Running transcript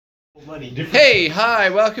Hey, hi,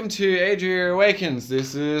 welcome to Eadria Awakens.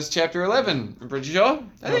 This is chapter 11. I'm pretty sure.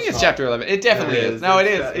 I think it's chapter 11. It definitely is. No, it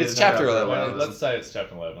is. It's chapter 11. Let's say it's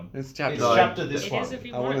chapter 11. It's chapter It's 11. chapter this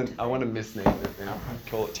one. I want to misname it now.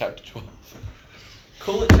 Call it chapter 12.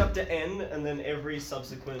 Call it chapter N, and then every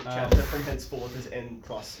subsequent chapter from henceforth is N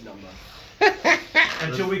plus number.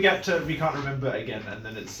 Until we get to we can't remember again, and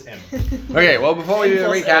then it's M. Okay, well, before we do a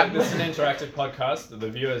recap, This is an interactive podcast. The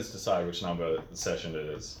viewers decide which number session it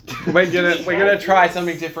is. we're gonna try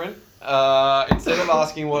something different. Instead of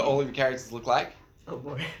asking what all of your characters look like, Oh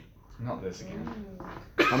boy. Not this again.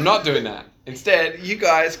 I'm not doing that. Instead, you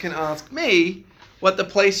guys can ask me what the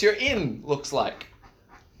place you're in looks like.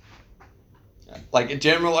 Like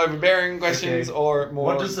general overbearing questions or more...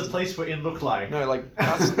 What does the place we're in look like? No, like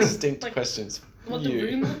ask distinct Like, questions. What the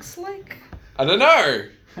room looks like? I don't know.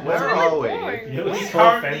 Where Really are we? boring. You look We so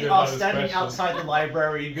currently offended are by this standing question. outside the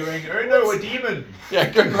library going, oh no, a demon! Yeah,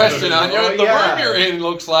 good question, Anya. Oh, The yeah. room you're in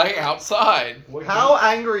looks like outside. How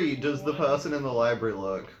angry does the person in the library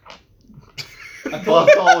look? I thought,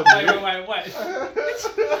 Bartholomew. wait.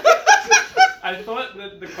 I thought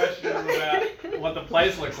that the question was about what the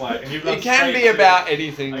place looks like, and you've gone It can straight be to- about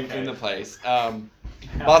anything Okay. in the place.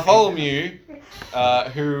 Bartholomew,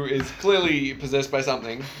 who is clearly possessed by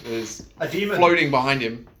something, is A demon. floating behind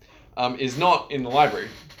him, is not in the library.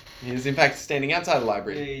 He is in fact standing outside the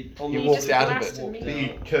library. He walked just out of blasted it.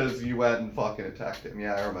 me. Because you went and fucking attacked him.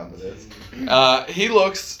 Yeah, I remember this. He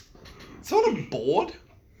looks sort of bored,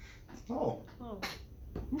 Oh, Oh,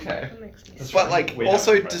 okay. that makes me but like We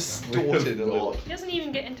also haven't read them. distorted a little. He doesn't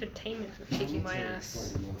even get entertainment for kicking my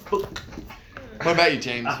ass. What about you,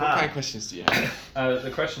 James? What kind of questions do you have?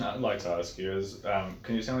 The question I'd like to ask you is,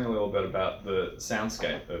 can you tell me a little bit about the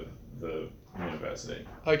soundscape of the university?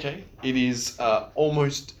 Okay, it is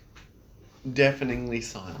almost deafeningly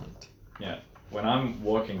silent. Yeah. When I'm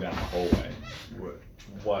walking down the hallway,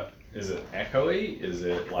 what is it? Echoey? Is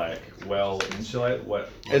it like well insulated? What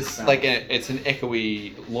It's sound? like it's an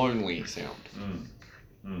echoey, lonely sound.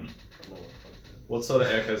 What sort of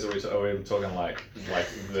echoes are we talking like What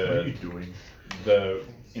are you the doing? the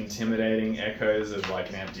intimidating echoes of like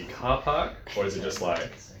an empty car park, or is it just like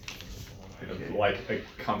a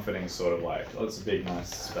comforting sort of like, oh, it's a big nice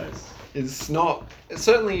space? It's not.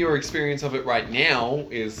 Certainly, your experience of it right now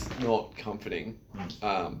is not comforting.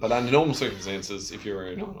 But under normal circumstances, if you're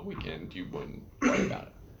in on a weekend, you wouldn't worry about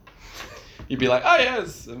it. You'd be like, oh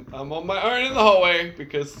yes, I'm on my own in the hallway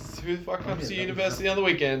because who the fuck comes to university on the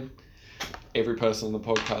weekend? Every person on the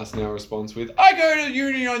podcast now responds with, I go to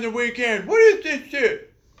uni on the weekend. What is this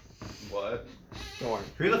shit? What? Don't worry.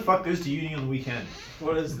 Who the fuck goes to uni on the weekend?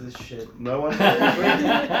 What is this shit? No one.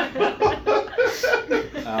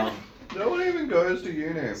 No one even goes to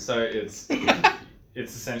uni. So it's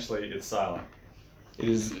essentially it's silent. It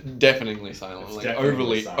is deafeningly silent, It's like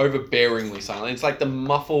definitely silent. overbearingly silent. It's like the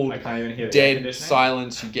muffled, I can't even hear the air dead conditioning.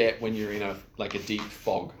 silence you get when you're in a deep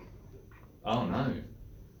fog. Oh no!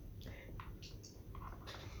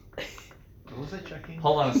 What was I checking?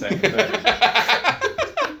 Hold on a second.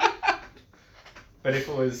 But if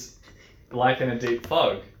it was like in a deep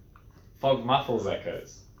fog muffles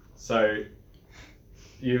echoes. So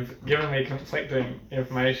you've given me conflicting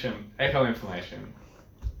information, echo information.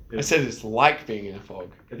 I said it's like being in a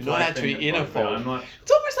fog. It's You're not like actually being in a but fog. I'm not.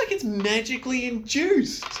 It's almost like it's magically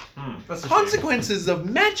induced. That's a Consequences of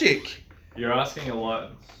magic. You're asking a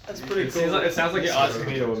lot. That's pretty It cool. seems like, it sounds like you're asking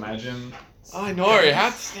me to imagine. I know.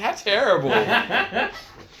 How terrible.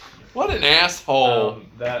 What an asshole.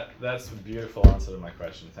 That's a beautiful answer to my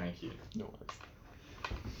question. Thank you. No worries.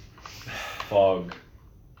 Fog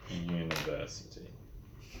University.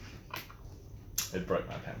 It broke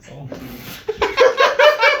my pencil.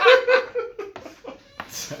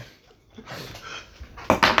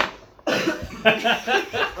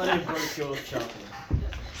 I broke your sharpener.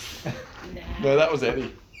 No, that was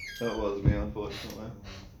Eddie. That was me, unfortunately.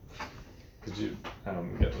 Could you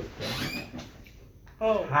get the pen?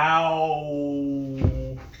 Oh.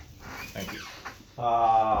 How Thank you.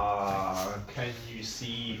 can you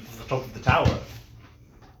see from the top of the tower?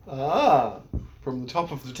 Ah, from the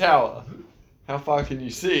top of the tower. How far can you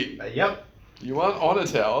see? Yep. You aren't on a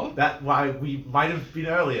tower. That why we might have been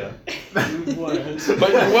earlier. You weren't. But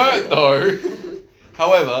you weren't though.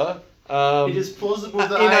 However, It is plausible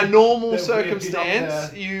that in a normal that we have been up circumstance,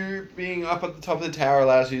 there. you being up at the top of the tower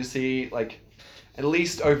allows you to see like at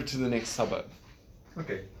least over to the next suburb.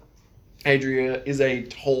 Okay. Eadria is a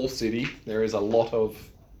tall city. There is a lot of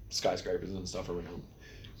skyscrapers and stuff around,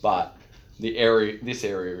 but this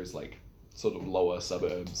area is like sort of lower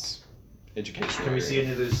suburbs, educational. Can we area. see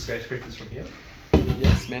any of those skyscrapers from here?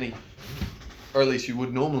 Yes, many. or at least you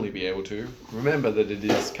would normally be able to. Remember that it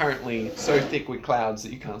is currently so thick with clouds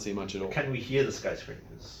that you can't see much at all. Can we hear the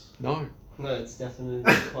skyscrapers? No. No, it's definitely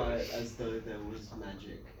quiet as though there was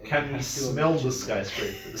magic. And Can you we still smell imagine- the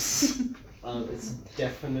skyscrapers? It's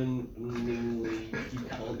definitely you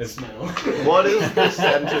can't smell. What is the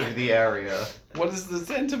scent of the area? What is the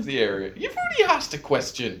scent of the area? You've already asked a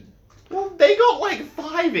question. Well, they got like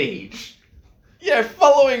 5 each. Yeah,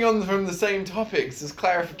 following on from the same topics as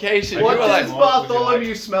clarification. What you were does like, what would you Bartholomew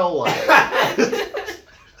like? smell like? What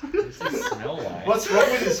does it smell like? What's wrong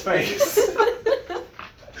with his face?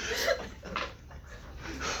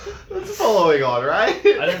 That's following on, right?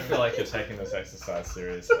 I don't feel like you're taking this exercise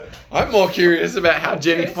seriously. I'm more curious about how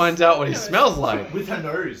Jenny finds out what he smells like. With her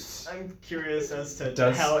nose. I'm curious as to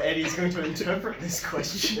Does- how Eddie's going to interpret this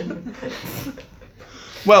question.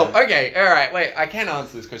 Well, okay, all right, wait. I can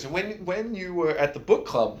answer this question. When you were at the book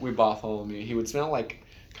club with Bartholomew, he would smell like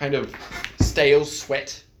kind of stale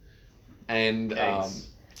sweat, and Eggs.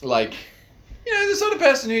 like, you know, the sort of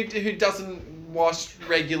person who doesn't wash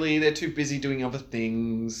regularly. They're too busy doing other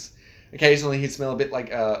things. Occasionally, he'd smell a bit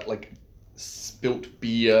like spilt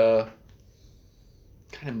beer,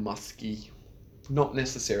 kind of musky, not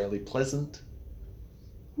necessarily pleasant.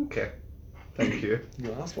 Okay. Thank you.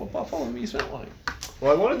 You asked what Bartholomew smelled like.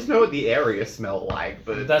 Well, I wanted to know what the area smelled like,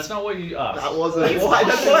 but That's not what you asked. that wasn't why.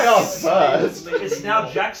 That's what I asked first. It's now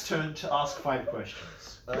Jack's turn to ask 5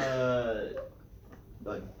 questions. I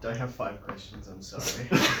don't have 5 questions, I'm sorry.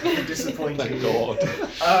 Disappointing. Thank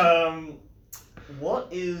God. What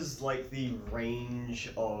is like the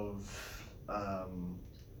range of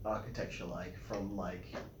architecture like from like,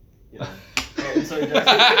 you know? Oh, sorry, that's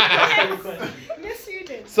a question. Yes, you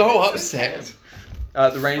did. So upset.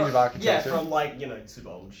 The range of Yeah, architecture. from like, you know, super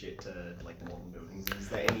old shit to like the modern buildings. Is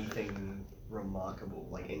there anything remarkable,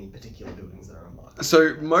 like any particular buildings that are remarkable?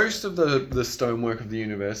 So most of the stonework of the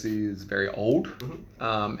university is very old,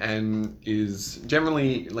 and is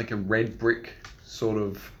generally like a red brick sort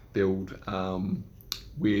of build,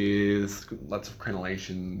 with lots of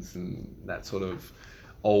crenellations and that sort of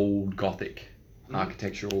old Gothic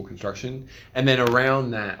architectural construction. And then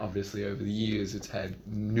around that, obviously over the years, it's had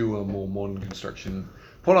newer, more modern construction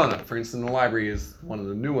put on it. For instance, the library is one of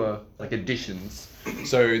the newer like additions.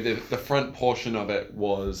 So the front portion of it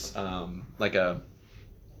was like a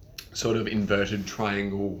sort of inverted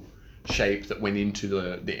triangle shape that went into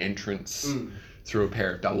the entrance through a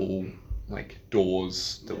pair of double like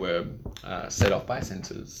doors that were set off by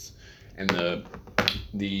sensors. And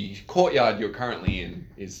the courtyard you're currently in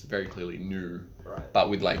is very clearly new, Right. but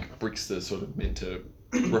with like bricks that are sort of meant to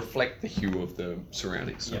reflect the hue of the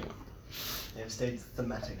surrounding stonework. They've stayed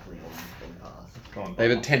thematically on path. Go on, They've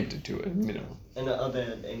Bob. attempted to at a minimum. And are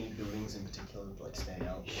there any buildings in particular that like stand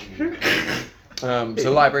out?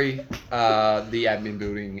 So library, the admin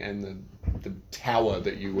building, and the tower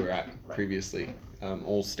that you were at previously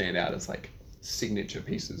all stand out as like signature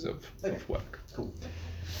pieces of work. Cool.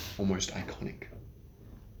 Almost iconic.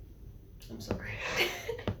 I'm sorry.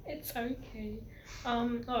 It's okay.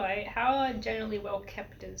 Alright, how are generally well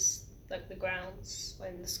kept is like the grounds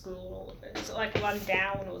in the school and all of it? Is it like run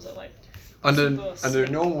down or is it like Under super under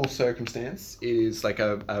slick? normal circumstance, it is like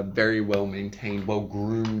a very well maintained, well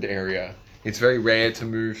groomed area. It's very rare to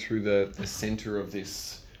move through the center of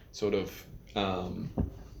this sort of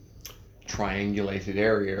triangulated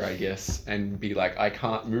area, I guess, and be like, I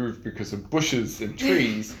can't move because of bushes and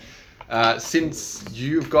trees. Since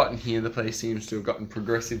you've gotten here, the place seems to have gotten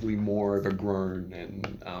progressively more overgrown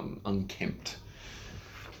and unkempt.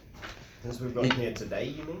 Since we've got here today,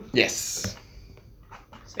 you mean? Yes.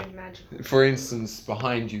 So magical? For instance,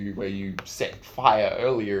 behind you, where you set fire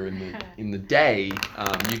earlier in the day,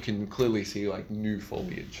 you can clearly see like new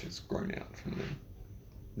foliage has grown out from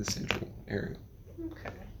the central area. Okay.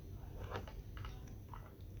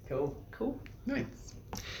 Cool. Cool. Nice.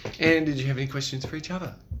 And did you have any questions for each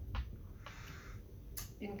other?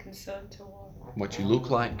 In concern to what? What you look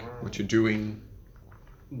like, what you're doing.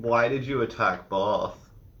 Why did you attack Bath?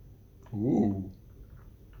 Ooh.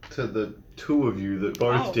 To the 2 of you that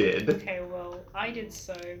both Oh, did. Okay, well, I did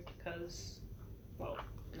so because, well,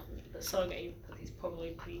 not the Sergei, because he's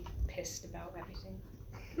probably pretty pissed about everything.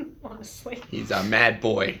 Honestly. He's a mad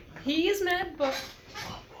boy. He is mad, but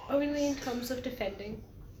only in terms of defending.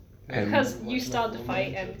 And Because you started the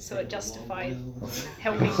fight, and so it justified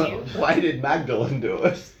helping you. Why did Magdalene do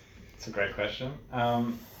it? It's a great question.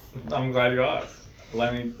 I'm glad you asked.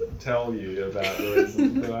 Let me tell you about the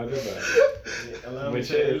reason that I did that. Allow me Which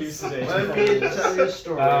to is- elucidate. Let me tell you a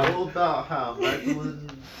story all about how Magdalene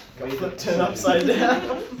Got turned upside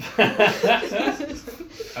down.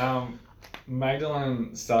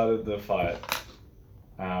 Magdalene started the fight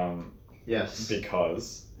Yes.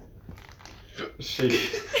 because she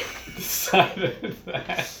decided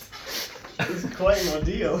that It's quite an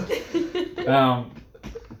ordeal.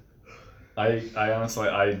 I honestly,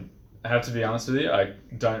 I have to be honest with you, I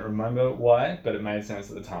don't remember why, but it made sense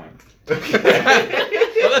at the time.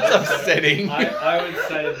 Well, that's upsetting. I would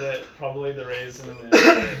say that probably the reason is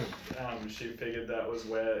that she figured that was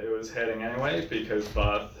where it was heading anyway, because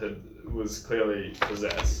Barth was clearly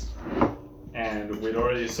possessed. And we'd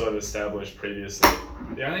already sort of established previously.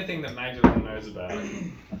 The only thing that Magdalene knows about,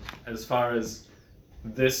 as far as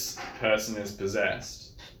this person is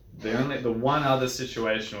possessed, the one other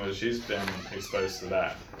situation where she's been exposed to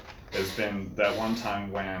that has been that one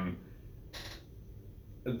time when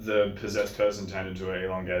the possessed person turned into an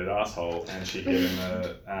elongated asshole, and she hid in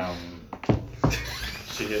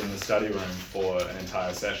the study room for an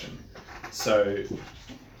entire session. So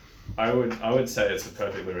I would say it's a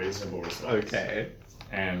perfectly reasonable response. Okay.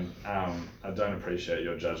 And I don't appreciate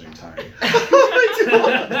your judging tone.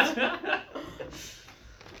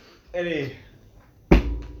 Eddie,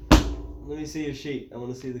 let me see your sheet. I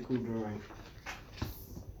want to see the cool drawing.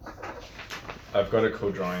 I've got a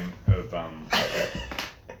cool drawing of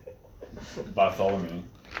Bartholomew,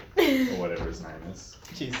 or whatever his name is.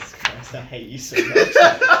 Jesus Christ, I hate you so much.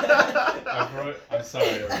 I'm sorry,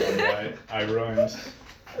 everybody. I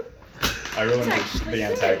ruined the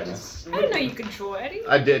antagonist. I didn't know you could draw, Eddie.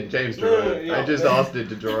 I did. James drew it. Yeah. I just asked it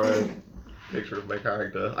to draw a picture of my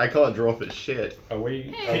character. I can't draw for shit. Are we?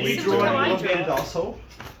 Hey, Are Can we you It's draw how an I elongated draw. asshole?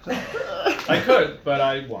 I could, but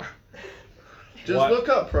I won't. Just What? look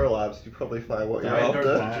up prolapse. You probably find what you're I don't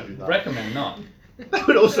after. want to do that. Recommend not. I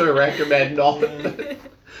would also recommend not.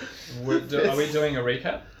 Are we doing a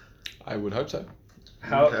recap? I would hope so.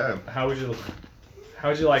 How Okay. how would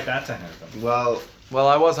you like that to happen? Well, Well,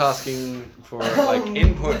 I was asking for like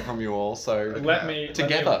input from you all, so Let me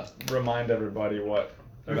together. remind everybody what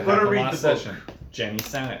We've happened got to read last the book. session. Jenny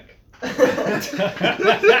Sanic.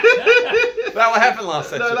 That what happened last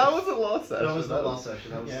session. no, that wasn't last session. That was not last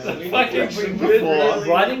session. That was Yeah, the we- Fucking really-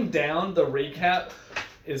 writing down the recap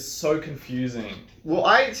is so confusing. Well,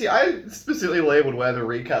 I specifically labeled where the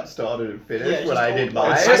recap started and finished Yeah, when just I all- did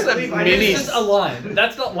mine. It's just a I- I- mini. It's just a line.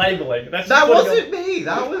 That's not labeling. That's That just putting wasn't me.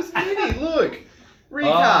 That was Minnie. Look,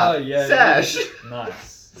 recap. Oh, yeah, Sash.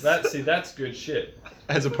 Nice. That's good shit.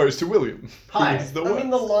 As opposed to William. Hi. Who's the I mean,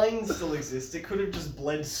 the worst. lines still exist. It could have just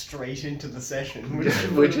bled straight into the session, Which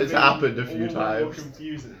would have has been happened a few all the more times.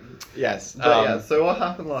 confusing. Yes. But yeah, so what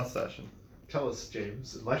happened last session? Tell us,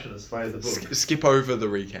 James. Enlighten us via the book. Skip over the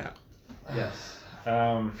recap. Yes.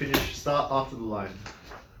 Finish. Start after the line.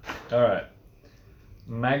 All right.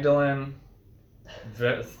 Magdalene.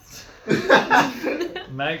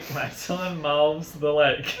 Magdalene Malms the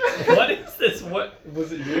lake. What is this? What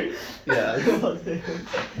was it? You Yeah.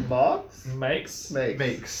 Marks? makes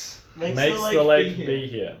Makes. makes the lake be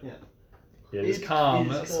here. Yeah. It is It calm.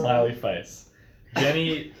 is calm. Smiley face.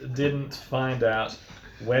 Jenny didn't find out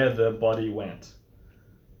where the body went.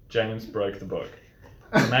 James broke the book.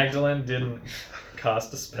 Magdalene didn't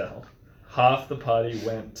cast a spell. Half the party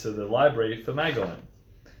went to the library for Magdalene.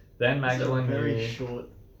 Then Magdalene Very short.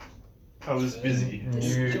 I was busy.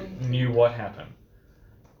 knew what happened.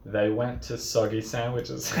 They went to Soggy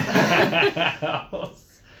Sandwich's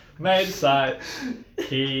house. Made sight.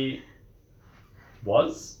 He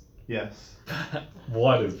was? Yes.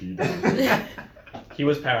 What have you done? He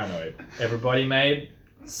was paranoid. Everybody made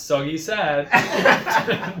Soggy sad.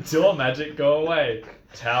 Door magic go away.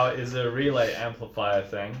 Tower is a relay amplifier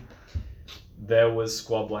thing. There was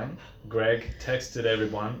squabbling. Greg texted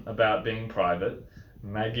everyone about being private.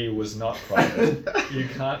 Maggie was not private. You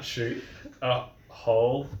can't shoot a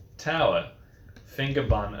whole tower. Finger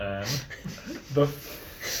bun urn.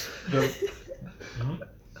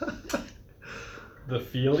 The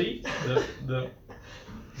feely? The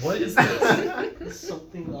what is this?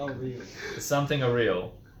 Something unreal. Something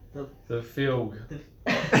real. The feel.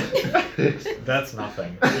 That's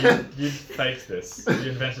nothing. You faked this.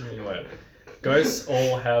 You invented a new word. Ghosts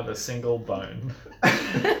all have a single bone.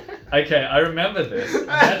 Okay, I remember this.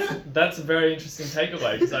 That's a very interesting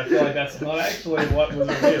takeaway because I feel like that's not actually what was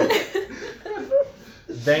revealed.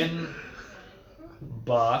 Then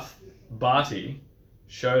Barty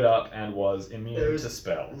showed up and was immune There's to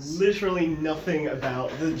spells. Literally nothing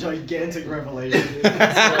about the gigantic revelation.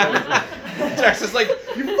 Jax is like,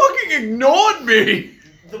 you fucking ignored me!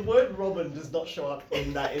 The word Robin does not show up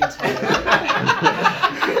in that entire.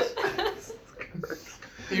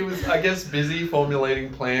 He was, I guess, busy formulating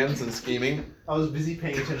plans and scheming. I was busy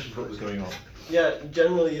paying attention to what was going on. Yeah,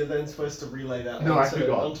 generally you're then supposed to relay that No, I onto,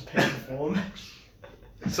 forgot. onto paper form.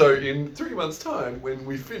 So in 3 months' time, when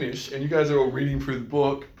we finish and you guys are all reading through the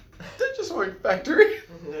book, that just won't factor in.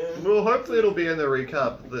 Well, hopefully it'll be in the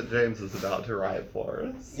recap that James is about to write for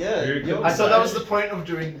us. Yeah, you're I thought that was excited. the point of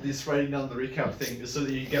doing this writing down the recap thing, is so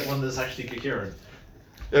that you get one that's actually coherent.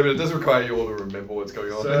 Yeah, but it does require you all to remember what's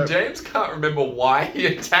going on. So- And James can't remember why he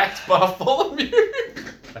attacked Bartholomew.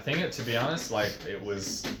 I think to be honest, like it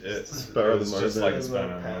was Spur of the just like moment. a spur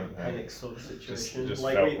of the moment. Panic sort of situation. just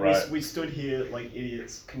like felt right. we stood here like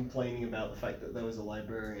idiots complaining about the fact that there was a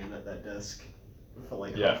librarian at that desk for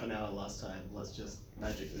like Yeah. half an hour last time. Let's just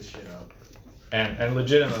magic this shit up. And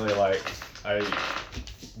legitimately, like I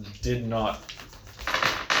did not.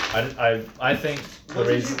 I think the What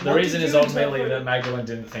did reason you- the what reason did is you ultimately interpret? that Magdalene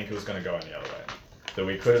didn't think it was going to go any other way. That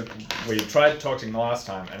we tried talking last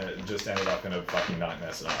time and it just ended up in a fucking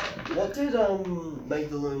nightmare scenario. What did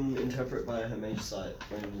Magdalene interpret by her mage sight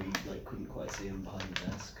when we like couldn't quite see him behind the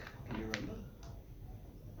desk? Can you remember?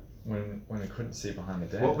 When we couldn't see behind the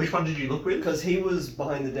desk. What? Which one did you look with? Because he was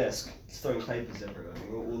behind the desk throwing papers everywhere.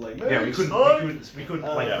 We were all like, Yeah, we "Mage couldn't. sight!" We couldn't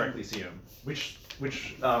like Yeah. directly see him. Which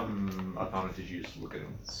arcana did you use to look at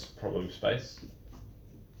him? It's probably space.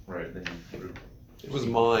 Right. Then you would have. It was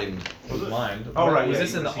mine. Was it? mine? Oh, right, Was yeah,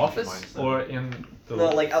 this you in the would've seen office mine, so- or in the? No,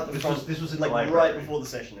 like out the This front. was in the like library. right before the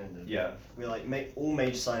session ended. Yeah. We like all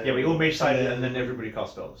mage sighted. Yeah, we all mage sighted and then everybody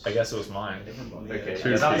cast spells. I guess it was mine. Everybody. Okay.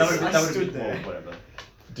 Two Yeah, that people. would I have stood been there. cool, whatever.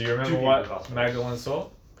 Do you Two remember people what cast spells. Magdalene saw?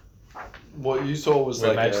 What you saw was With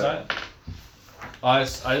like mage a...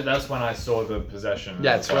 sight? That's when I saw the possession.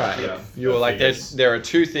 Yeah, that's of, like, right. yeah. You were of like, figures. there are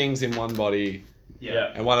two things in one body,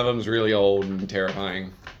 Yeah. and one of them's really old and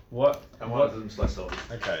terrifying. What? And one of them's less old.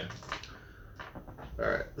 Okay.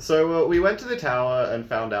 Alright, so we went to the tower and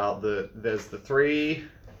found out that there's the three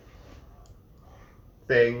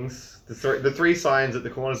things, the three signs at the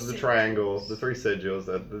corners of the triangle, the three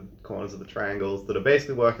sigils at the corners of the triangles that are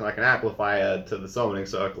basically working like an amplifier to the summoning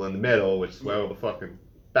circle in the middle, which is where all the fucking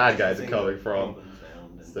bad guys are coming from.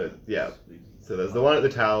 So, yeah. So there's the one at the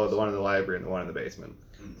tower, the one in the library, and the one in the basement.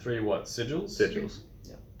 3 what? Sigils? Sigils.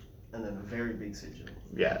 And then a very big sigil.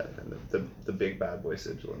 Yeah, and the big bad boy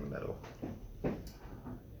sigil in the middle.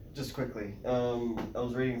 Just quickly, I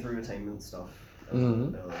was reading through attainment stuff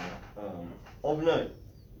Mhm. earlier. Of note,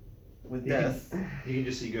 with You can- death, You can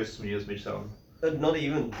just see ghosts when you use mage sight. not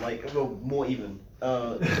even, like, well, more even.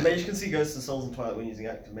 The mage can see ghosts and souls in twilight when using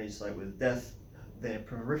active mage sight. With death, their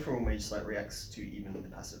peripheral mage sight reacts to even the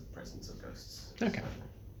passive presence of ghosts. Okay.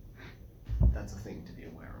 That's a thing to be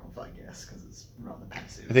aware of, I guess, because it's rather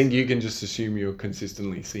passive. I think you can just assume you're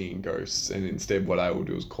consistently seeing ghosts, and instead what I will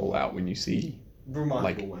do is call out when you see...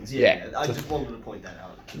 Remarkable like, ones, yeah. I just wanted to point that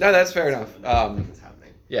out. No, that's fair enough. It's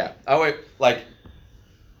happening. Yeah. Like,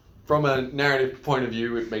 from a narrative point of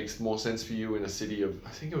view, it makes more sense for you in a city of, I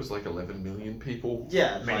think it was like 11 million people.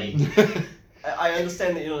 Yeah, Many. like, I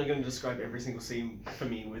understand that you're not going to describe every single scene for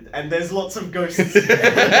me with, and there's lots of ghosts.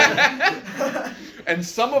 And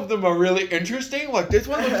some of them are really interesting. Like, this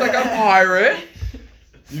one looks like a pirate.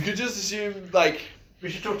 You could just assume, like... We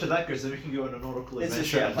should talk to that ghost, then we can go on an oracle It's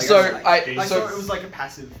just, adventure. yeah, like, So, I so- saw it was like a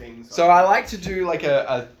passive thing. So I like to do like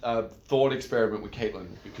a thought experiment with Caitlin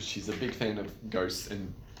because she's a big fan of ghosts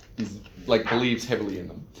and is like believes heavily in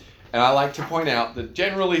them. And I like to point out that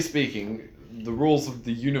generally speaking, the rules of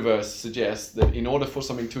the universe suggest that in order for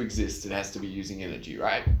something to exist, it has to be using energy,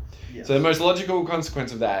 right? Yes. So the most logical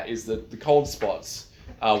consequence of that is that the cold spots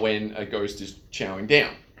are when a ghost is chowing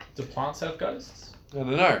down. Do plants have ghosts? I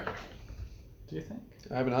don't know. Do you think?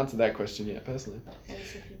 I haven't answered that question yet, personally.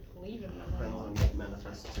 Depends if you believe in them or Depends not. on what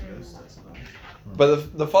manifests as a ghost, I suppose.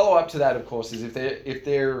 But the follow up to that, of course, is if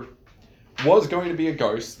there was going to be a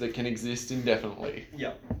ghost that can exist indefinitely,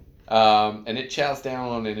 Yeah. and it chows down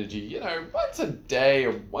on energy, once a day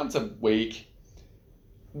or once a week,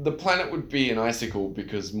 the planet would be an icicle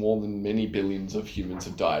because more than many billions of humans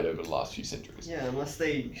have died over the last few centuries. Yeah, unless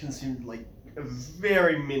they consumed like a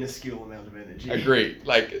very minuscule amount of energy. Agreed.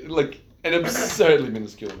 Like an absurdly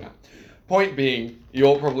minuscule amount. Point being,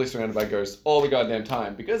 you're probably surrounded by ghosts all the goddamn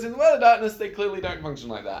time because in the world of darkness, they clearly don't function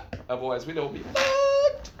like that. Otherwise, we'd all be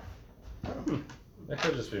fucked. That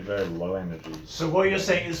could just be very low energy. So what you're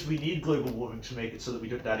saying is we need global warming to make it so that we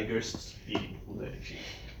don't die to ghosts eating all the energy.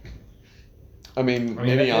 I mean, I mean,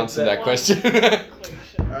 Minnie that- answered that- that question.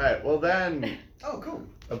 Alright, well then, Oh, cool.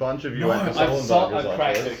 a bunch of you No, went to I've Sullenberger's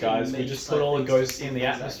cracked office. it, guys. We Make just put all the things ghosts to in the see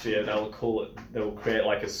atmosphere. They'll create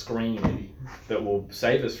like a screen that will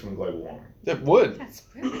save us from global warming. It would. That's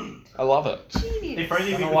brilliant. I love it. Genius. If only we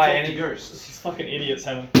I don't could know why talk to any ghosts. These fucking idiots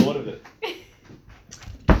haven't thought of it.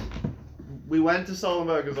 We went to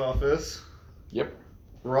Sullenberger's office. Yep.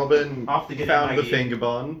 Robin After getting found the Maggie. finger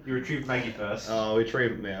bond. You retrieved Maggie first. Oh, they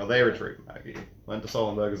retrieved Maggie. Went to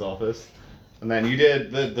Sullenberger's office. And then you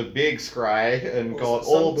did the big scry and got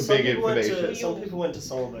all the big information. Some people went to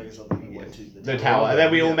Sullenberger's, other people went to The tower. And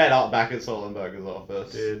then we all Yeah. met up back at Sullenberger's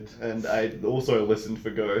office. Did. And I also listened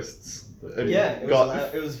for ghosts. And Yeah, it was,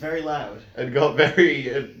 got, it was very loud. and got very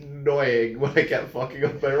annoying when I kept fucking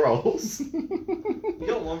up my rolls. You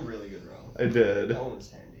got one really good roll. I did. That one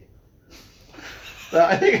was handy.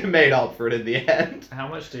 I think I made up for it in the end. How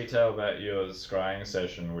much detail about your scrying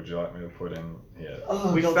session would you like me to put in here?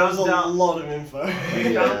 Oh, We God, found there's a out- lot of info.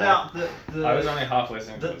 We Yeah. found out that I was only half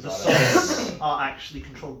listening to the this. I don't know. souls are actually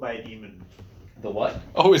controlled by a demon. The what?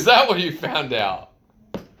 Oh, is that what you found out?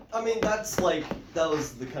 I mean, that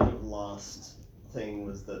was the kind of last thing,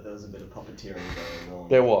 was that there was a bit of puppeteering going on.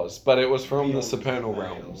 There was, but it was from the Beyond supernal the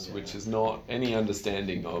veil, realms, yeah. which is not any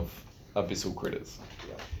understanding of abyssal critters.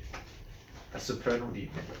 A supernal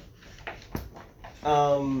demon.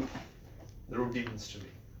 They're all demons to me.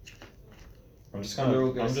 I'm just We're all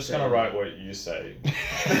gonna gonna I'm just say- gonna write what you say.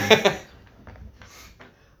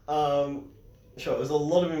 Sure, there's a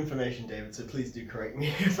lot of information, David, so please do correct me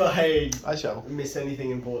if I I shall. miss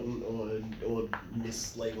anything important or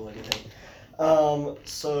mislabel anything.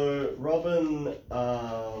 So Robin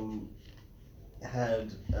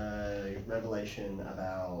had a revelation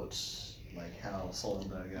about like how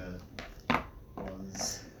Sullenberger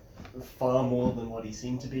was far more than what he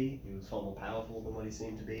seemed to be. He was far more powerful than what he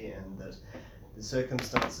seemed to be, and that the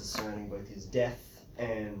circumstances surrounding both his death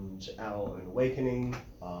and our own awakening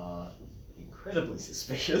are incredibly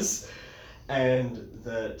suspicious, and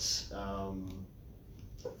that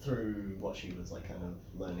through what she was like kind of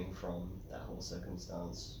learning from that whole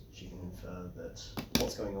circumstance, she can infer that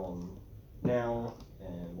what's going on now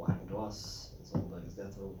and what happened to us and Sullenberger's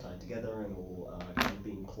death are all tied together and all kind of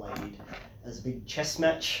being played as a big chess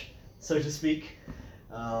match, so to speak,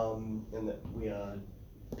 and that we are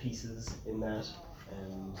pieces in that,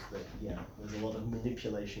 and that there's a lot of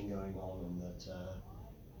manipulation going on, and that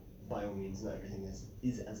by all means not everything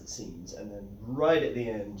is as it seems. And then right at the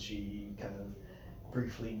end she kind of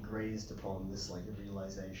briefly grazed upon this like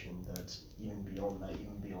realization that even beyond that,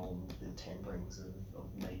 even beyond the tamperings of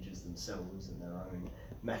mages themselves and their own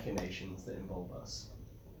machinations that involve us,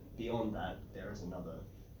 beyond that there is another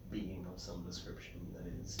being of some description that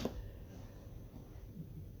is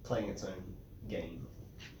playing its own game.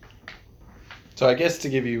 So I guess to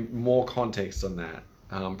give you more context on that,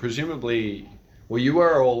 presumably, well, you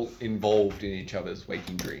were all involved in each other's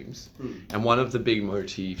waking dreams, and one of the big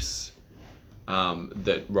motifs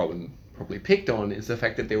that Robin probably picked on is the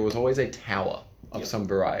fact that there was always a tower of some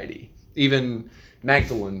variety. Even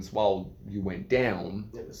Magdalene's, while you went down,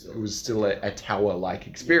 it was still a tower-like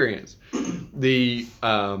experience. The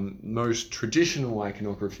most traditional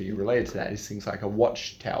iconography related to that is things like a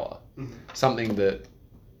watchtower, something that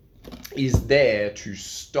is there to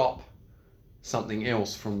stop something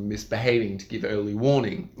else from misbehaving, to give early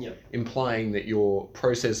warning, implying that your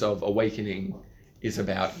process of awakening is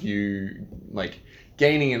about you like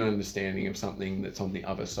gaining an understanding of something that's on the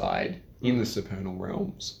other side in the supernal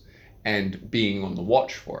realms and being on the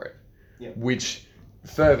watch for it. Which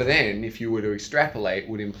further then, if you were to extrapolate,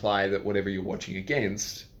 would imply that whatever you're watching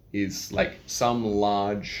against is like some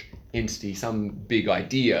large entity, some big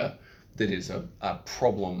idea that is a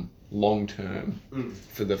problem long term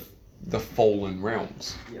for the fallen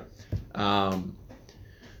realms.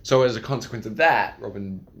 So as a consequence of that,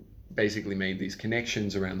 Robin basically made these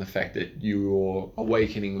connections around the fact that your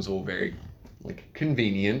awakening was all very like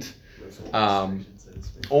convenient,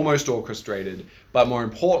 almost orchestrated, but more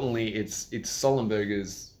importantly, it's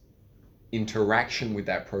Sullenberger's interaction with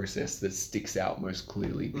that process that sticks out most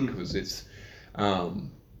clearly, because it's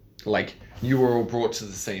like you were all brought to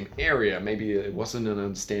the same area. Maybe it wasn't an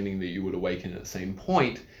understanding that you would awaken at the same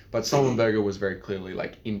point, but Sullenberger was very clearly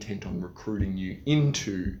like intent on recruiting you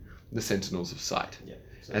into the Sentinels of Sight.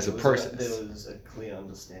 So as a there process. was a clear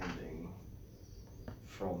understanding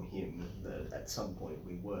from him that at some point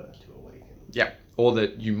we were to awaken. Yeah, or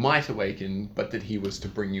that you might awaken, but that he was to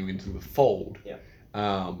bring you into the fold.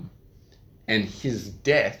 And his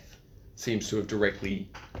death seems to have directly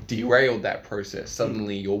derailed that process.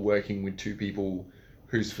 Suddenly you're working with two people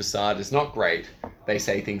whose facade is not great. They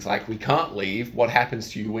say things like, we can't leave. What happens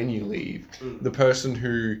to you when you leave? The person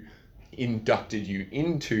who inducted you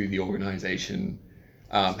into the organization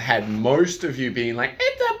had most of you being like,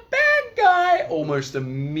 it's a bad guy, almost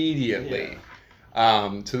immediately,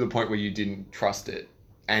 to the point where you didn't trust it.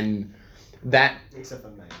 And that, Except for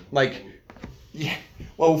Maggie. like, yeah,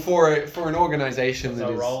 well, for an organization It's that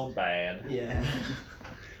a is... roll bad. Yeah.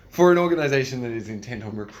 For an organization that is intent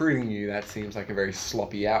on recruiting you, that seems like a very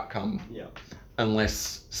sloppy outcome. Yeah.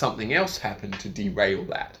 Unless something else happened to derail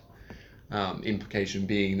that. Implication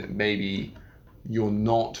being that maybe you're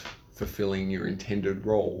not fulfilling your intended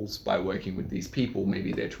roles by working with these people.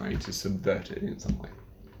 Maybe they're trying to subvert it in some way.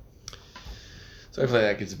 So hopefully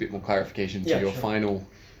that gives a bit more clarification to your final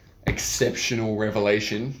exceptional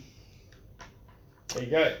revelation. There you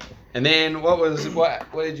go. And then what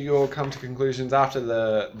did you all come to conclusions after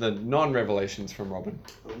the non-revelations from Robin?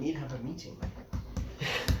 We need to have a meeting.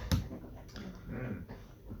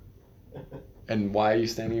 And why are you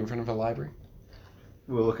standing in front of a library?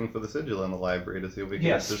 We're looking for the sigil in the library to see if we can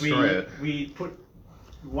Yes, destroy it. we put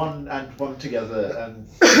one and one together and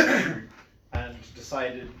and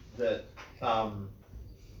decided that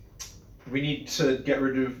we need to get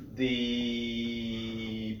rid of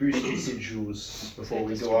the boosted sigils before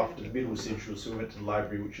we go after the middle sigils. So we went to the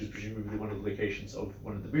library, which is presumably one of the locations of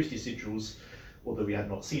one of the boosted sigils, although we had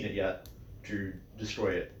not seen it yet, to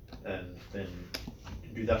destroy it and then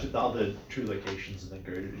do that at the other two locations and then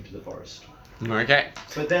go into the forest. Okay.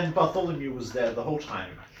 But then Bartholomew was there the whole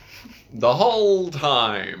time. The whole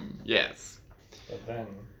time, yes. But then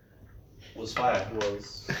Was fire.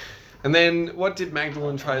 was And then what did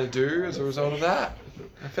Magdalene try to do as a result of that?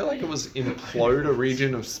 I feel like it was implode a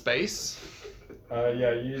region of space. I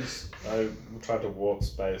tried to warp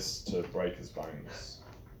space to break his bones,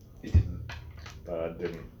 It didn't. but I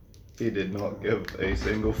didn't. He did not give a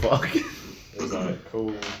single fuck. It was a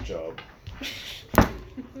cool job.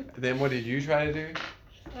 Then what did you try to do?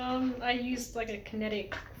 I used like a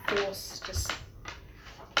kinetic force, just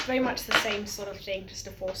very much the same sort of thing, just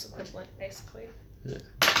a force equivalent, basically. But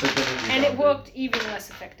then And it worked even less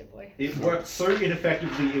effectively. It worked so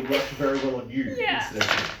ineffectively, it worked very well on you. Yeah.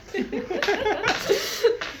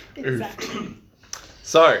 Exactly.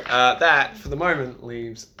 So, that, for the moment,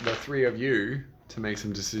 leaves the three of you to make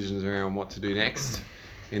some decisions around what to do next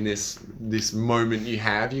in this moment you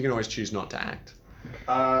have. You can always choose not to act.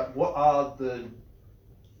 What are the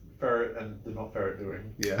ferret and the not ferret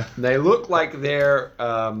doing? Yeah. They look like they're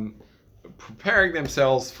preparing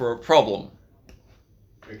themselves for a problem.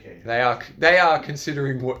 Okay. They are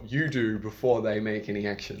considering what you do before they make any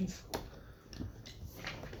actions.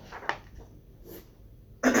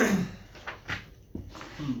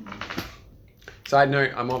 Side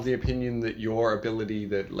note, I'm of the opinion that your ability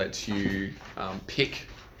that lets you pick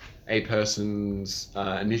a person's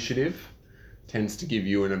initiative tends to give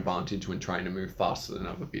you an advantage when trying to move faster than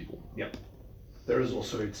other people. Yep. There is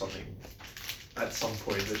also something at some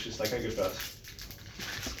point that's just like, I go first.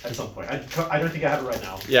 At some point. I don't think I have it right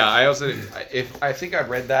now. Yeah, I think I've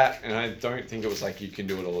read that, and I don't think it was like you can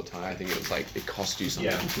do it all the time. I think it was like it cost you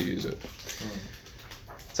something to use it.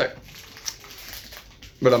 So,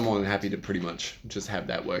 but I'm more than happy to pretty much just have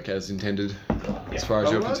that work as intended, as far as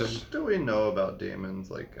How you're much concerned. do we know about demons,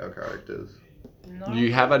 like our characters? No.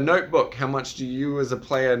 You have a notebook. How much do you as a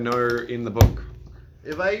player know in the book?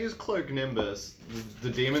 If I use Cloak Nimbus, the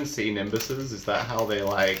demons see Nimbuses? Is that how they,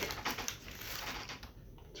 like,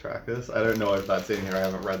 track us? I don't know if that's in here. I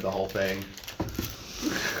haven't read the whole thing.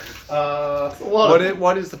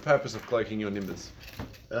 What is the purpose of cloaking your Nimbus?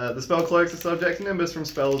 The spell cloaks the subject's Nimbus from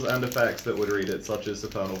spells and effects that would read it, such as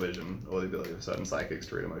supernal vision, or the ability of certain psychics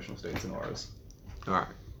to read emotional states and auras. Alright.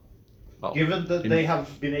 Well, Given that they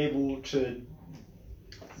have been able to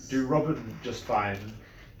do Robin just fine,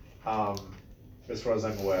 as far as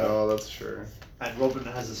I'm aware, Oh, that's true. and Robin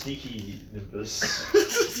has a sneaky Nimbus.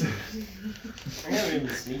 I haven't even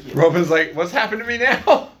sneaky. Robin's like, what's happened to me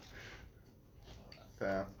now?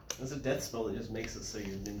 Fair. There's a death spell that just makes it so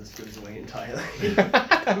your Nimbus goes away entirely.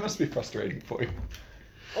 That must be frustrating for you.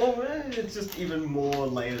 Oh, it's just even more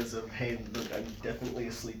layers of, hey, look, I'm definitely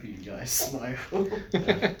asleep, you guys. Smile.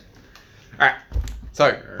 Alright,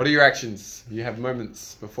 so, what are your actions? You have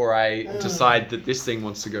moments before I decide that this thing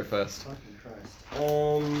wants to go first. Fucking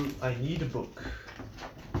Christ. I need a book.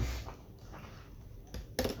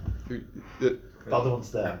 Uh, The other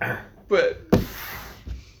one's there.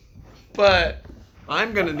 But,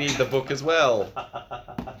 I'm gonna need the book as well.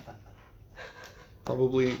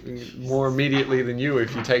 Probably more immediately than you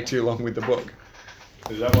if you take too long with the book.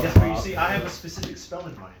 Is that what Yes, but you see, I have a specific spell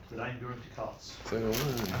in mind that I'm going to cast. So, I'm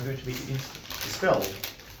going to make it instant. The spell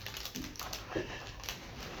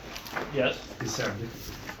Yes. is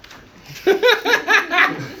serendipity.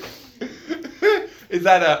 Is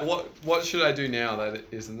that what should I do now that it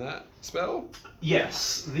isn't that spell?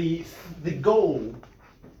 Yes, the goal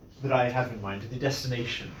that I have in mind, the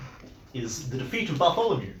destination, is the defeat of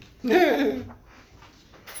Bartholomew.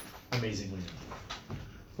 Amazingly.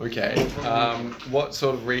 Okay. What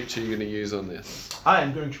sort of reach are you going to use on this? I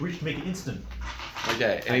am going to reach to make it instant.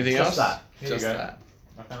 Okay. Anything Just else? that. Here you Just go. that.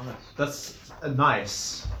 I found this. That's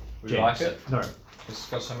nice. Would you James. like it? No, It's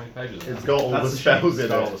got so many pages. It's got all That's the a shame. spells in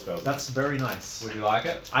It's got all it. the spells. that's very nice. Would you like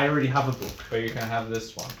it? I already have a book. But you can have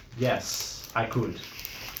this one. Yes, I could.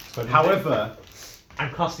 But However,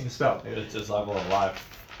 I'm casting a spell. it's just level of life.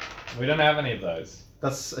 We don't have any of those.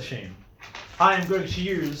 That's a shame. I am going to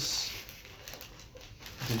use.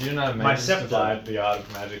 Did you know My Mages scepter. divide the art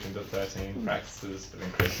of magic into 13 practices of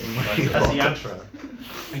increasing As the complexity? intro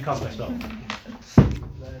and cast my spell.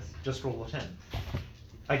 Just roll a 10.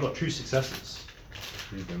 I got 2 successes.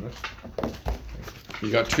 You doing it?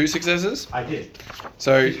 You got 2 successes. I did.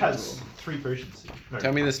 So It has 3 potions. No.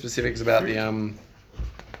 tell me the specifics about the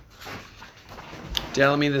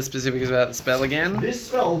Tell me the specifics about the spell again. This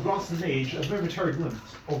spell grants the mage a momentary glimpse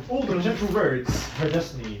of all the potential roads her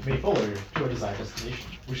destiny may follow to a desired destination,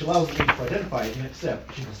 which allows the mage to identify the next step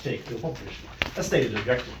she must take to accomplish a stated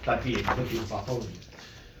objective, that being the field's Bartholomew.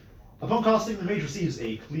 Upon casting, the mage receives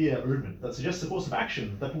a clear omen that suggests a course of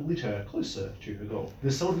action that will lead her closer to her goal.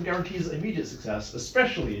 This seldom guarantees immediate success,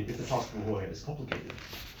 especially if the task before her is complicated,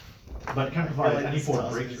 but it can provide an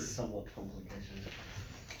important breakthrough. Somewhat complicated.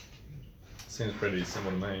 Seems pretty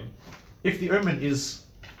similar to me. If the omen is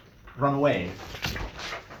run away,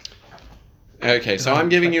 Okay, so I'm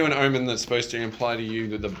giving you an omen that's supposed to imply to you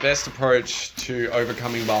that the best approach to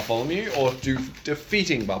overcoming Bartholomew or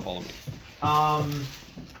defeating Bartholomew.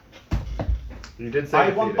 You did say I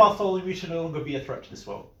want defeated. Bartholomew to no longer be a threat to this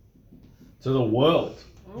world. To the world,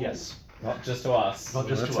 Yes. not just to us. Not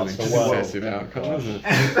just That's to an us. the world. excessive outcome, isn't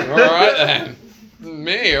it? Alright then.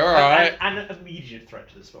 Me, alright. And an immediate threat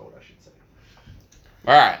to this world, I should say.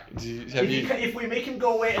 Alright. If we make him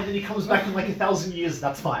go away and then he comes back in like 1,000 years,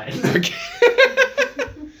 that's fine. Okay. I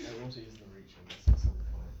want to use the reach on this at some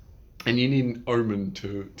point. And you need an omen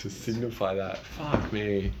to signify that. Fuck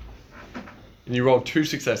me. And you rolled 2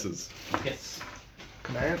 successes. Yes.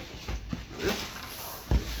 Man. This is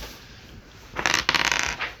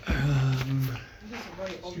a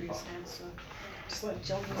very obvious answer. Just like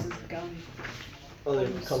John's gun. Well,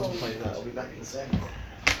 then contemplate that. I'll be back in a sec.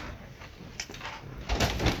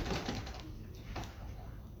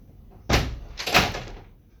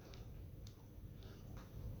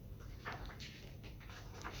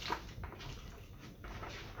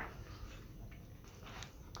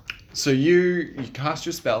 So you cast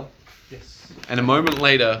your spell, Yes. and a moment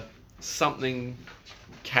later, something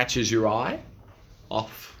catches your eye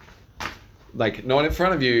off, like not in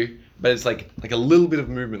front of you, but it's like a little bit of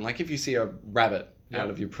movement, like if you see a rabbit out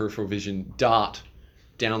of your peripheral vision dart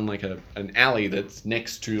down like an alley that's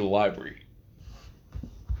next to the library.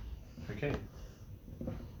 Okay.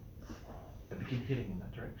 I begin hitting in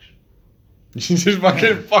that direction. You just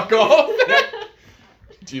fucking fuck off.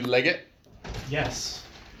 Do you leg it? Yes.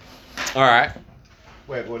 All right.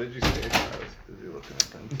 Wait, what did you say? I was busy looking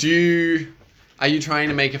at them. Are you trying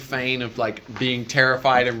to make a feign of like being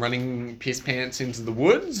terrified and running piss pants into the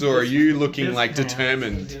woods, or are you looking Piss like pants.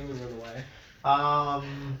 determined?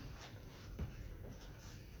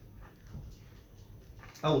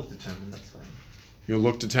 I'll look determined, that's fine. You'll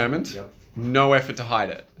look determined? Yep. No effort to hide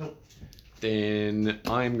it? Nope. Then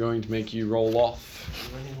I'm going to make you roll off.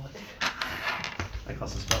 I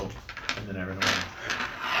cast a spell, and then I run away.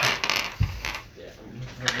 Yeah,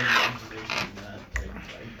 from the observation that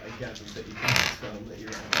I gathered that you can spell that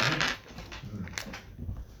you're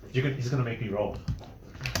He's gonna make me roll.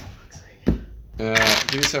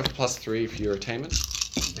 Give yourself a +3 for your attainment.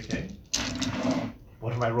 Okay.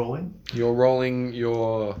 What am I rolling? You're rolling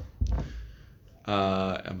your...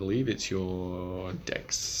 I believe it's your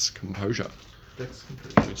Dex Composure, Dex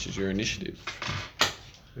composure. which is your initiative.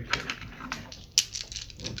 Okay.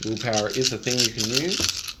 Willpower is a thing you can use. The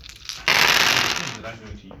thing that I'm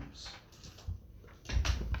going to use.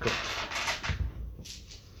 Cool.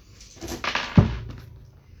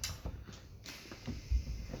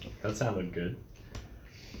 That sounded good.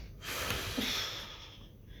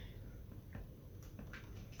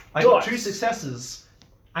 I got 2 successes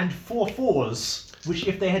and 4 fours, which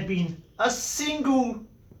if they had been a single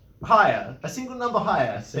number higher, they would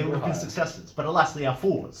have been higher. successes. But alas, they are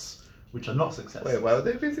 4s, which are not successes. Wait, why would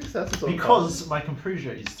they be successes on Because my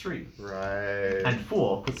composure is 3, Right. and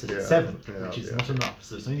 4 puts it Yeah, at 7, yeah, which is yeah. not enough.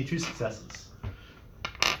 So there's only 2 successes.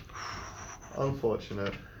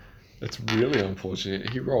 Unfortunate. It's really unfortunate.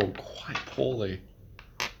 He rolled quite poorly.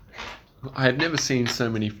 I have never seen so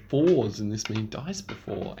many 4s in this many dice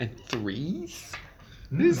before. And 3s?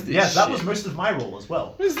 What is this Yes, that shit? was most of my roll as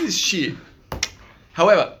well. What is this shit?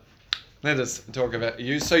 However, let us talk about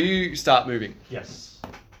you. So you start moving. Yes.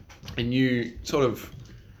 and you sort of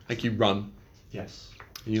like you run. Yes.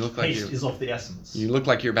 And you look like Haste is of the essence. you look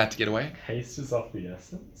like you're about to get away, Haste is of the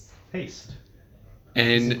essence. Haste is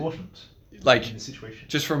and important like in this situation.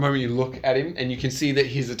 just for a moment you look at him and you can see that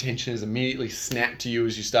his attention is immediately snapped to you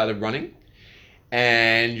as you started running,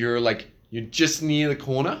 and you're just near the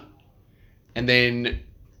corner, and then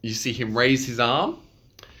you see him raise his arm,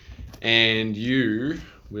 and you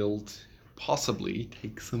will possibly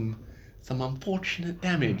take some unfortunate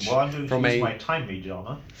damage Well, I'm going from to use a my time mage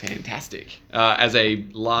armor. fantastic as a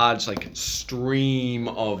large stream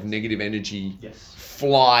of negative energy Yes.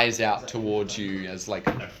 flies out towards you as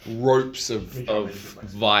ropes of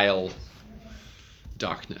vile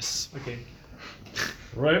darkness. Okay.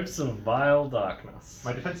 Ropes of vile darkness.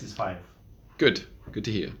 My defense is 5. Good to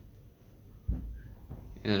hear.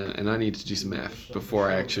 And I need to do some math before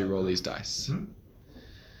I actually roll these dice.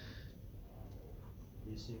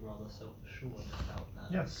 You seem rather self-assured about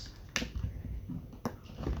that. Yes.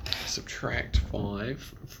 Subtract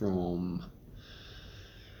 5 from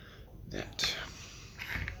that.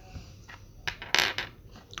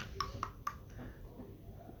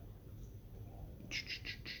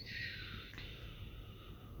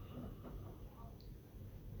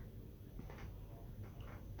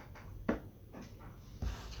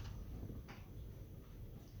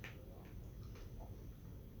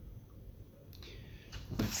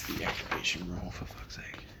 That's the activation roll, for fuck's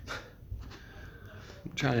sake.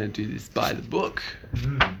 I'm trying to do this by the book.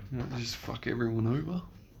 Not just fuck everyone over.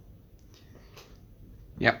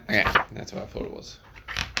 Yep, okay. That's what I thought it was.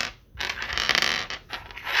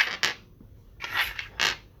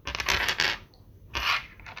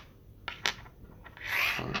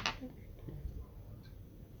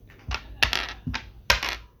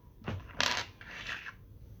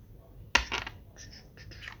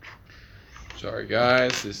 Sorry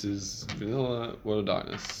guys, this is vanilla World of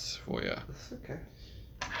Darkness for you. That's okay.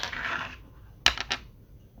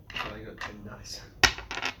 Oh, you got 10 dice.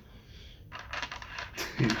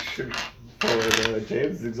 You should follow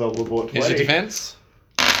James' example of what Here's your 20. defense.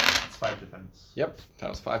 It's 5 defense. Yep, that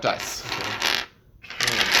was 5 dice. Oh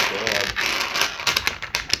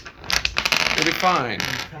You'll be fine.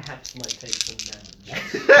 Perhaps might take some damage.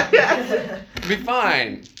 You'll be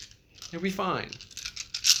fine. You'll be fine.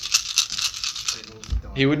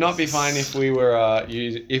 He would not be fine if we were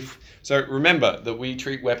so remember that we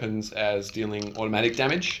treat weapons as dealing automatic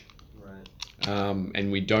damage. Right.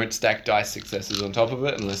 And we don't stack dice successes on top of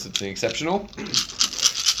it unless it's an exceptional.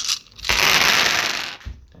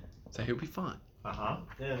 So he'll be fine. Uh-huh.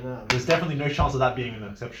 Yeah, no. There's definitely no chance of that being an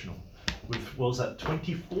exceptional. With, what was that,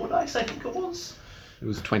 24 dice, I think it was? It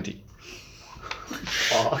was 20.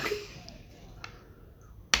 Fuck.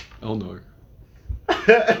 Oh no.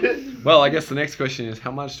 Well, I guess the next question is how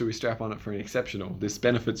much do we strap on it for an exceptional? This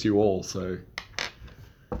benefits you all, so...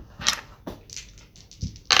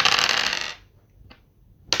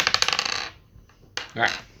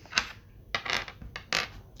 Alright.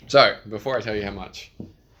 So, before I tell you how much,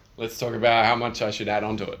 let's talk about how much I should add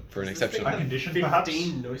onto it for an exceptional. A condition, perhaps?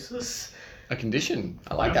 15 noises? A condition.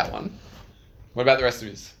 I like that one. What about the rest of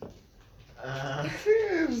his?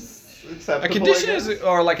 It's acceptable, A condition I guess. is,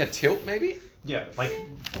 or like a tilt, maybe? Yeah, like,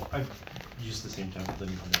 I've used the same term for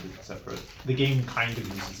them, separate. The game kind of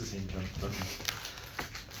uses the same term for them.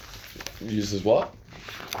 Uses what?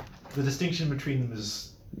 The distinction between them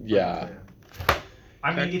is... Yeah.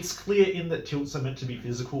 I mean, it's clear in that tilts are meant to be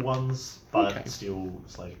physical ones, but Okay. still,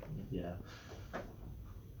 it's like, yeah.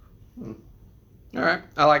 Alright,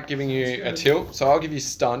 I like giving you a tilt, so I'll give you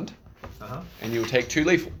stunned, Uh-huh. and you'll take 2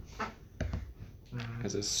 lethal.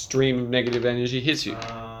 As a stream of negative energy hits you.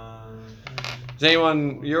 Does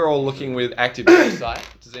anyone, you're all looking with active sight,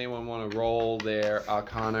 does anyone want to roll their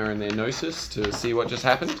Arcana and their Gnosis to see what just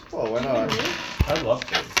happened? Well, why not? I love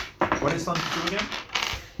this. What does stuns do again?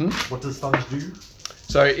 What does stuns do?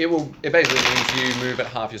 So it basically means you move at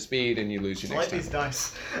half your speed and you lose your I next like these turn.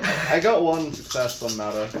 dice. I got 1 success on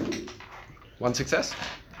matter. 1 success?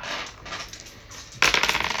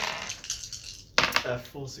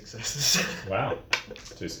 4 successes. Wow.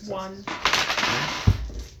 2 successes. 1.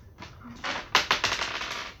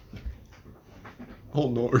 Oh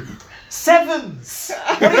no. 7s!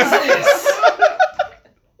 What is this?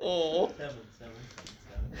 Oh.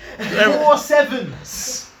 7. 4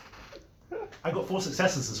 sevens! I got 4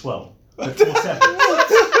 successes as well. But 4 sevens.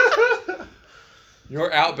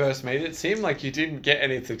 Your outburst made it seem like you didn't get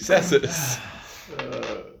any successes.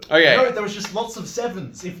 Okay. No, there was just lots of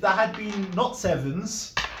 7s. If there had been not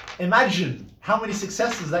 7s, imagine how many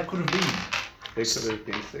successes that could have been. It could have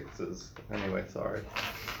been 6s. Anyway, sorry.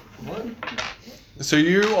 What? So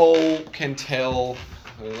you all can tell.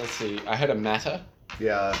 let's see. I had a matter.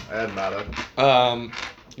 Yeah, I had matter.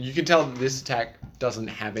 You can tell that this attack doesn't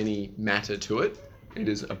have any matter to it. It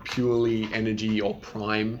is a purely energy or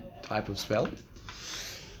prime type of spell.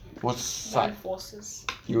 What's One that? forces.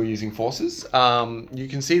 You're using forces. You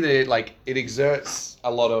can see that it exerts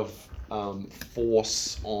a lot of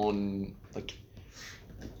force on like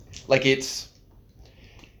it's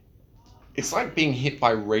like being hit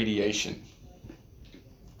by radiation.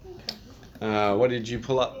 What did you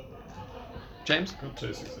pull up, James? Got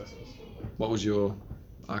 2 successes. What was your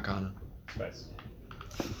arcana? Space.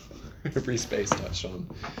 Every space touched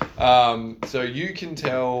on. So you can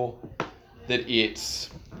tell that it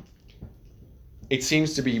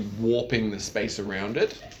seems to be warping the space around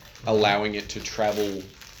it, allowing it to travel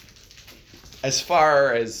as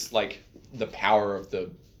far as like the power of the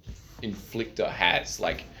inflictor has.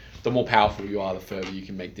 Like the more powerful you are, the further you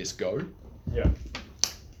can make this go. Yeah.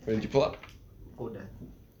 What did you pull up? Or death.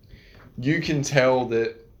 You can tell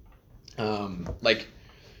that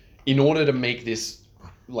in order to make this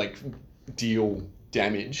deal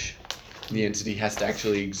damage, the entity has to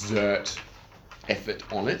actually exert effort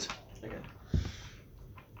on it. Okay.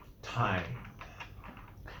 Time.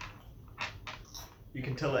 You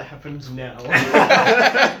can tell it happens now.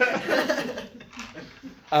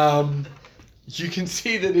 You can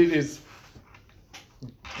see that it is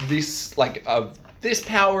this this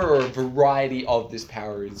power, or a variety of this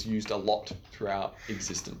power, is used a lot throughout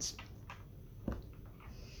existence.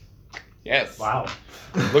 Yes. Wow.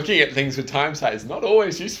 Looking at things with time sight is not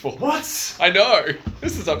always useful. What? I know.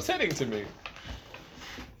 This is upsetting to me.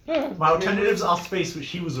 My alternatives are space, which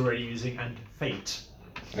he was already using, and fate.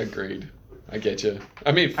 Agreed. I get you.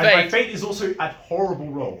 I mean, And my fate. fate is also at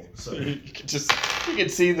horrible roll, so. You can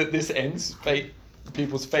see that this ends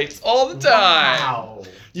people's fates all the time. Wow.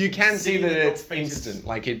 You can see See that that it's fate is instant.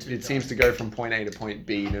 Like it to seems to go from point A to point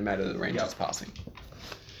B no matter the range it's passing.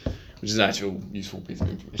 Which is an actual useful piece of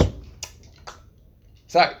information.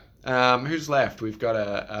 So, who's left? We've got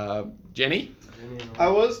a Jenny. I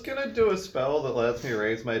was gonna do a spell that lets me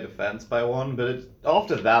raise my defense by 1, but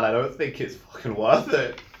after that, I don't think it's fucking worth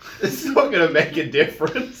it. It's not gonna make a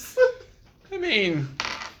difference. I mean,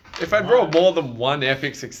 if I'd roll more than 1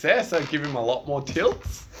 epic success, I'd give him a lot more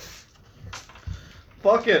tilts.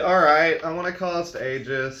 Fuck it, alright. I want to cast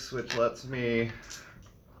Aegis, which lets me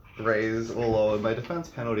raise or lower my defense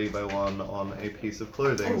penalty by 1 on a piece of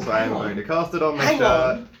clothing. Oh, So I am hang on. going to cast it on my Hang shirt.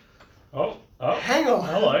 on. Oh. Hang on.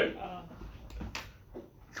 Hello.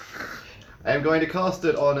 I am going to cast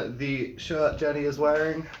it on the shirt Jenny is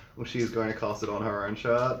wearing. Well, she's going to cast it on her own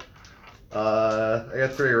shirt. I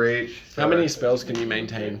got 3 reach. How many spells can you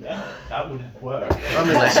maintain? That wouldn't work.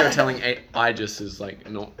 Unless you're telling Aegis is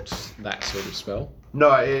not that sort of spell. No,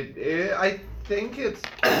 I think it's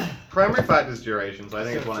primary factor's duration, so I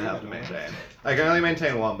think it's one I have to maintain. I can only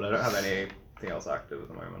maintain 1, but I don't have anything else active at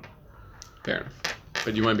the moment. Fair enough.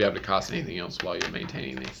 But you won't be able to cast anything else while you're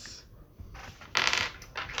maintaining this.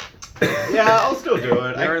 Yeah, I'll still do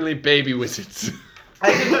it. They're only baby wizards.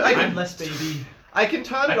 I'm less baby. I can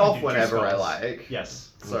turn I it can off do 2 whenever I spells. like. Yes.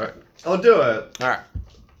 So I'll do it. Alright.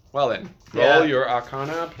 Well then, Yeah. roll your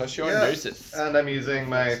Arcana plus your Yeah. Gnosis. And I'm using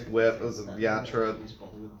my whip as a Yatra.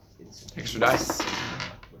 Extra dice.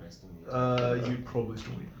 You'd probably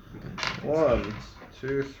still need. 1,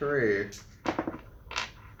 2, 3.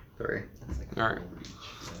 3. Alright.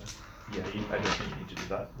 Yeah, I don't think you need to do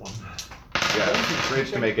that one. Yeah,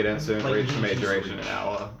 reach to make it instant, Like, reach to make duration an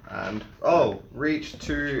hour, and reach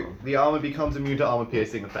to the armor becomes immune to armor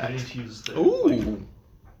piercing I need effect. to use the. Ooh.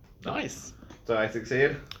 Nice. So I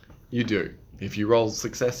succeed. You do. If you roll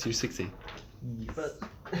success, you succeed. But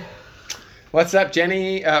What's up,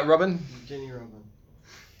 Jenny? Robin? Jenny Robin.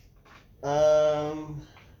 I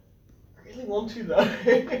really want to though.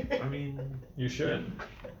 I mean, You should.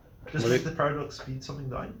 does Will make it- the paradox be something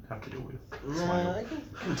that I have to deal with? Nah, I can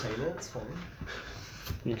contain it. It's fine.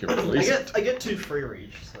 You can release it. I get 2 free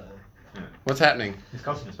reach. So. What's happening? He's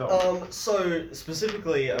casting a spell. So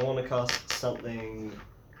specifically, I want to cast something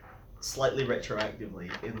slightly retroactively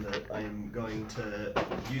in that I'm going to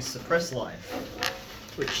use Suppress Life,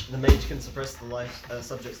 which the mage can suppress the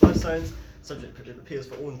subject's life signs. Subject appears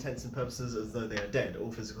for all intents and purposes as though they are dead.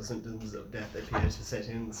 All physical symptoms of death appear to set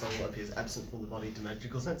in. The soul appears absent from the body to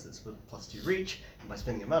magical senses. With +2 reach, and by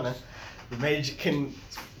spending a mana, the mage can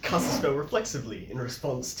cast a spell reflexively in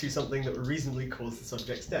response to something that would reasonably cause the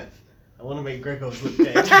subject's death. I want to make Gregor's look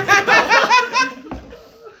dead.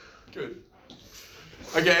 Good.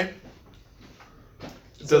 Okay.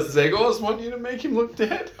 Does Zegors want you to make him look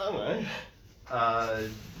dead? I don't know.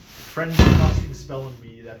 Friend casting a spell on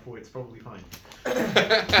me, therefore it's probably fine.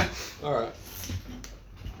 Alright.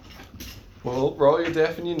 Well, roll your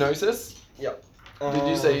deaf and your gnosis. Yep. Did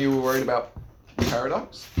you say you were worried about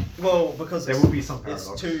paradox? Well, because There it's, will be some it's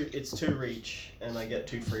paradox. it's 2 reach, and I get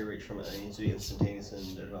 2 free reach from it, and it needs to be instantaneous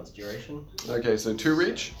and advanced duration. Okay, so 2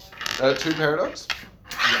 reach, 2 paradox.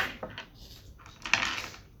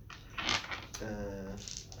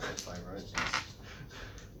 That's 5, right?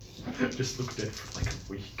 Just look dead for like a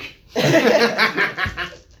week.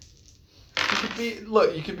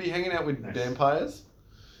 You could be hanging out with Nice. vampires.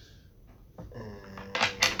 Uh,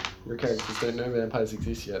 Your characters don't know vampires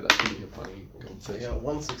exist yet. That could be a funny I conversation. got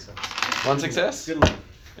 1 success. 1 success? Good enough.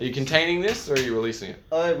 Are you containing this or are you releasing it?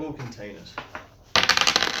 I will contain it.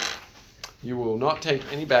 You will not take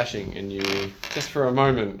any bashing and you will, just for a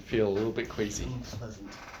moment, feel a little bit queasy.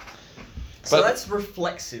 Unpleasant. So But- that's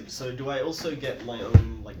reflexive. So do I also get my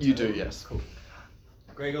own like? You turn? do, yes. Cool.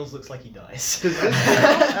 Gregors looks like he dies. Does this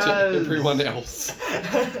count To as, everyone else.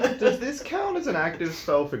 Does this count as an active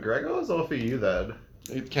spell for Gregors or for you then?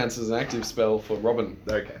 It counts as an active spell for Robin.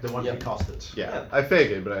 Okay. The one Yep. who cast it. Yeah, Yeah. I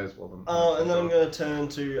figured, but I just wasn't. And then I'm going to turn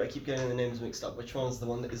to. I keep getting the names mixed up. Which one's the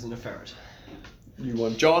one that isn't a ferret? You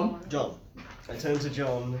want John? John. I turn to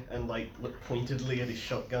John and like look pointedly at his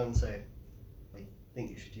shotgun and say, "I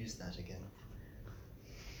think you should use that again."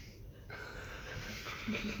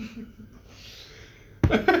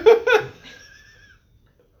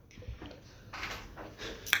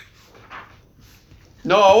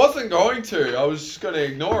 No, I wasn't going to. I was just going to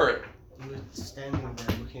ignore it. You were standing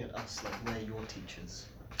there looking at us like we're your teachers.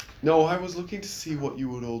 No, I was looking to see what you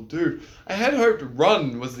would all do. I had hoped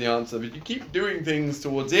run was the answer, but you keep doing things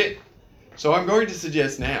towards it. So I'm going to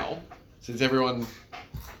suggest now, since everyone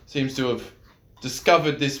seems to have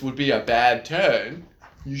discovered this would be a bad turn,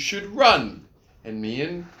 you should run. And me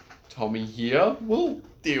and Tommy here will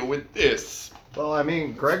deal with this. Well, I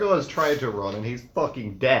mean, Gregor's tried to run and he's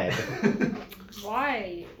fucking dead.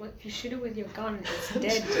 Why? What, if you shoot it with your gun, it's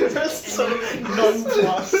dead. That's so And then-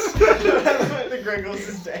 nonplussed. The Gregors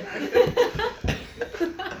is dead.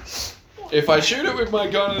 If I shoot it with my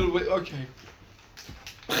gun, it'll be... Okay.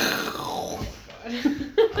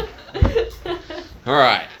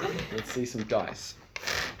 Alright, let's see some dice.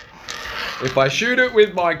 If I shoot it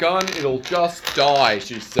with my gun, it'll just die,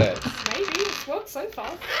 she says. Maybe it's worked so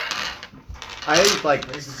far. I like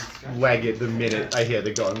leg it the minute I hear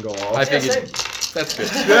the gun go I off. figured that's good.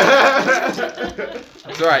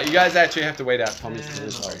 It's alright, you guys actually have to wait out Tommy's turn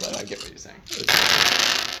as well, but I get what you're saying.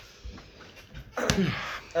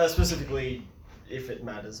 Specifically, if it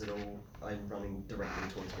matters at all, I'm running directly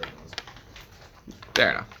towards Gregors.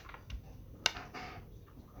 Fair enough.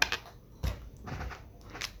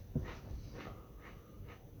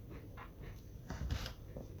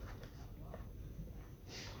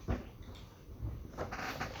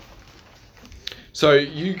 So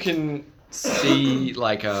you can see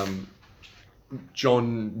like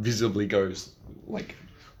John visibly goes like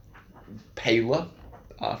paler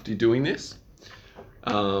after doing this.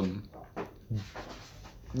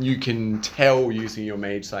 You can tell using your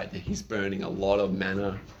mage sight that he's burning a lot of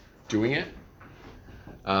mana doing it.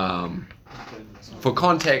 For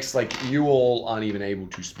context, like you all aren't even able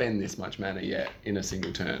to spend this much mana yet in a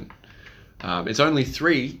single turn. It's only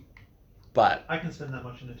 3, but I can spend that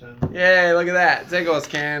much in a turn. yeah, look at that. Zegos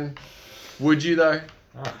can. Would you though?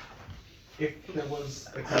 If there was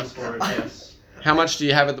a cause for it, yes. How much do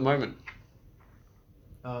you have at the moment?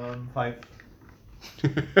 5.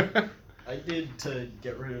 I did to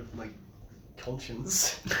get rid of my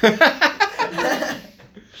conscience.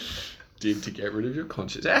 Did to get rid of your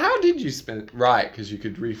conscience. How did you spend it? Right, because you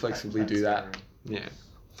could reflexively do that. Yeah.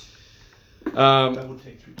 That would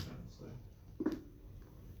take 3 turns, though.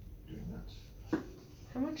 Doing that.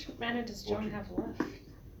 How much mana does John have left?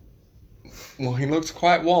 Well, he looks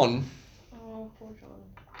quite wan. Oh, poor John.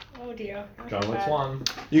 Oh dear. John looks one.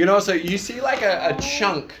 You can also, you see like a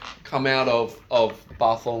chunk come out of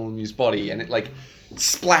Bartholomew's body and it like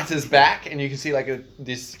splatters back and you can see like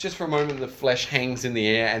this, just for a moment the flesh hangs in the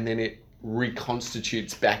air and then it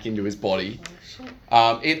reconstitutes back into his body.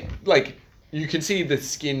 Oh shit. It like, you can see the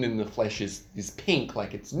skin and the flesh is pink,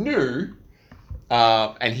 like it's new,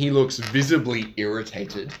 and he looks visibly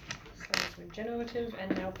irritated. So it's regenerative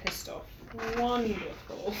and now pissed off.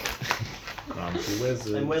 Wonderful.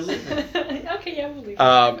 And we're leaving. Okay, yeah, we'll leave.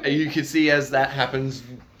 And you can see as that happens,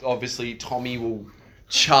 obviously Tommy will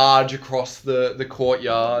charge across the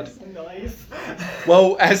courtyard. Knife.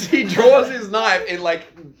 Well, as he draws his knife, it like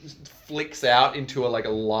flicks out into a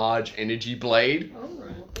large energy blade. Oh,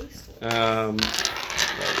 beastly. Yeah,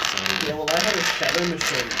 well, I had a shadow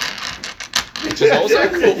machine. Which is also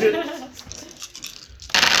cool.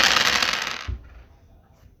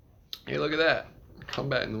 Hey, look at that.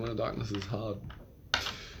 Combat in the World of Darkness is hard.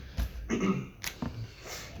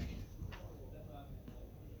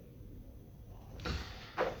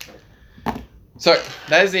 So,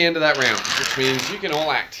 that is the end of that round, which means you can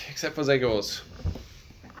all act, except for Zegors.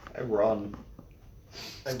 I run.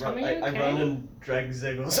 I Tommy, I okay? run and drag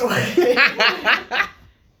Zegos away.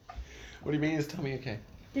 What do you mean is Tommy okay?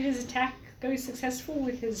 Did his attack go successful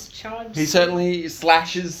with his charge? He certainly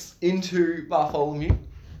slashes into Bartholomew,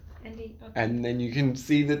 And he. Okay. and then you can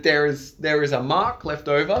see that there is a mark left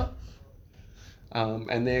over,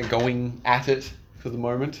 and they're going at it for the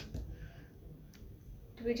moment.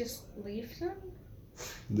 Do we just leave them?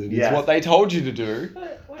 That is Yes. what they told you to do.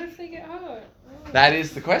 But what if they get hurt? Oh. That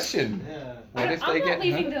is the question. Yeah. What if I'm they not get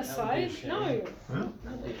leaving hurt? their side. shame. No.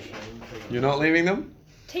 That'd be a shame. You're not leaving them?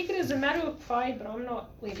 Take it as a matter of pride, but I'm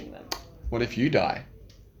not leaving them. What if you die?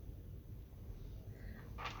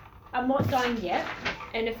 I'm not dying yet,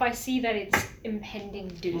 and if I see that it's impending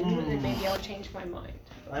doom, then maybe I'll change my mind.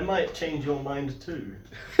 I might change your mind too.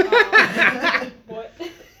 What?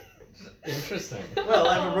 Interesting. Well,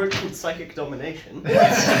 I have a rope called Psychic Domination.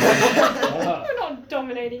 You're not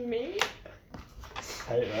dominating me.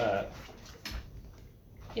 Hate that.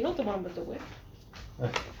 You're not the one with the whip.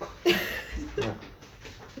 Okay.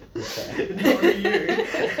 Not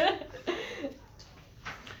you.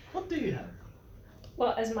 What do you have?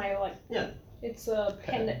 Well, as my Yeah. it's a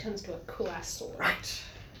pen that turns to a cool ass sword, Right.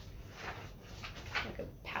 like a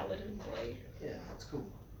paladin blade. Yeah, that's cool.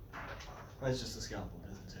 That's just a scalpel,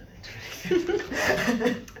 doesn't turn into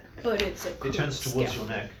anything. But it's a cool It turns towards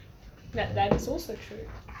scalpel. your neck. That is also true.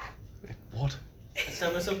 What? I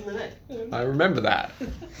stab myself in the neck. I remember that.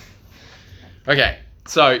 Okay,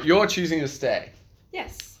 so you're choosing to stay.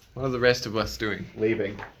 Yes. What are the rest of us doing?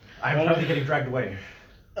 Leaving. I'm currently getting dragged away.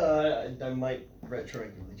 I might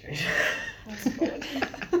retroactively change. That's good.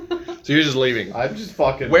 So you're just leaving. I'm just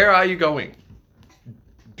fucking Where are you going?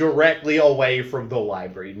 directly away from the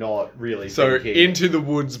library, not really So thinking. into the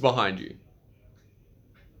woods behind you.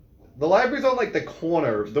 The library's on like the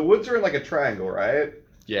corner. The woods are in like a triangle, right?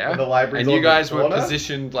 Yeah. And the library's And you on guys the were corner?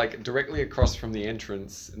 positioned like directly across from the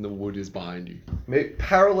entrance, and the wood is behind you.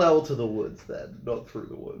 Parallel to the woods, then, not through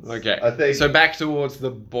the woods. Okay. I think. So back towards the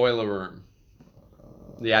boiler room,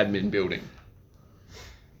 the admin building.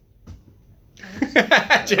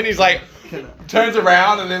 Jenny's like turns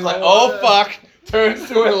around and then like, oh fuck, turns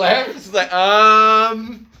to her left. She's like,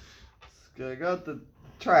 I got the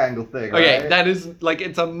triangle thing. Okay, right? that is like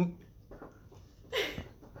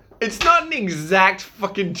it's not an exact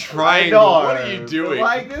fucking triangle. I know, What are you but, doing?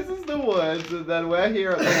 like, this is the woods, and then we're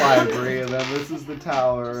here at the library, and then this is the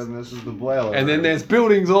tower, and this is the boiler. And then room. there's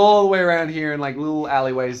buildings all the way around here and like little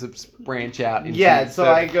alleyways that branch out. Into Yeah, so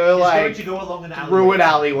I go He's going like to go along an alleyway. through an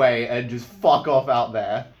alleyway and just fuck off out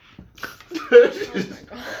there.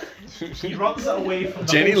 He runs away from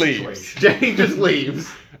the Jenny whole leaves. situation. Jenny just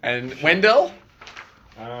leaves. And Wendell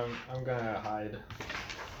I'm gonna hide.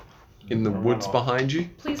 in the Run woods off. behind you.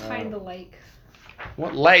 Please hide in the lake.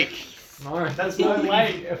 What lake? No, That's not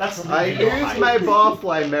late. That's I leaving your use hide. my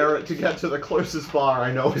barfly merit to get to the closest bar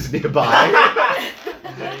I know is nearby.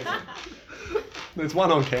 There's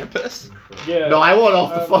one on campus. Yeah. No, I want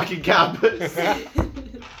off the fucking campus.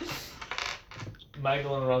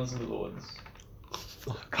 Magdalene runs into the woods.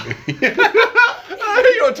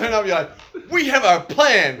 You'll turn up. You're like, we have a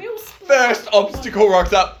plan. We'll split First up. obstacle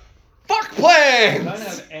rocks up. Fuck I don't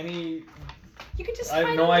plans. have any. You could just I have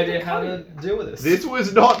hide no under the idea how to coat. deal with this. This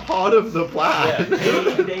was not part of the plan. Yeah.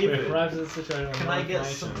 Hey, We've David, arrived at the situation with can no I get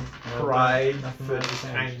information. some No, pride nothing for might be just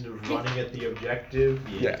changed. kind of running at the objective?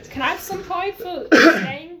 Yeah. Can I have some pride for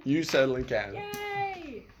staying? You certainly can.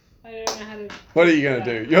 Yay! I don't know how to. What are you gonna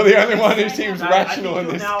do? You're the only one who seems rational in I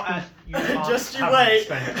think this. you're now at, you can't- Just you haven't wait.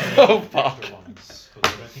 spent any Oh, of fuck. your ones,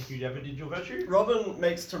 'cause I don't think you ever did your virtue. Robin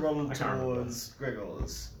makes to run I can't remember. towards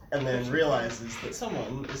Gregor's and then realizes that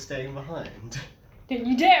someone is staying behind. Don't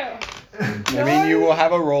you dare! I mean, you will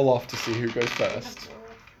have a roll off to see who goes first.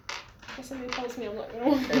 If somebody tells me I'm not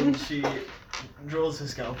gonna And win. she draws her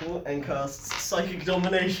scalpel and casts Psychic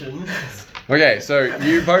Domination. Okay, so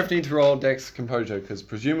you both need to roll Dex Composure because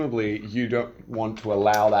presumably you don't want to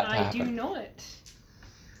allow that to I happen. do not.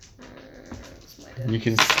 What's my dex? You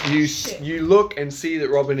can Shit. you look and see that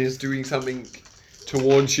Robin is doing something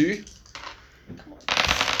towards you. Come on.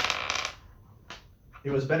 It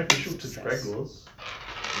was beneficial to Success. Gregor's.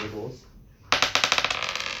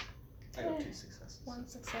 I got 2 successes. One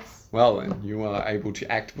success. Well then, you are able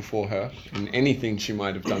to act before her in anything she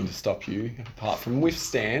might have done to stop you, apart from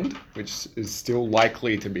withstand, which is still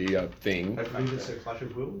likely to be a thing. Hopefully there's a clash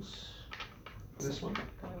of wills for this one.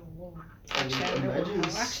 Actually, I have no Imagine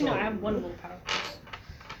willpower. Actually, no, I have some- one willpower.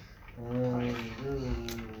 I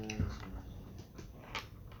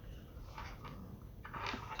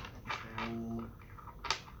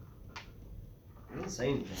didn't say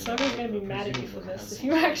anything. Someone's gonna be mad at you for this if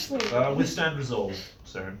you actually. Withstand resolve,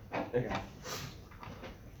 Saren. Okay.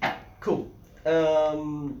 Cool.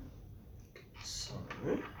 So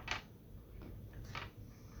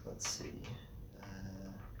let's see.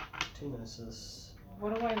 2 gnosis.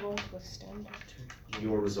 What do I roll to withstand?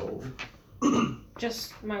 Your resolve.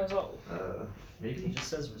 Just my resolve. It Maybe. just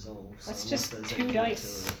says resolve. So That's unless just there's 2 anything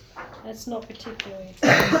dice. to That's not particularly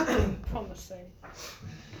promising.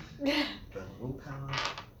 burn willpower.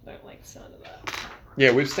 Don't like the sound of that. Yeah,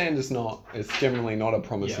 withstand is not. It's generally not a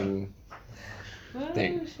promising Oh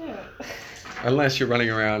Thing. shit. unless you're running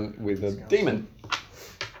around with a demon.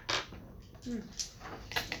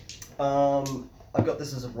 I've got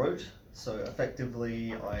this as a rote, so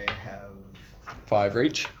effectively I have 5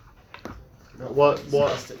 reach. What-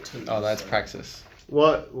 discussed it 2, Oh, that's so praxis.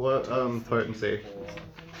 What potency?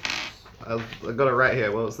 I've got it right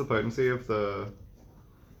here. What was the potency of the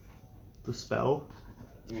spell?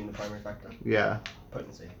 You mean the primary factor? Yeah.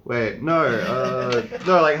 Potency. Wait, no.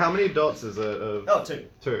 No, like how many dots is it of Oh, 2.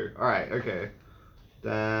 2? Alright, okay.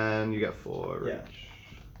 Then you get 4 Yeah. reach.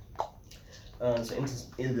 So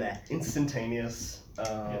instantaneous.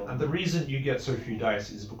 And the reason you get so few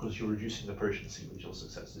dice is because you're reducing the potency with your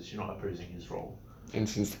successes. You're not opposing his roll. And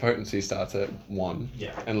since the potency starts at 1,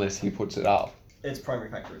 Yeah. unless he puts it up. Its primary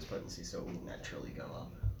factor is potency, so it will naturally go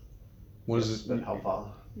up. What is Then it? how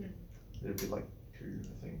far? It'd be like 2,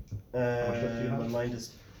 I think. much left do you have? My mind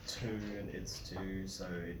is 2 and it's 2, so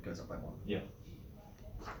it goes up by 1.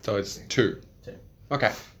 So it's 2. 2.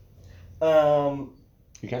 Okay. Um,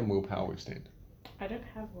 You can willpower withstand. I don't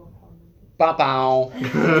have willpower. Bow.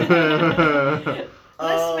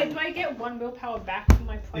 Wait, do I get 1 willpower back from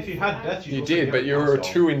my If you had death, You did, but you were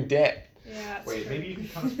 2 in debt. Yeah. That's Wait, true. maybe you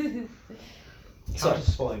can So-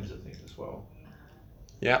 counter spellings, I think, as well.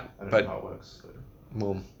 Yeah, I don't but know how it works. Though.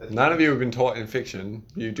 well, none of you have been taught in fiction.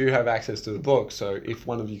 You do have access to the book, so if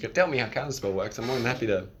one of you could tell me how counterspell works, I'm more than happy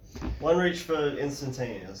to. 1 reach for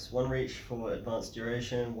instantaneous, 1 reach for advanced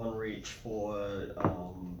duration, 1 reach for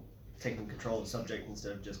taking control of the subject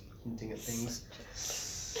instead of just hinting at things.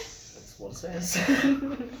 That's what it says.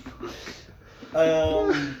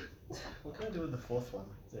 What can I do with the 4th one?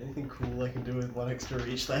 Is there anything cool I can do with 1 extra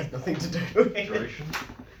reach that I have nothing to do with? Duration.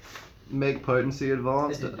 Make potency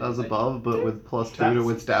advanced as above, but with +2 to That's-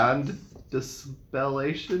 withstand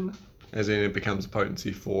dispellation. As in, it becomes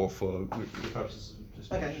potency 4 for. For the purposes of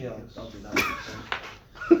just Okay, yeah, I'll do that.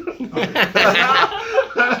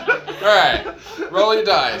 Alright, roll your I'm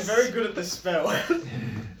dice. very good at this spell.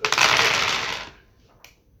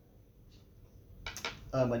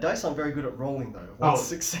 My dice aren't very good at rolling though. One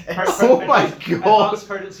success. Oh my god. Advanced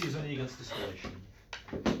potency is only against dispellation.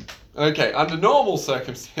 Okay, under normal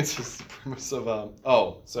circumstances, the premise of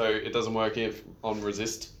so it doesn't work if on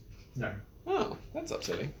resist. No. Oh, that's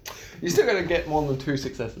upsetting. You're still gonna get more than 2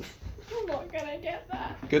 successes. I'm not gonna get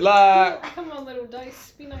that. Good luck. Come on, little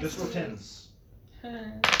dice. Be nice. Just roll to me.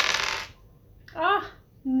 10s.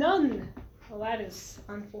 None. Well, that is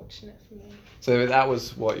unfortunate for me. So that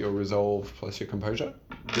was what, your resolve plus your composure,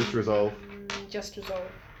 Just resolve. Just resolve.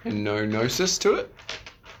 and no gnosis to it.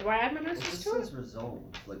 Do I add my It gnosis just to it? says resolve,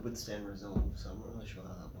 like withstand resolve, so I'm not really sure how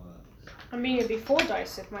that works. I mean, it'd be 4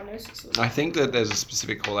 dice if my gnosis was. I think that there's a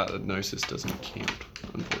specific call out that gnosis doesn't count, It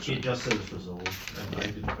unfortunately. just says resolve, and I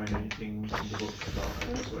didn't find anything in the book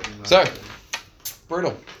about it. So,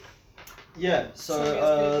 brutal. Yeah, Sorry, it's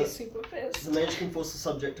gonna be so super pissed. the mage can force the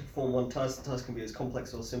subject to perform 1 task. The task can be as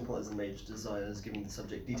complex or simple as the mage desires, giving the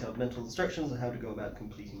subject detailed mental instructions on how to go about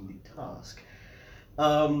completing the task.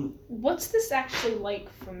 What's this actually like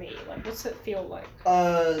for me? Like, what's it feel like?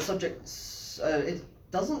 Subjects, it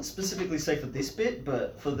doesn't specifically say for this bit,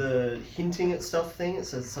 but for the hinting at stuff thing, it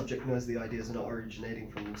says the subject knows the ideas are not originating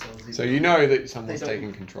from themselves. So you know that someone's They don't-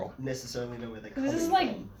 taking control. necessarily know where they're coming This is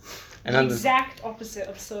like from. And the under- exact opposite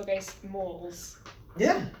of Sergei's morals.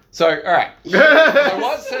 Yeah. So, alright. So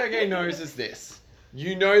what Sergei knows is this.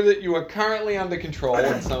 You know that you are currently under control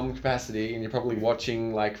in some capacity, and you're probably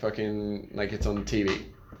watching like it's on TV.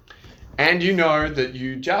 And you know that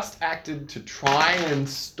you just acted to try and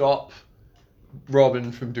stop Robin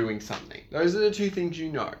from doing something. Those are the 2 things you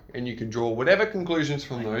know, and you can draw whatever conclusions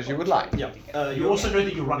from those you would like. Yeah. You also know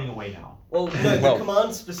that you're running away now. Well, no, Well- the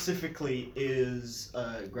command specifically is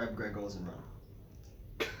grab Gregors and run.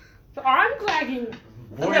 But I'm lagging.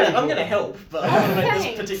 I'm gonna help, but I want to make this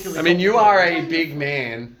Thanks. particularly. I mean, you are a complicated. big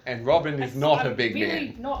man, and Robin is not a big really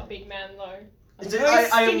man. not a big man though. I'm a Is very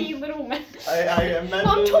it- I am- skinny little man. I imagine.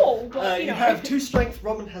 I'm tall, but but You know. have 2 strength,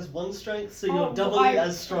 Robin has 1 strength, so you're Oh, doubly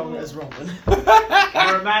as strong as Robin.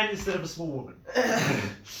 You're a man instead of a small woman.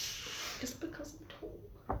 Just because I'm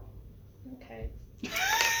tall. Okay.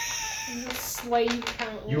 I'm a slave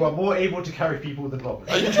apparently. You are more able to carry people than Robin.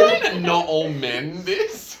 Are you trying to not all men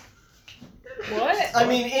this? What? I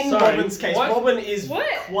mean, in Sorry, Robin's case, what? Robin is What?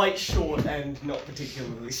 quite short and not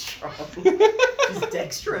particularly strong. She's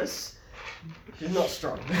dexterous. She's not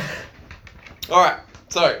strong. Alright,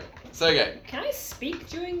 so, Sergey, Can I speak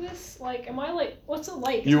during this? Like, am I like, what's it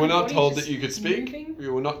like? you Is were my not body told just that you could speak. moving?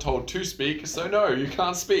 You were not told to speak, so no, you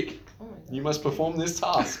can't speak. Oh my god. You must perform this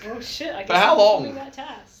task. Oh shit, I For guess how I'm long? performing that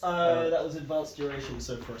task. That was advanced duration,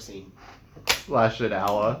 so for a scene. Slash an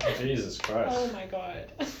hour. Jesus Christ. Oh my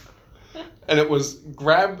god. And it was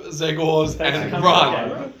grab Zegors Thanks for and coming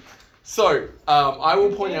run. on. So, I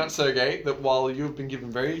will point out, Sergey, that while you've been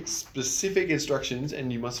given very specific instructions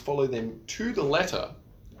and you must follow them to the letter,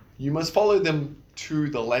 you must follow them to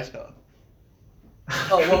the letter.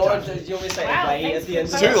 Oh, well, do you want me to say Wow, away thanks at the for end?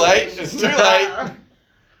 It's too late. It's too late.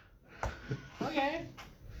 Okay.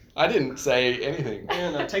 I didn't say anything.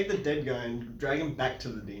 No, take the dead guy and drag him back to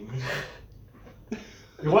the demon.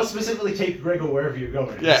 You want specifically take Gregor wherever you're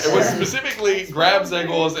going. Yeah, it was specifically grab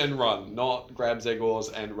Zegors and run, not grab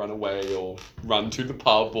Zegors and run away or run to the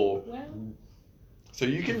pub or. Well, So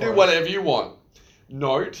you can do whatever you want.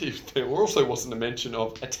 Note, if there also wasn't a mention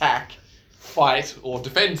of attack, fight, or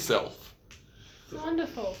defend self.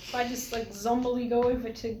 wonderful. If I just like zombily go over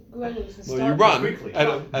to Gregor's and Well, start. you run quickly.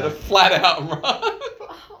 at a flat out run.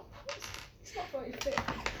 Oh, it's not very fit.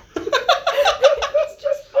 It's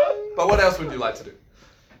just fun. But what else would you like to do?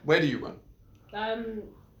 Where do you run?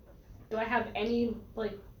 Do I have any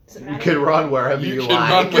like? Does it You matter? can run wherever you, You can like.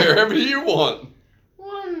 run wherever you want.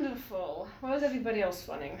 Wonderful. Where's everybody else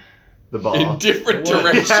running? The bar. In different Well,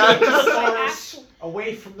 directions. Like, Forest. actual-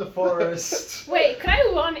 Away from the forest. Wait, could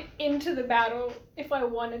I run into the battle if I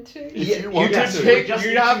wanted to? If Yeah, you you want could to. pick. Just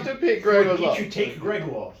You'd need have to- to pick Gregor Gregor's up. you take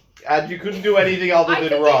Gregor. And you couldn't do anything other I than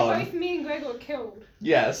could run. get both me and Gregor killed,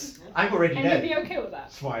 Yes. I'm already and dead. you'd be okay with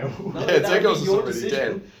that. Smile. No, Yeah, that would Zegos be is your already decision.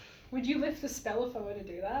 dead. Would you lift the spell if I were to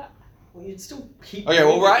do that? Well, you'd still keep. Okay,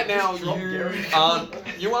 well, doing right it, now just drop you Derek.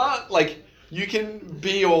 aren't like you can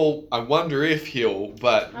be all I wonder if heal,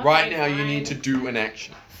 but Okay, right now you fine. need to do an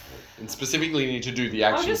action, and specifically you need to do the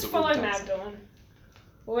I'll actions just that we've follow done. Magdalene.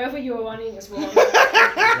 Wherever you're running is where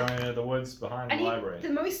I'm Going into the woods behind I the need library. the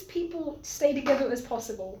most people stay together as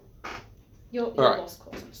possible. You're Alright. lost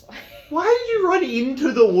cause, I'm sorry. Why did you run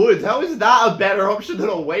into the woods? How is that a better option than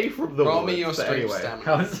away from the Roll woods? me your But strength anyway. stamina.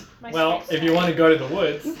 How's- My well, strength if you want to go to the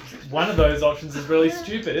woods, one of those options is really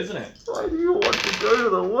stupid, isn't it? Why do you want to go to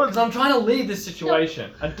the woods? Because I'm trying to leave this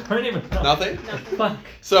situation. I don't even know. Nothing. Nothing. Fuck.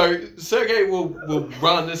 So Sergey will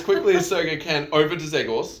run as quickly as Sergey can over to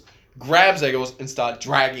Zegors, grab Zegors, and start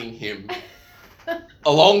dragging him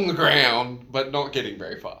along the ground, but not getting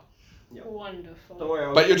very far. Wonderful. Don't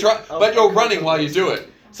worry. But you're I'll but you're cut running it while you next do week. it.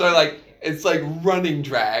 So like it's like running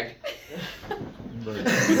drag.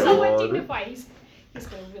 So undignified. He's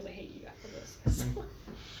gonna really hate you after this.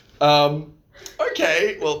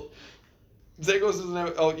 Okay, well, Zegos is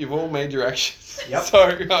now. Oh, you've all made your actions. Yep. So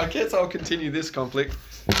I guess I'll continue this conflict.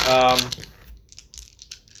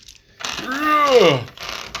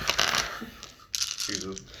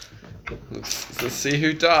 Jesus. Let's see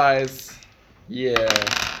who dies. Yeah.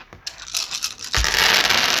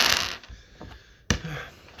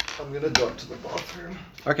 I'm gonna go up to the bathroom.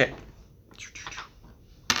 Okay.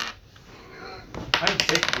 I'm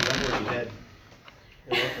sick because I'm already dead.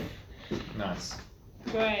 You're welcome. Nice.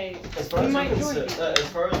 Great. As far We as, might you're join concerned, you. as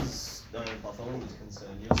far as Bartholomew is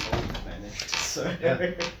concerned, your soul vanished. So.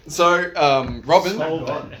 Yeah. So, Robin. Soul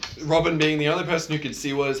gone. Robin being the only person who can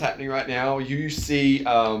see what is happening right now, you see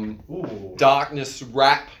Ooh. darkness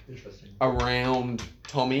wrap Interesting. around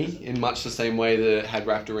Tommy in much the same way that it had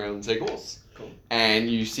wrapped around Zegors. Cool. And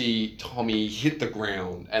you see Tommy hit the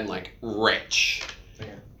ground and like retch.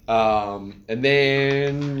 Okay. And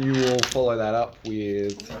then you will follow that up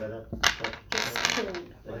with Gets killed.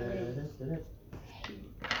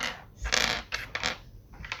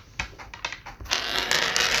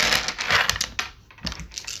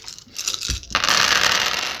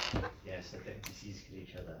 Yes, I think disease kill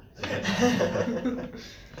each other.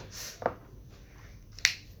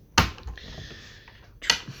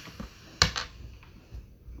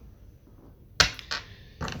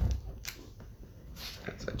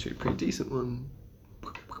 that's actually a pretty decent one.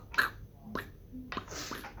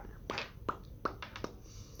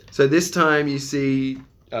 So this time you see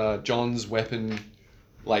John's weapon,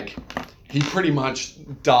 like he pretty much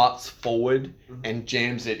darts forward and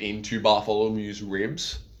jams it into Bartholomew's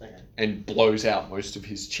ribs. Okay. and blows out most of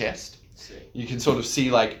his chest. Sick. You can sort of see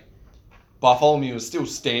like Bartholomew is still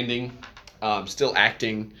standing, still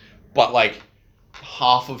acting, but like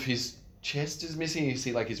half of his chest is missing. You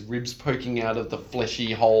see like his ribs poking out of the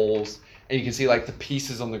fleshy holes, and you can see like the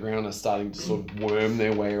pieces on the ground are starting to sort of worm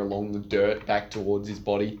their way along the dirt back towards his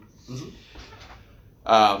body.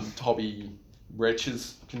 Toby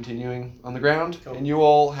retches continuing on the ground, Cool. and you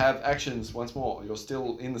all have actions once more. You're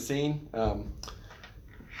still in the scene.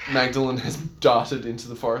 Magdalene has darted into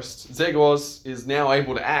the forest. Zegos is now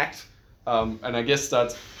able to act, and I guess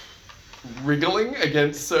starts wriggling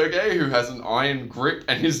against Sergei, who has an iron grip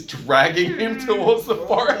and is dragging him towards the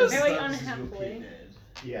forest. Very This is your unhappily. kid, Ned.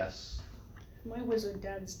 Yes. My wizard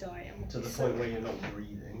dad's dying. To the point where you're not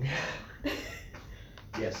breathing.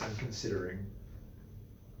 Yes, I'm considering.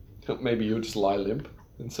 Maybe you'll just lie limp,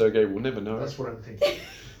 and Sergei will never know. That's what I'm thinking.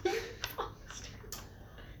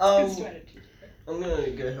 Good strategy. I'm gonna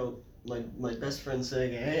go help my best friend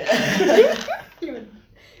Sergei.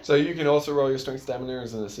 So you can also roll your strength stamina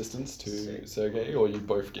as an assistance to Sick. Sergei, or you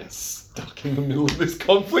both get stuck in the middle of this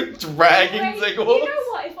conflict, dragging Wait, Zegos. you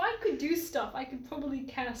know what? If I could do stuff, I could probably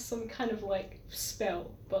cast some kind of like spell,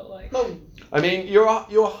 but like. No, I mean, you're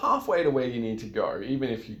halfway to where you need to go. Even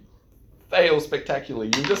if you fail spectacularly,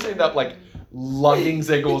 you just end up like lugging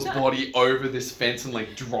Zegor's body over this fence and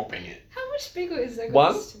like dropping it. How much bigger is that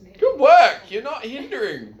One. to me? Good work. You're not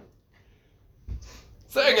hindering.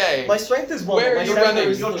 Sergei. my strength is one. Where my are you strength running?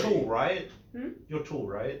 is You're three. tall, right? Hmm? You're tall,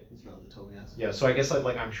 right? He's not the tall, yes. Yeah, so I guess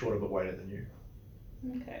I'm shorter but wider than you.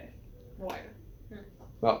 Okay. Wider.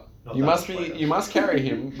 Well, Not you that must much be. wider. You must carry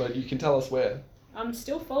him, but you can tell us where. I'm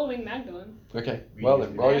still following Magdalene. Okay. Well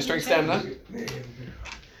then, roll your strength stamina.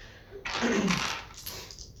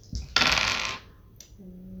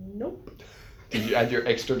 Nope. Did you add your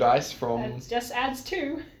extra dice from That just adds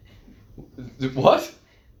 2. what?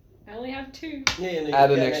 I only have 2. Yeah, no,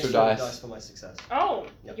 Add you an get extra dice. for my success. Oh,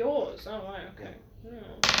 Yep. yours. Oh, right, okay.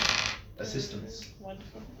 Assistance.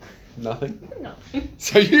 Wonderful. Nothing. No.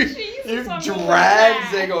 So you Jesus, I'm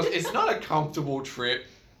drag really Zegos. It's not a comfortable trip.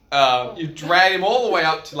 You drag him all the way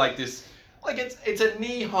up to like this, like it's a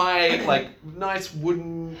knee high, like nice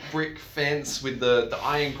wooden brick fence with the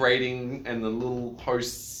iron grating and the little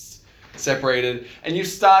posts separated, and you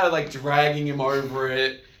started like dragging him over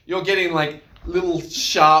it. You're getting like little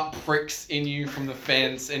sharp pricks in you from the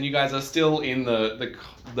fence, and you guys are still in the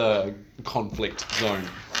conflict zone.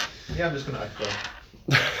 Yeah, I'm just gonna act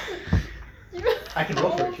though. I can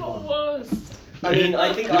roll for it if you want. Worst. I mean,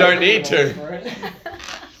 I think You don't need to. For it.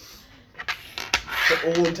 For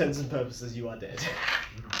all intents and purposes, you are dead.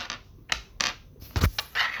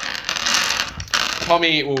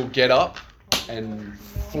 Tommy will get up and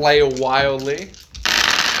flail wildly. Or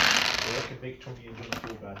I can make Tommy and Jonah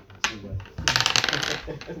feel bad. See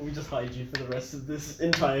what. We just hide you for the rest of this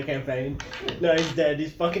entire campaign. No, he's dead.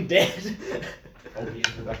 He's fucking dead. I'll be in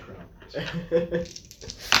the background.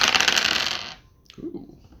 Ooh.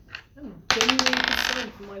 I'm genuinely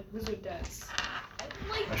concerned for my wizard dads.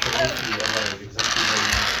 I shall make you alive exactly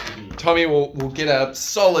where you need to be. Tommy will get a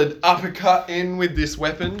solid uppercut in with this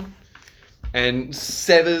weapon and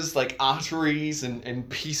severs like arteries and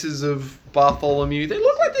pieces of Bartholomew. They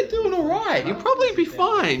look like they're doing alright. You'll probably be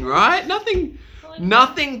fine, right?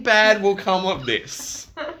 Nothing bad will come of this.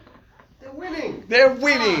 They're winning. They're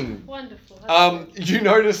winning. Ah, wonderful. That's good. You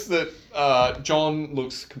notice that John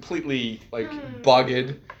looks completely like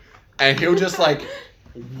buggered, and he'll just like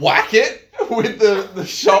whack it with the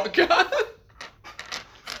shotgun. Oh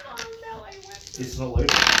no, I went. It's not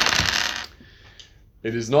loaded.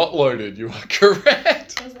 It is not loaded. You are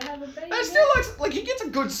correct. Does it have a baby? That still looks like he gets a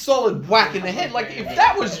good solid whack in the head. Like if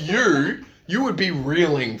that was you, you would be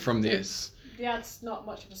reeling from this. Yeah, it's not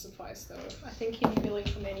much of a surprise though. I think he'd be feeling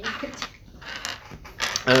from any hit.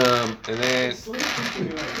 And then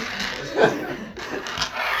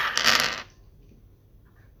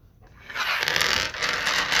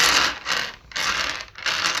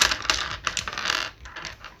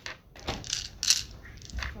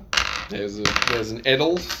there's an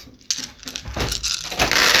Eddles.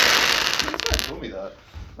 Told me that.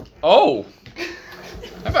 Oh,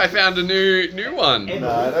 have I found a new one? No,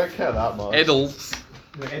 I don't care that much. Eddles.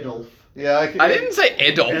 No, Edolf. Yeah, I didn't say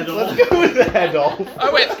Edolf. Let's go with Edolf.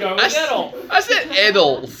 I went. Go with Edolf. I said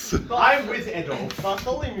Eddles. I'm with Edolf.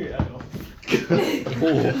 Bartholomew Adolf.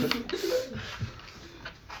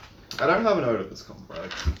 I don't have an ode of this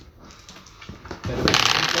complex.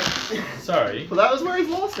 Sorry. Well, that was where his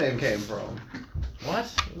last name came from.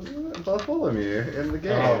 What? Bartholomew in the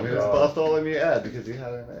game. Oh, it was God. Bartholomew Ed because he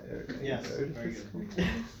had an Yes, ode of very this good. complex.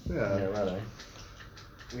 Yeah.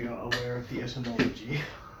 We are aware of the etymology.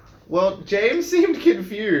 Well, James seemed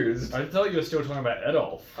confused. I thought you were still talking about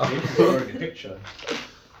Adolf. It's a very good picture.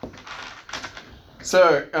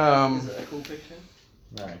 So, Is it a cool picture?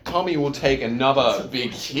 No. Tommy will take another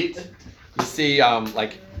big hit. You see,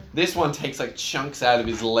 like, this one takes, like, chunks out of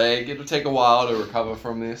his leg. It'll take a while to recover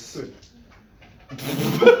from this.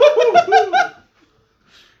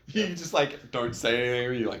 You just, like, don't say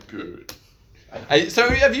anything. You're like, good. Hey, so,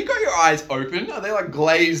 have you got your eyes open? Are they, like,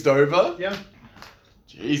 glazed over? Yeah.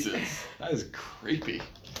 Jesus, that is creepy.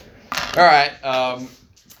 Alright,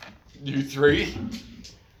 you three,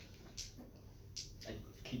 I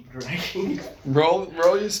keep dragging. roll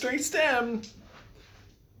your strength stem.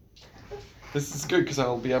 This is good because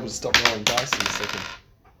I'll be able to stop rolling dice in a second.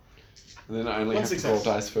 And then I only One have to success. roll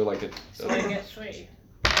dice for like a... So I get 3.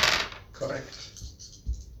 Correct.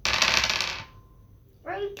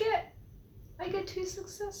 I get 2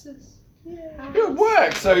 successes. Yeah. Good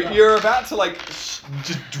work! So you're about to like just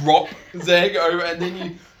drop Zeg over and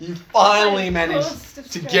then you finally manage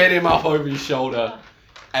to get him up over your shoulder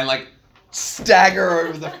and like stagger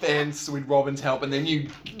over the fence with Robin's help and then you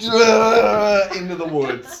into the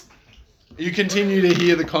woods. You continue to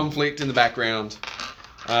hear the conflict in the background.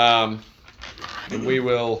 And we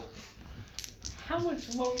will... How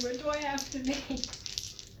much longer do I have to be?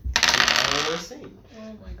 We're seeing.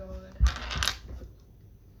 Oh my god.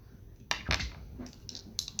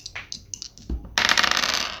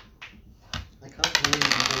 I can't believe you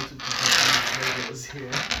wanted to continue when it was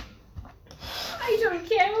here. I don't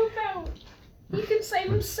care about. He can save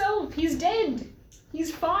himself. He's dead.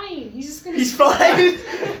 He's fine. He's just gonna. He's fine.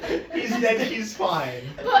 He's dead, he's fine.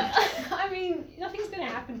 But I mean, nothing's gonna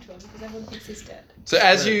happen to him because everyone thinks he's dead. So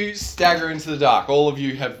as you stagger into the dark, all of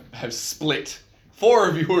you have split. 4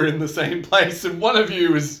 of you are in the same place and one of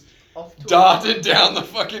you is Off to darted down the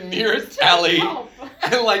fucking nearest alley Stop.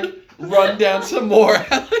 and like run down some more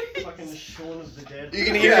alleys. fucking Shaun of the Dead. You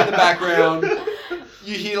can hear in the background.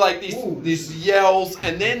 You hear like these yells,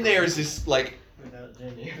 and then there's this like Without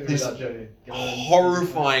Jenny. This- Without Jenny.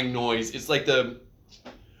 horrifying noise. It's like the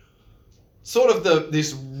sort of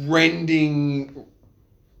this rending,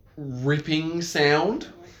 ripping sound.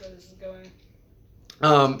 Oh my god, this is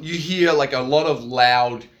going. You hear like a lot of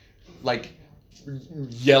loud, like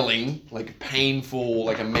yelling, like painful,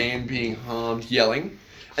 like a man being harmed yelling,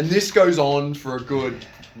 and this goes on for a good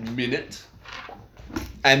minute,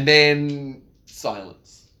 and then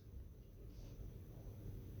silence.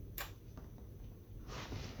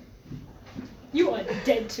 You are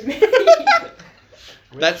dead to me.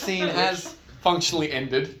 That scene has functionally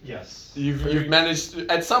ended. Yes. You've managed.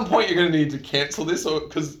 At some point, you're going to need to cancel this, or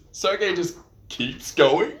because Sergey just keeps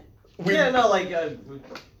going. Yeah, no, like, we're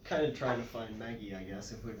kind of trying to find Maggie, I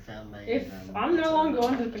guess. If we've found Maggie, If then I'm that's no it. longer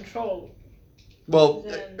under control, Well,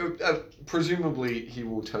 Then- presumably he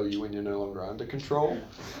will tell you when you're no longer under control.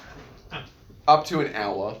 Up to an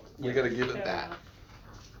hour. We got to give it fair that.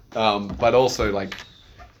 enough. But also, like,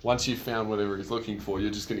 once you've found whatever he's looking for, you're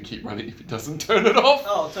just going to keep running if he doesn't turn it off.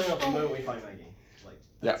 Oh, I'll turn it off the moment we find Maggie. Like,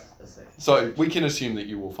 that's it. So we can assume that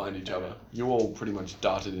you will find each other. You all pretty much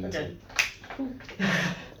darted into. Okay.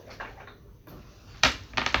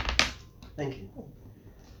 Thank you.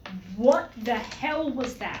 What the hell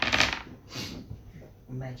was that?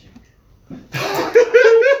 Magic.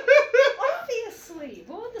 Obviously,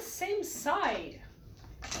 we're on the same side.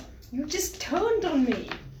 You just turned on me.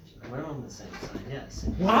 We're on the same side, yes.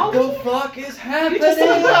 What the fuck is happening?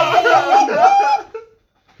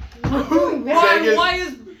 Why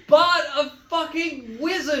is Bart a fucking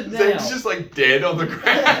wizard now? Zeg's just like dead on the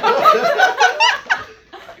ground.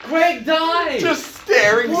 Greg died! Just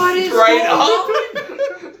staring What is straight going up.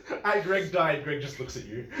 And Greg died, Greg just looks at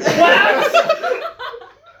you.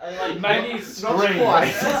 I like Maggie Not screams.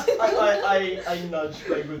 quite. I nudge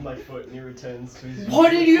Greg with my foot and he returns to his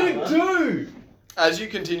What did you usual do? As you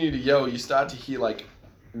continue to yell, you start to hear like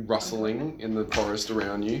rustling in the forest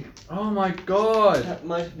around you. Oh my god. That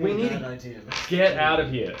might be We a need bad to idea. Get out of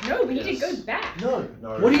here. No, we need to Yes. go back. No.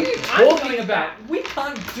 No. What are you I'm talking going about? back. We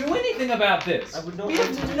can't do anything about this. I would not We want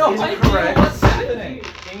have to do no this. idea Incorrect. what's happening.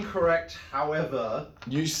 Incorrect, however.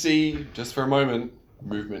 You see, just for a moment,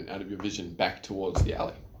 movement out of your vision back towards the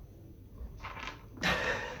alley.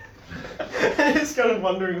 He's kind of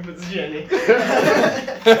wondering if it's Jenny.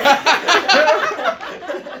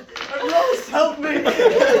 Ross, help me!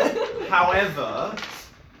 However,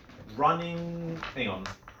 running. Hang on.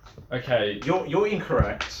 Okay. You're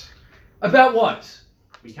incorrect. About what?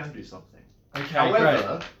 We can do something. Okay,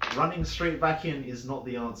 However, running straight back in is not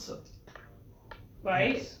the answer.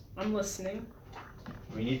 Right? Yes. I'm listening.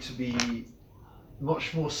 We need to be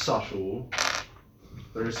much more subtle.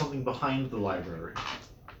 There is something behind the library.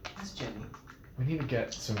 Where's Jenny? We need to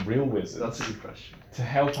get some real wizards That's a good question. to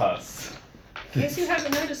help us. In case you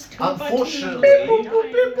haven't noticed, Unfortunately-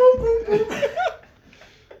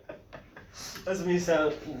 That's me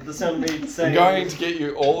sound. The sound of me saying. I'm going to get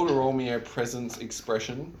you all to roll me a presence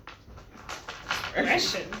expression.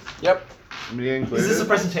 Expression. Yep. Me Is included. this a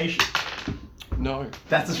presentation? No.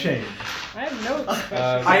 That's a shame. I have no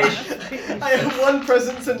expression. I have one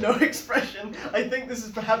presence and no expression. I think this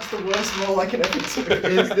is perhaps the worst role I can ever do.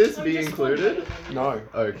 Is this I'm be just included? No.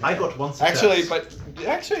 Okay. I got one success.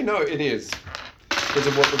 Actually, no, it is. Because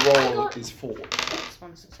of what the roll is for. That's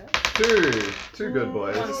one success. Two good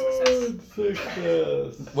boys. One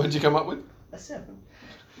success. What did you come up with? A 7.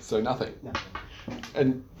 So nothing. No.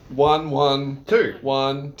 And 1, 1, Two.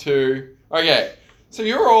 1, 2. Okay. So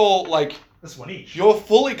you're all like, That's one each. you're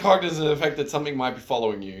fully cognizant of the fact that something might be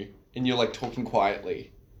following you, and you're like talking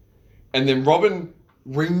quietly. And then Robin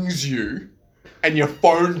rings you, and your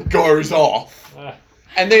phone goes off.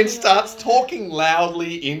 And then starts talking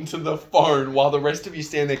loudly into the phone while the rest of you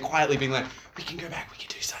stand there quietly being like, we can go back, we can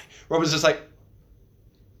do something. Robin's just like,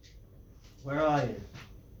 Where are you?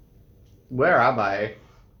 Where am I?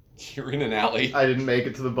 you're in an alley. I didn't make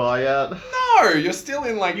it to the bar yet. No, you're still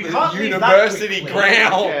in like You the can't leave that university quickly.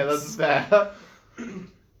 grounds. Okay, that's fair.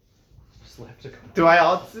 Just left a couple. Do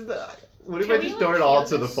I answer the... What if Can I we, just like, don't hear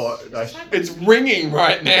answer the this? phone? Is I this sh- happening? It's ringing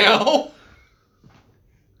right now.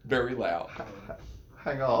 Very loud.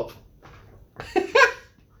 hang up.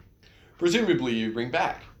 Presumably you ring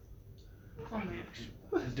back. Oh my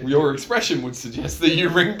gosh. Your expression would suggest that you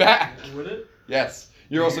ring back. Would it? Yes.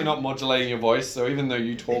 You're also not modulating your voice, so even though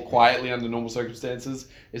you talk quietly under normal circumstances,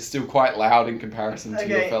 it's still quite loud in comparison to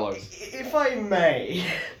your fellows. If I may,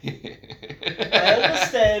 I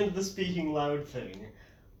understand the speaking loud thing,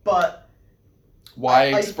 but Why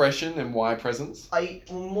I- expression and why presence?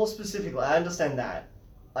 more specifically, I understand that.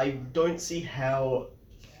 I don't see how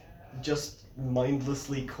just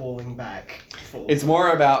mindlessly calling back. It's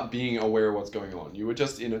more about being aware of what's going on. You were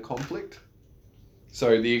just in a conflict.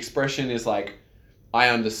 So the expression is like, I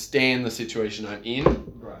understand the situation I'm in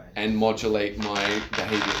Right. and modulate my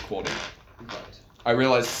behavior accordingly. Right. I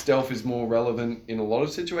realize stealth is more relevant in a lot of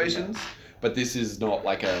situations, but this is not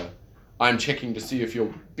like a, I'm checking to see if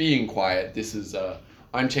you're being quiet. This is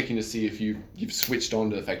I'm checking to see if you've switched on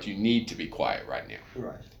to the fact you need to be quiet right now.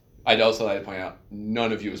 Right. I'd also like to point out,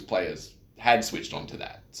 none of you as players had switched on to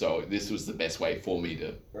that. So this was the best way for me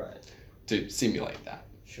Right. to simulate that.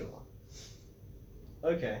 Sure.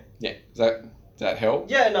 Okay. Yeah, does that help?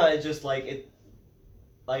 Yeah, no, it's just like it.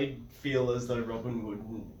 I feel as though Robin would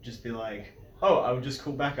just be like, "Oh, I would just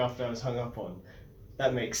call back after I was hung up on."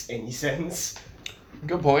 That makes any sense.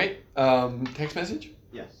 Good point. Text message?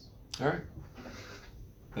 Yes. Alright.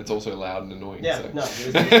 That's also loud and annoying. Yeah. So. No.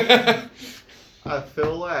 It is- I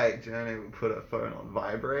feel like Jenny would put her phone on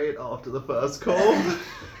vibrate after the first call.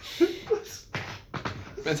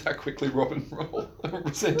 Depends how quickly Robin roll.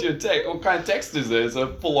 Send you a text. What kind of text is there? Is it a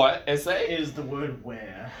full essay? it is the word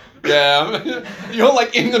 "where." Yeah. You're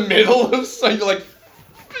like in the middle of, so you're like,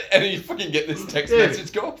 and then you fucking get this text Dude.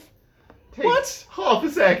 message go off. Takes What? Half a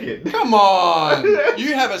second. Come on!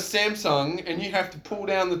 You have a Samsung and you have to pull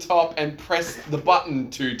down the top and press the button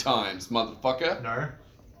 2 times, motherfucker. No.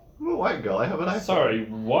 I'm a white girl. I have an iPhone. Sorry,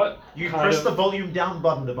 what? You kind press of- the volume down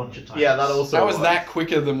button a bunch of times. Yeah, that also. How is works. that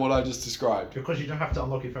quicker than what I just described? Because you don't have to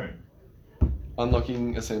unlock your phone.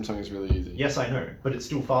 Unlocking a Samsung is really easy. Yes, I know, but it's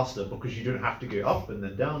still faster because you don't have to go up and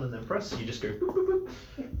then down and then press. You just go boop, boop,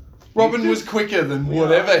 boop. Robin was quicker than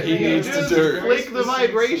whatever he Yeah, needs to Just do. flick the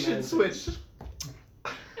vibration Semantics. switch.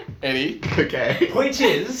 Eddie, Okay. Point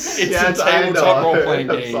is, It's Yes, a I tabletop know. role-playing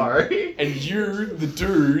I'm game. sorry. and you, the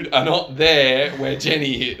dude, are not there where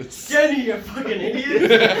Jenny is. Jenny, you fucking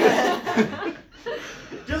idiot!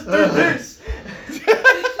 Just do this.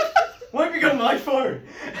 Why have you got my phone?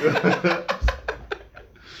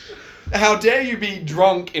 How dare you be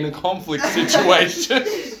drunk in a conflict situation?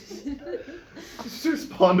 Just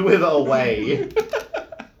respond with away.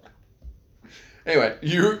 Anyway,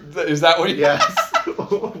 is that what you... Yes.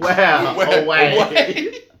 Where?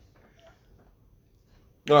 Away.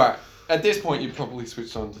 Alright, at this point you probably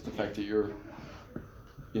switched on to the fact that you're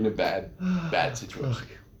in a bad situation.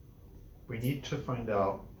 we need to find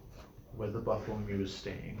out where the Bartholomew is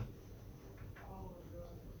staying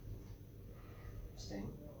Staying.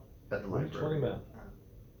 at the What are you talking library. about?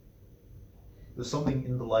 There's something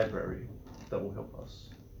in the library that will help us.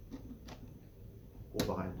 Or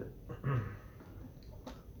behind it.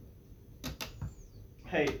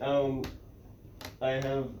 Hey, I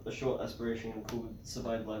have a short aspiration called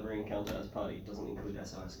Survive Library Encounter as Party. Doesn't include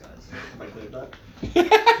SOS guys. Have I cleared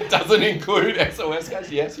that? Doesn't include SOS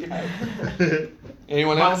guys. Yes, you have.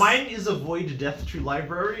 Anyone else? Mine is avoid death to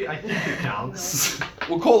library. I think it counts.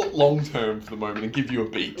 We'll call it long term for the moment and give you a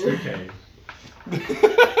beat. Okay.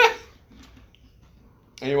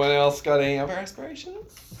 Anyone else got any other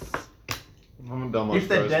aspirations? I'm done with If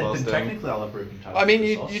they're dead, then Ghostbusting. technically I'll have broken ties. I mean,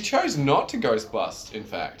 with the you sauce. chose not to ghost bust. In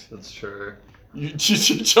fact, That's true. you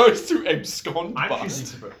chose to abscond I'm bust.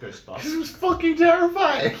 choosing to ghost bust. This was fucking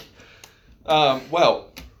terrifying.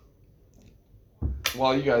 Well,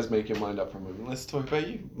 while you guys make your mind up for a moment, let's talk about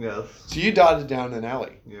you. Yes. So you darted down an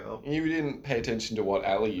alley. Yeah. You didn't pay attention to what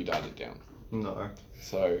alley you darted down. No.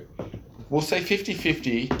 So we'll say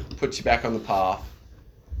 50-50 puts you back on the path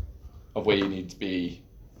of where you need to be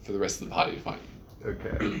for the rest of the party to find you.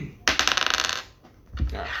 Okay.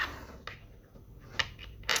 Alright.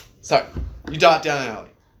 So, you dart down an alley.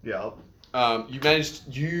 Yeah. You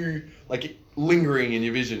like, lingering in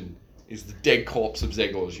your vision is the dead corpse of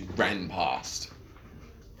Zegor as you ran past.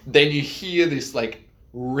 Then you hear this, like,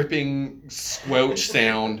 ripping squelch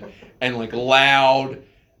sound and, like, loud,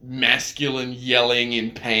 masculine yelling in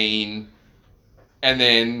pain. And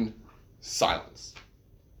then silence.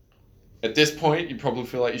 At this point, you probably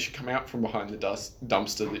feel like you should come out from behind the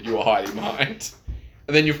dumpster that you were hiding behind.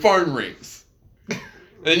 And then your phone rings. And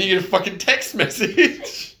then you get a fucking text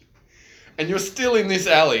message. And you're still in this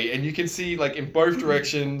alley, and you can see, like, in both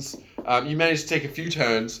directions, you managed to take a few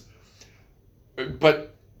turns.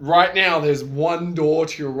 But right now, there's one door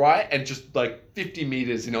to your right, and just, like, 50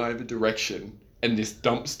 meters in either direction, and this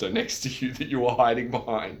dumpster next to you that you were hiding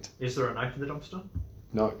behind. Is there a knife in the dumpster?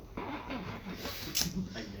 No.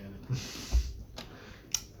 I get it.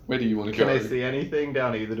 Where do you want to Can go? I see anything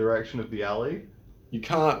down either direction of the alley? You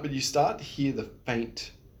can't, but you start to hear the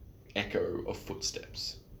faint echo of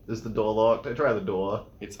footsteps. Is the door locked? I try the door.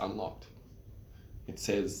 It's unlocked. It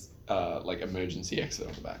says, like, emergency exit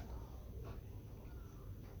on the back.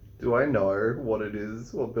 Do I know what it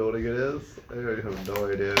is? What building it is? I have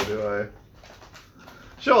no idea, do I?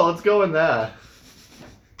 Sure, let's go in there. I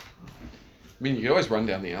mean, you could always run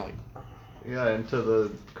down the alley. Yeah, into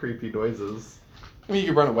the creepy noises. I mean, you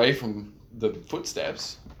could run away from the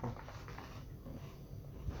footsteps.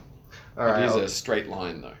 Alright. It is I'll- a straight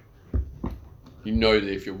line, though. You know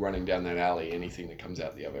that if you're running down that alley, anything that comes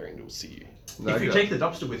out the other end will see you. No, If you go- take the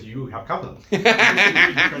dumpster with you, you have cover.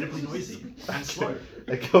 It's incredibly noisy and slow.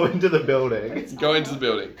 I go into the building. Go into the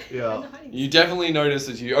building. Yeah. You definitely notice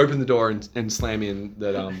as you open the door and slam in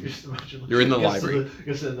that Just imagine, you're in the yes, library.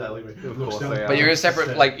 You're sitting in the alleyway. Of Looks course down, I am. But you're in a separate,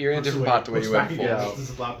 looks like, you're in a different away, part to where looks you were back before. again, Yeah. this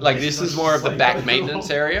is a lab- Like, this is more of the back maintenance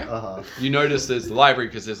area. Uh-huh. You notice there's the library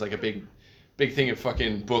because there's like a big thing of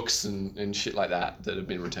fucking books and shit like that have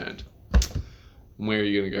been returned. And where are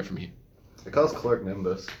you going to go from here? I cast Clerk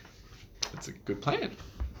Nimbus. It's a good plan.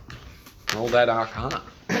 Roll that Arcana.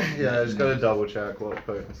 Yeah, I just gotta double check what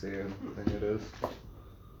potency and thing it is. Are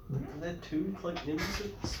there two like Nimbus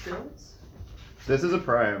spells? This is a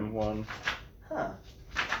prime one. Huh.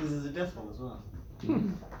 This is a death one as well.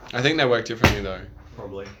 I think they work differently though.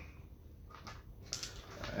 Probably.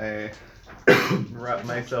 I wrap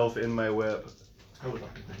myself in my whip I would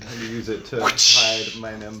like to think. and use it to hide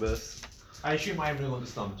my Nimbus. I assume I am no longer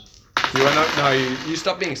stunned. You are not. No, you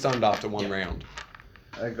stopped being stunned after one round.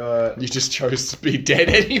 I got You just chose to be dead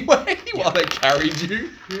anyway while they carried you.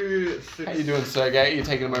 2, How you doing, Sergey? You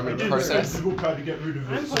taking a moment to process? Physical card to get rid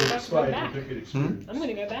of I'm it, so probably it's about to go fine. back. I don't get extruded. I'm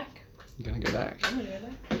gonna go back. You're gonna go back. I'm gonna go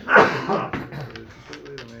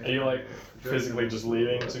back. Are you like physically just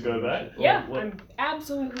leaving to go back? Or Yeah, what? I'm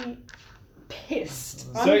absolutely pissed.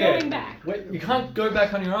 I'm So, going back. Wait, you can't go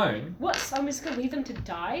back on your own. What? So I'm just gonna leave them to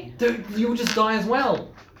die? Dude, you'll just die as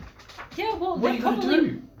well. Yeah, well, What are they you gonna probably.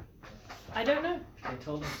 do? I don't know. They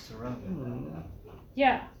told us to run.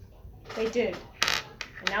 Yeah, they did.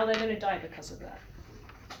 And now they're gonna die because of that.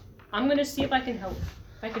 I'm gonna see if I can help.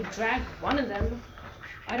 If I can drag one of them,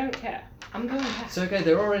 I don't care. I'm going back. It's okay,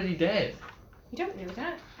 they're already dead. You don't know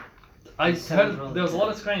that. I Sounds heard there was a lot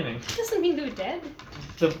of screaming. It doesn't mean they're dead.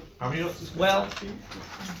 How many knots is Well,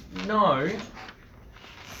 no.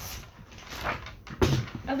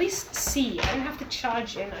 At least see. I don't have to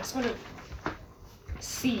charge in. I just want to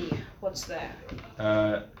see what's there.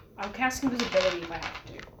 I'll cast invisibility if I have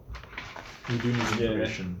to. We do need Yeah.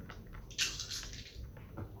 information.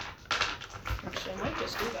 Actually, I might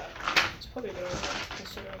just do that. It's probably better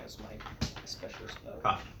considering it's my special spell.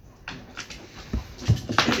 Ah.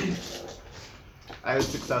 I was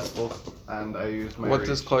successful and I used my What reach.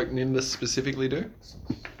 does Cloak Nimbus specifically do?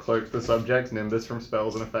 Cloaks the subject's nimbus from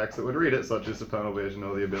spells and effects that would read it, such as supernal vision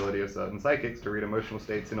or the ability of certain psychics to read emotional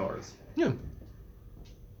states in auras. Yeah.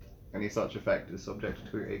 Any such effect is subject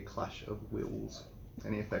to a clash of wills.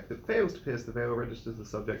 Any effect that fails to pierce the veil registers the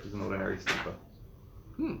subject as an ordinary sleeper.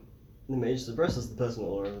 The mage suppresses the personal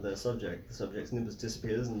aura of their subject. The subject's nimbus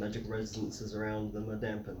disappears and magic resonances around them are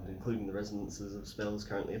dampened, including the resonances of spells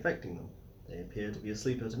currently affecting them. They appear to be a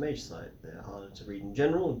sleeper to mage sight. They are harder to read in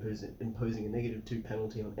general, imposing a -2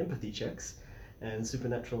 penalty on empathy checks, and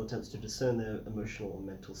supernatural attempts to discern their emotional or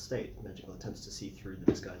mental state. Magical attempts to see through the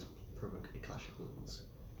disguise provoke a clash of wills.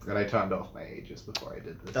 And I turned off my Aegis before I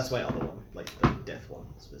did this. That's my other one, like the death one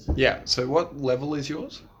specifically. Yeah, so what level is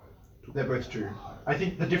yours? They're both 2. I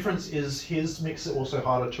think the difference is his makes it also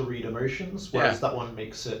harder to read emotions, whereas that one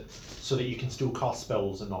makes it so that you can still cast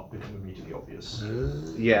spells and not become immediately obvious.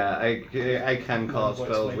 Yeah, I can cast Well, spells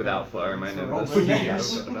explain without that. fire my nimbus. For you,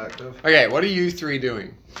 yes. Okay, what are you 3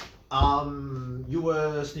 doing? You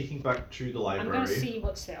were sneaking back to the I'm library. gonna see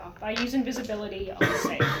what's there. If I use invisibility, I'll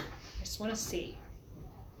save. I just want to see.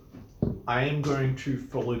 I am going to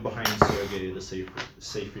follow behind Sergei at a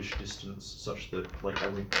safe-ish distance, such that I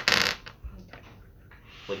won't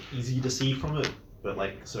easy to see from it, but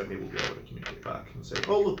Sergei will be able to communicate back and say,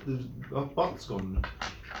 "Oh look, Bart's gone."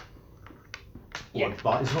 Yeah. Or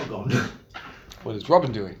Bart is not gone. What is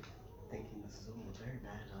Robin doing? Thinking this is all a very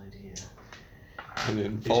bad idea. And then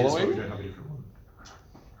It is, but we following? don't have a different one.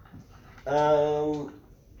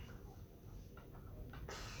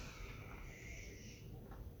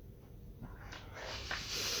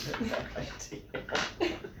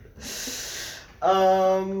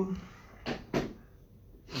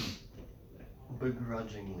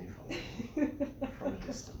 Begrudgingly from a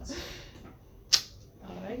distance.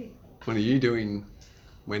 Alrighty. What are you doing,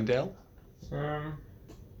 Wendell? I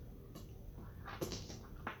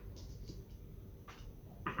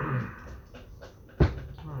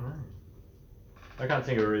can't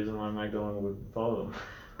think of a reason why Magdalene would follow them.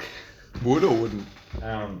 Would or wouldn't?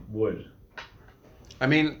 Would. I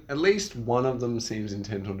mean, at least one of them seems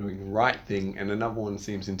intent on doing the right thing, and another one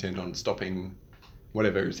seems intent on stopping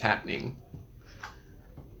whatever is happening.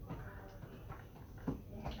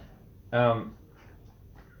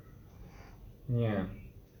 Yeah.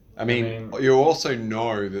 I mean, you also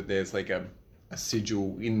know that there's a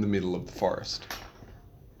sigil in the middle of the forest.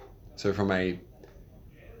 So from a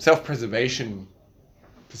self-preservation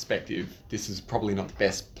perspective, this is probably not the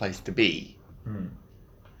best place to be.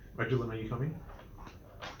 Magdalene, are you coming?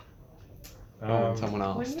 Someone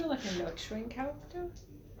When asked. you're a nurturing character,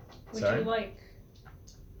 would Sorry? you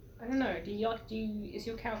I don't know. Is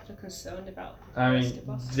your character concerned about the I rest mean, of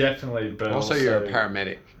us? definitely, but Also, you're a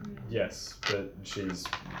paramedic. Yes, but she's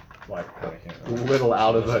panicking. A little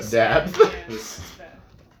out of her depth. Yeah, that's fair.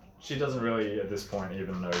 She doesn't really, at this point,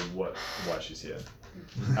 even know why she's here.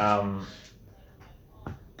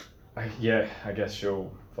 I guess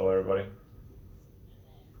she'll follow everybody.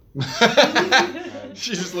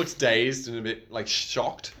 She just looks dazed and a bit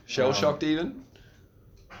shocked, shell-shocked even.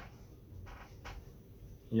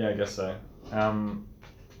 Yeah, I guess so. I'm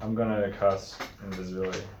gonna cast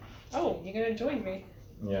invisibility. Oh, you're gonna join me?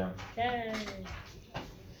 Yeah. Yay!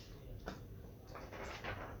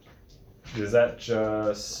 Is that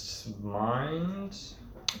just mind?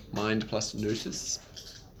 Mind plus notice.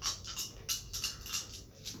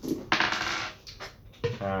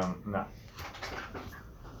 No.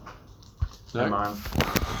 No? Mind.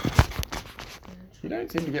 You don't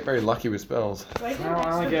seem to get very lucky with spells. Do I get No, an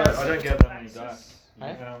I extra don't get dice that many for dice.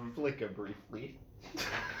 Hey? Flicker briefly.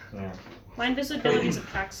 Yeah. My invisibility is a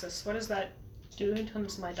praxis. What does that do in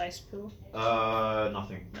terms of my dice pool?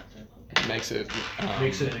 Nothing. Nothing. Makes it.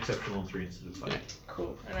 Makes it an exceptional on 3 instead of 5. Yeah.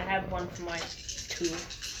 Cool. And I have one for my tool.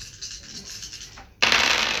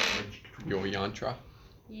 Your yantra.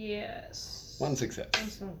 Yes. One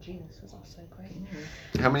success. Oh, genius was also great.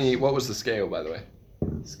 How many? What was the scale, by the way?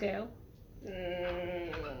 Scale.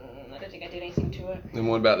 I don't think I did anything to it. And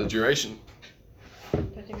what about the duration?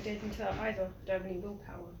 Don't think I did anything to that either. Don't have any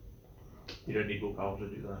willpower. You don't need willpower to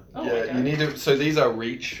do that. Oh, I yeah, don't. you need to. So these are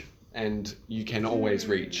reach, and you can always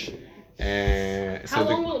reach. So How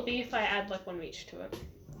long will it be if I add one reach to it?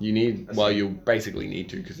 you need? Well, you basically need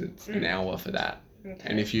to because it's an hour for that. Okay.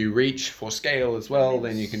 And if you reach for scale as well,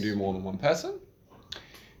 then you can do more than one person.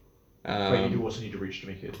 But you do also need to reach to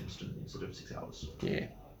make it instant instead of 6 hours. Yeah,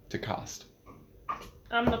 to cast.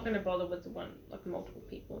 I'm not going to bother with the one, multiple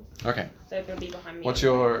people. Okay. They're going to be behind me. What's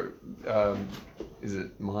your? Is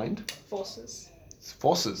it mind? Forces? It's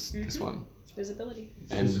forces. This one. Visibility.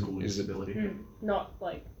 And Physical is it? disability. Not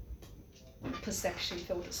perception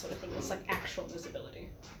filter sort of thing. It's actual visibility.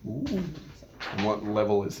 Ooh. And what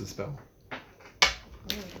level is the spell?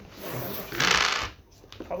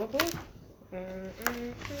 Probably.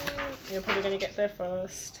 You're probably gonna get there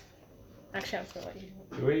first. Actually, I feel like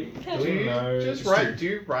you. Do we Do you know? just write? Do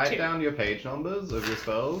you write Two. down your page numbers of your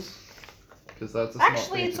spells? Because that's a Actually,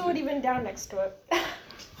 smart thing it's to already do. been down next to it.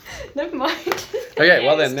 Never mind. Okay,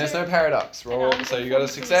 well Yeah, then, it's there's no two. paradox. Roll. And So you got a I'm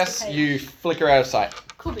success. the page. You flicker out of sight.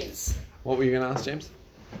 Cool beans. What were you gonna ask, James?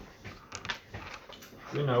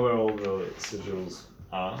 Do we know where all the sigils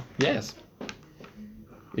are? Yes.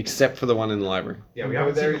 Except for the one in the library. Yeah, we No,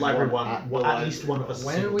 haven't there seen the is library one one. at Well, the at least one of us. has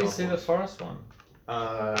When seen did we dark see the one. forest one?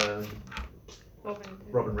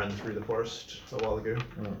 Robin ran through the forest a while ago.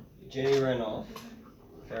 Jenny ran off.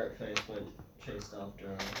 Ferret Face went chased after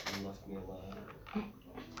her and left me alone.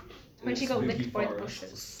 When she got Spooky licked by the forest.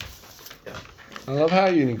 bushes. I love how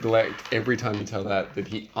you neglect every time you tell that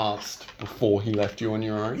he asked before he left you on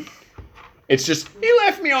your own. It's just, he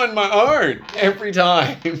left me on my own every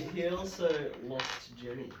time. He also lost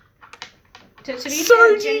Jenny. To be So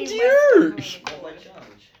fair, did Jenny you. left Not my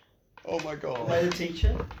charge. Oh my Am god. I the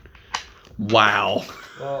teacher? Wow.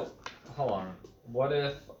 Well, hold on. What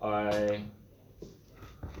if I...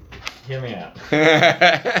 Hear me out.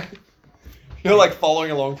 You're like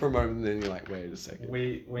following along for a moment and then you're like, wait a second.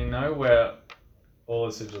 We know where all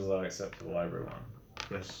the sigils are except for the library one.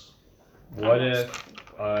 Yes. What if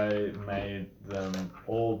I made them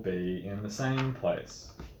all be in the same place?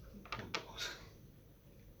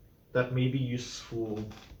 That may be useful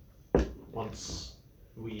once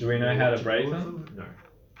we. Do we know how to what break do with them? No.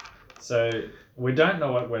 So we don't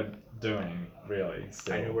know what we're doing, really.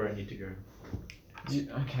 Still. I know where I need to go.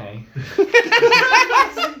 Okay.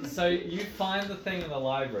 So you find the thing in the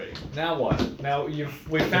library. Now what? Now we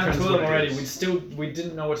found two of them already. We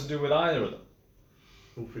didn't know what to do with either of them.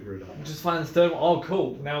 We'll figure it out. Just find the third one. Oh,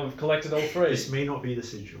 cool. Now we've collected all three. This may not be the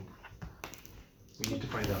sigil. We need to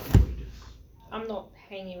find out what it is. I'm not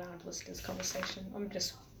hanging around listening to this conversation. I'm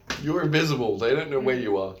just. You're invisible. They don't know where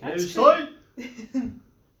you are. That's No, true.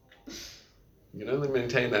 You can only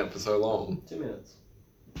maintain that for so long. 2 minutes.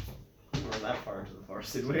 We weren't that far into the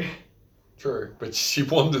forest, did we? True, but she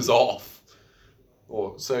wanders off.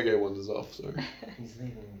 Or Sergey wanders off, so. He's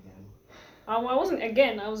leaving again. Oh, I wasn't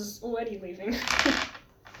again. I was already leaving.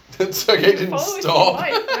 Sergey didn't Follow us stop. to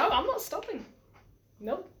life. No, I'm not stopping.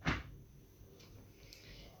 Nope.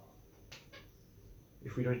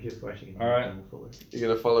 If we don't hear fighting, All right. then we'll follow. You're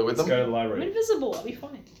gonna follow with Let's them? go to the I'm library. invisible. I'll be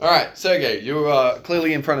fine. Alright, Sergey, you're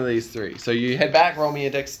clearly in front of these three. So you head back, roll me a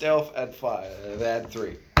dex stealth, add 5, add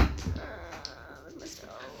 3.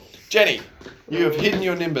 Jenny, you have hidden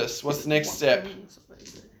your nimbus. What's the next step?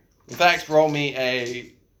 In fact, roll me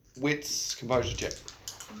a wits composure check.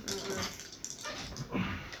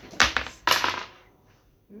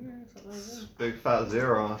 Big fat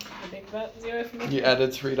zero A big fat 0 for me. You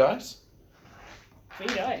added 3 dice. 3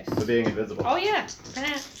 dice. for being invisible. Oh yeah.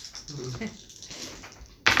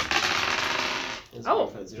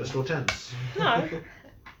 Oh. Just all tens. No.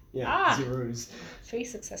 Yeah, Ah. zeros. 3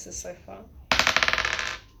 successes so far.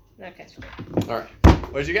 Okay. Alright,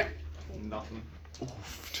 what did you get? Nothing.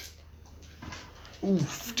 Oofed.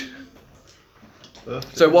 Oofed.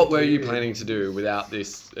 So what were you Perfect. planning to do without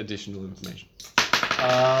this additional information?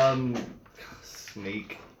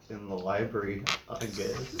 Sneak in the library, I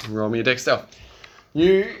guess. Roll me a dex stealth.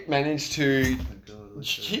 You managed to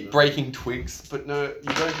keep breaking twigs, but no,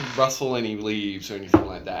 you don't rustle any leaves or anything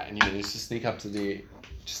like that, and you manage to sneak up to the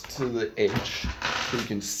edge so you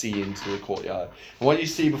can see into the courtyard. And what you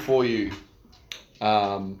see before you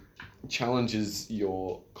challenges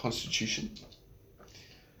your constitution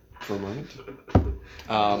for a moment.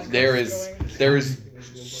 There is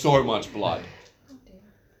so much blood.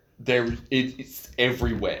 It's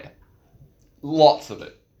everywhere. Lots of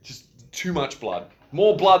it. Just too much blood.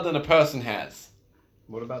 More blood than a person has.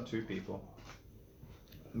 What about 2 people?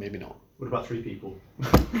 Maybe not. What about 3 people?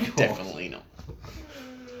 Definitely not.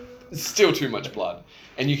 It's still too much blood.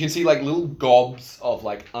 And you can see like little gobs of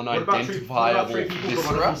like What about 3 unidentifiable people, but one of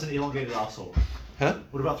viscera. them's an elongated asshole? Huh?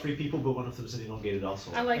 What about 3 people, but one of them's an elongated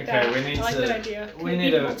asshole? I like Okay, that. we need I like to- that idea. We Can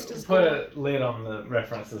need be to monsters put go? a lid on the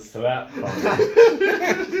references to that.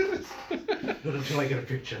 Not until I get a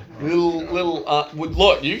picture.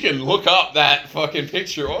 Look, you can look up that fucking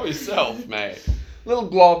picture all yourself, mate. Little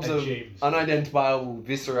globs And of James. unidentifiable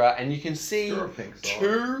viscera, and you can see Sure, I think so.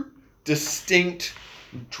 2 distinct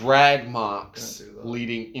drag marks Can't do that.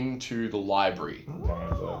 leading into the library.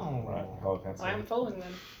 Right, hold pencil. I am following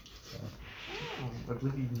them. I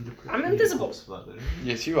believe you need a I'm invisible. for that, don't you?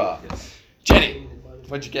 Yes, you are. Yes. Jenny,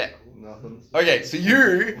 what'd you get? Nothing. Okay, so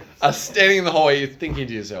you are standing in the hallway, you're thinking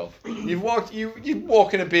to yourself. You're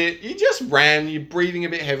walking a bit, you just ran, you're breathing a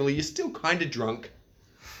bit heavily, you're still kind of drunk.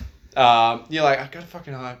 You're like, I gotta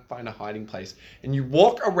fucking find a hiding place. And you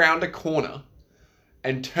walk around a corner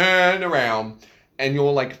and turn around and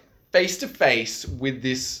you're like face to face with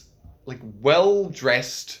this like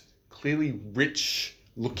well-dressed, clearly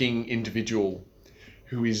rich-looking individual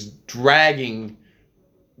who is dragging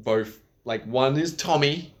both, like one is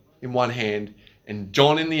Tommy in one hand and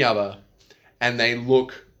John in the other, and they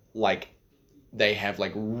look like they have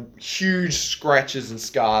like huge scratches and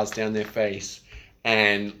scars down their face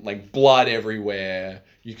and like blood everywhere.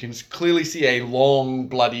 You can clearly see a long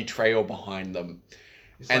bloody trail behind them.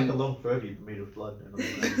 It's And- like a long Furby made of blood.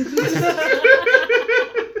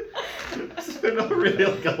 They're not really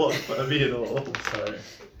like a lot Furby at all. So,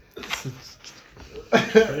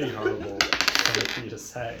 pretty horrible thing for you to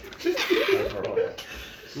say. Overall.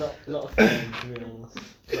 Not a fan, to be honest.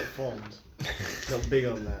 Not fond. Not big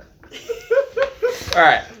on that.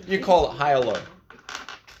 Alright, you call it high or low.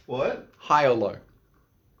 What? High or low.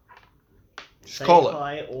 Just Say call it.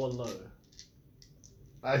 high or low.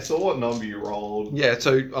 I saw what number you rolled. Yeah,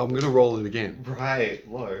 so I'm gonna roll it again. Right,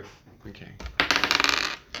 low. Okay.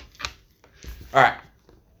 Alright.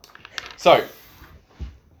 So.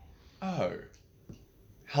 Oh.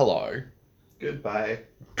 Hello. Goodbye.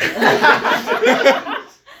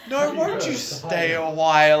 No, won't you stay a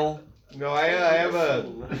while? No, I have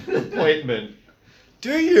an appointment.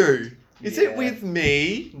 Do you? Is it Yeah. with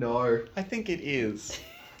me? No, I think it is.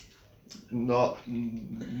 not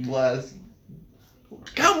less.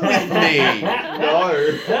 Come with me.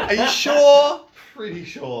 No, Are you sure? pretty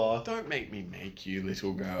sure. Don't make me make you,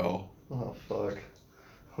 little girl. Oh fuck.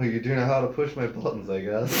 Well, you do know how to push my buttons, I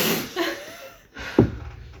guess.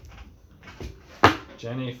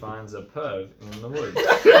 Jenny finds a perv in the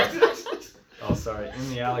woods. Oh, sorry, in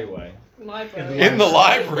the alleyway. Library. In the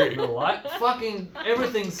library. The light, fucking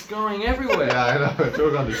everything's going everywhere. Yeah, I know. It's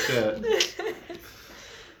all gone to shit.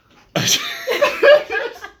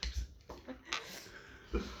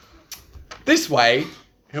 This way,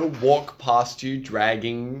 he'll walk past you,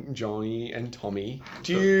 dragging Johnny and Tommy.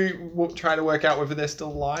 Do you try to work out whether they're still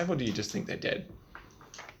alive, or do you just think they're dead?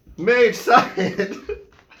 Mage side.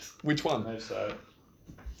 Which one? No, so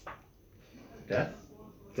Death.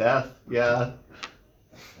 Death. Yeah.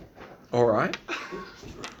 All right.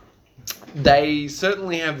 They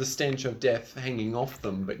certainly have the stench of death hanging off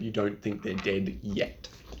them, but you don't think they're dead yet.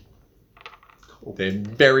 They're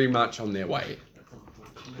very much on their way.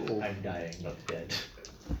 I'm dying, not dead.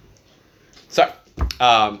 So,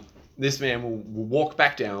 this man will walk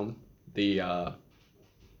back down the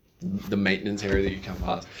maintenance area that you come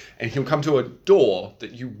past, and he'll come to a door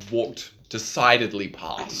that you walked decidedly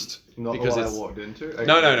past. Not Because the one it's- I walked into.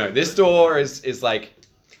 No. This door is like,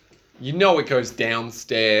 you know, it goes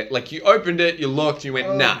downstairs. Like, you opened it, you looked, you went,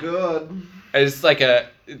 Oh, nah. good. And it's like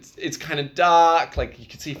it's kind of dark. Like, you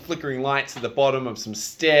can see flickering lights at the bottom of some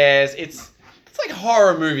stairs. It's like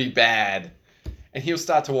horror movie bad. And he'll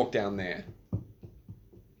start to walk down there.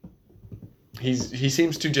 He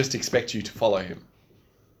seems to just expect you to follow him.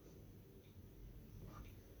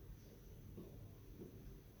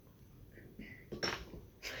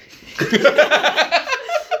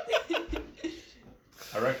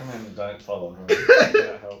 I recommend you don't follow him.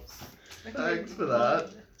 That helps. Thanks for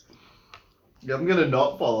that. Yeah, I'm gonna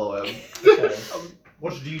not follow him. Okay.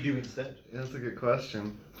 What do you do instead? That's a good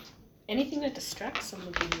question. Anything that distracts them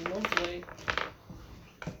would be lovely.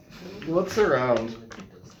 What's around?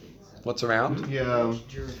 What's around? Yeah.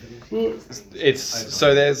 It's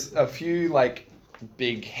so there's a few like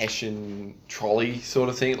big Hessian trolley sort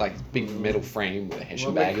of thing, like big metal frame with a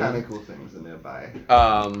Hessian What bag in it. mechanical things are nearby?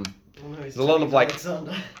 There's a lot of like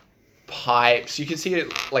pipes. You can see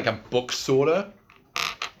it like a book sorter.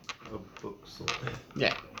 A book sort.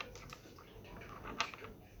 Yeah.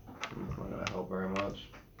 It's not gonna help very much.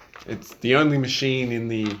 It's the only machine in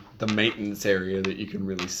the maintenance area that you can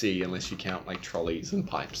really see, unless you count like trolleys and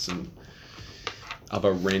pipes and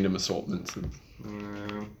other random assortments.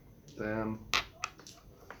 Yeah. Damn.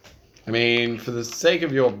 I mean, for the sake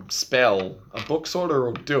of your spell, a book sorter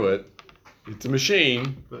will do it. It's a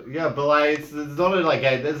machine. But yeah, but like, there's not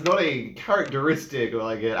there's not a characteristic or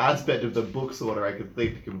like an aspect of the book sorter I could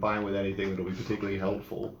think to combine with anything that'll be particularly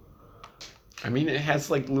helpful. I mean, it has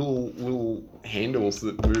like little handles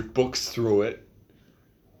that move books through it.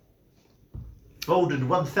 Folded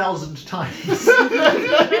 1,000 times.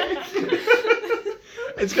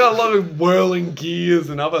 It's got a lot of whirling gears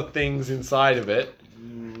and other things inside of it.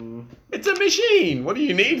 It's a machine. What do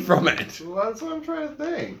you need from it? Well, that's what I'm trying to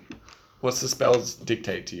think. What's the spells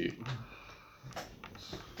dictate to you?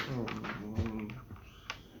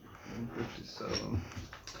 157.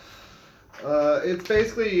 It's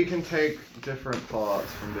basically you can take different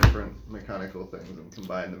parts from different mechanical things and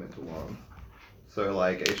combine them into one. So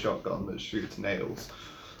like a shotgun that shoots nails.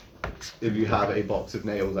 If you have a box of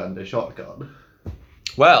nails and a shotgun.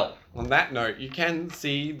 Well, on that note, you can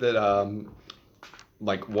see that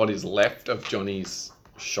like what is left of Johnny's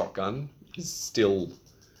shotgun is still.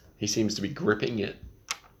 He seems to be gripping it.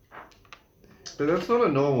 But that's not a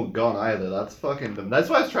normal gun either. That's fucking them. That's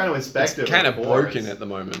why I was trying to inspect it. It's kind of before. broken at the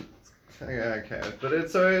moment. Yeah, okay. But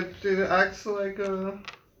it acts like a.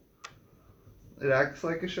 It acts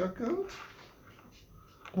like a shotgun.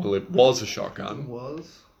 Well, it was a It shotgun.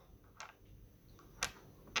 was.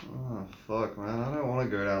 Oh fuck, man! I don't want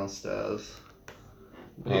to go downstairs.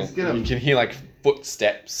 Well, He's gonna. you can hear like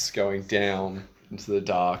footsteps going down into the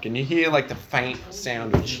dark, and you hear like the faint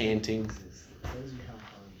sound of chanting. It tells you how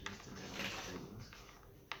hard it is to damage things,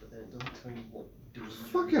 but then it doesn't tell you what doing.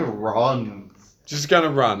 Fucking run. Just gonna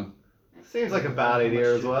run. Seems like a bad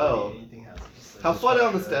idea as well. How far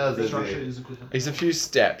down the stairs The is structure he? is equivalent. It's a few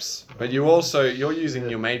steps, but you're using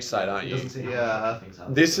your mage sight, aren't It you? doesn't say Yeah.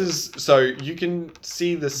 This is so you can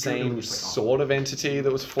see the same sort of entity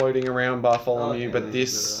that was floating around Bartholomew, Okay. but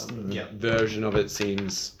this Yeah. version of it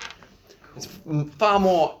seems it's far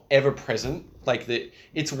more ever present. Like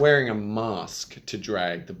it's wearing a mask to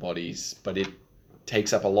drag the bodies, but it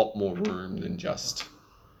takes up a lot more room than just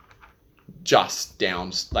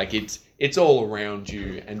down. Like it's all around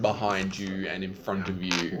you and behind you and in front of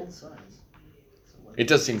you. It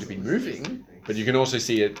does seem to be moving, but you can also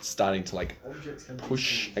see it starting to like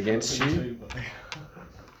push against you.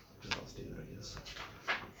 Just not standard, I guess.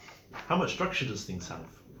 How much structure does things have?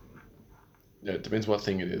 Yeah, it depends what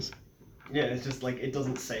thing it is. Yeah, it's just like it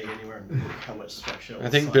doesn't say anywhere in the book how much structure. I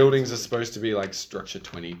think buildings are supposed to be like structure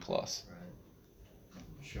 20 plus. Right.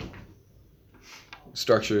 Sure.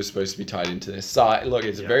 Structure is supposed to be tied into their side. Look,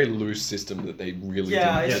 it's a Yeah. very loose system that they really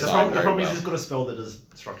Yeah, didn't Yeah, it's the design problem, the very problem is well. it's got a spell that does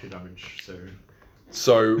structure damage, so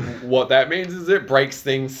So what that means is it breaks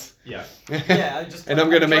things. yeah. Yeah, I just. And I'm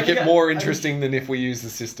going to I'm make trying it to more get- interesting than if we use the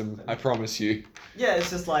system. I promise you. Yeah, it's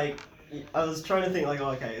just like I was trying to think like,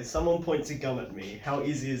 oh, okay, if someone points a gun at me, how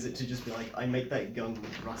easy is it to just be like, I make that gun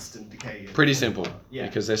with rust and decay? And Pretty simple. Yeah.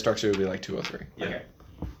 Because their structure would be like 2 or 3. Yeah. Okay.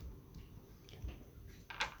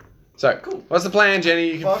 So, what's the plan, Jenny?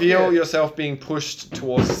 You can Fuck feel it. yourself being pushed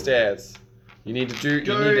towards the stairs. You need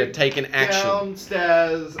to take an action.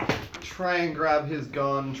 Downstairs, try and grab his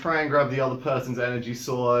gun, try and grab the other person's energy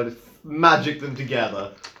sword, magic them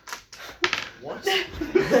together. What?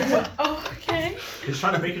 Oh, okay. He's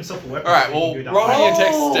trying to make himself a weapon. Alright, so he well, can go roll down. me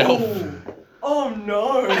attack stealth. Oh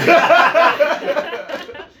no!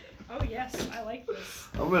 Oh yes, I like this.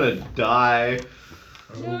 I'm gonna die.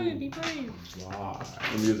 No, be brave. Why?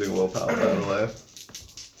 I'm using willpower, by the way.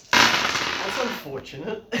 That's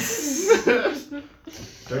unfortunate.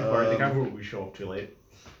 Don't worry, the Um, camera will show up too late.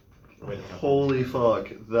 Wait a Holy fuck,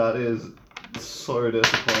 that is so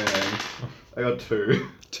disappointing. I got 2.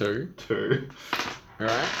 2. 2.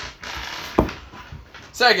 Alright.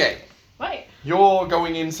 Sergey, Wait, you're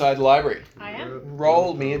going inside the library. I am.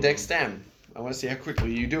 Roll me a dex stam. I want to see how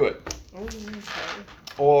quickly you do it. Oh, okay.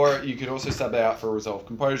 Or you could also sub out for resolve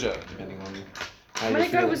composure, depending on how I'm you gonna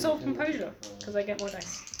feel. go resolve composure because I get more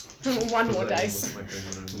dice. One more dice.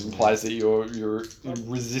 It implies that you're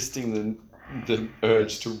resisting the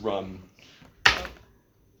urge to run.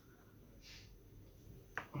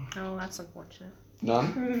 Oh, that's unfortunate.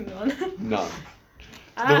 None? None. None.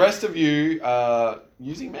 The rest of you are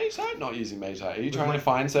using mage sight? Not using mage sight. Are you trying to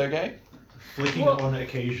find Sergey? Flicking Well, on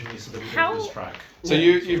occasionally so that we how- don't lose track. So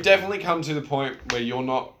you've definitely come to the point where you're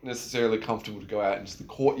not necessarily comfortable to go out into the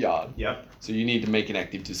courtyard. Yep. So you need to make an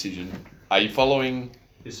active decision. Are you following?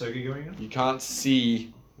 Is Sergey going in? You can't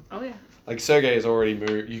see. Oh yeah. Like Sergey has already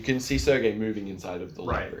moved. You can see Sergey moving inside of the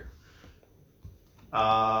Right. library.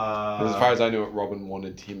 As far as I knew it, Robin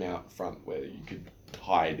wanted him out front where you could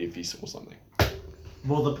hide if he saw something.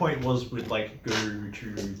 Well, the point was we'd like go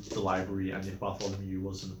to the library, and if Bartholomew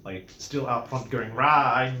wasn't like still out front going,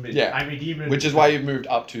 "Rah, I'm a demon," Which is why you've moved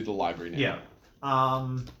up to the library now. yeah.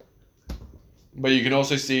 But you can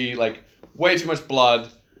also see like way too much blood,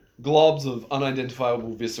 globs of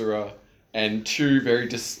unidentifiable viscera, and 2 very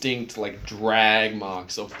distinct like drag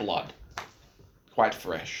marks of blood. Quite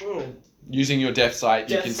fresh. Using your death sight,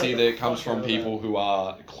 you Death can sight see the that it comes fuck from out of people who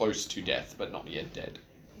are close to death but not yet dead.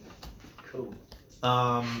 Cool.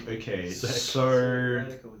 Okay. Sick. So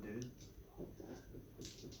Radical, dude.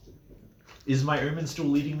 Is my omen still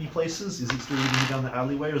leading me places? Is it still leading me down the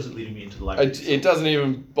alleyway, or is it leading me into the library? It doesn't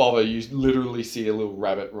even bother. You literally see a little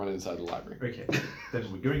rabbit run inside the library. Okay,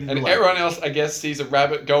 then we're going into And the library. everyone else, I guess, sees a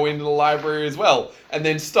rabbit go into the library as well, and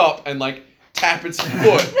then stop and like tap its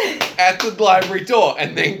foot at the library door,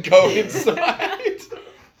 and then go inside.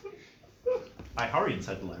 I hurry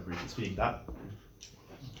inside the library. It's being that.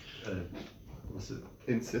 What's it?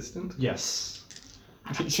 Insistent? Yes.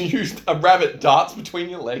 A rabbit darts between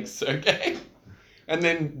your legs, Sergey, and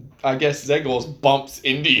then I guess Zegors bumps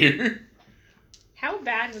into you. How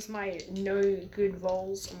bad was my no good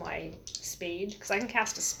rolls on my speed? Because I can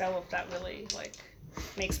cast a spell if that really like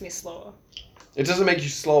makes me slower. It doesn't make you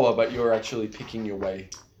slower, but you're actually picking your way.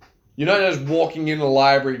 You're not just walking in the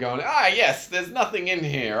library going, yes, there's nothing in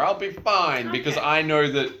here, I'll be fine, because Okay. I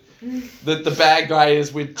know that the bad guy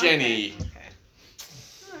is with Jenny. Okay.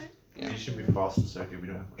 Alright. Yeah. You should be faster, Sergey. We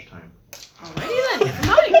don't have much time. Alrighty then,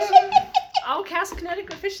 never mind. I'll cast kinetic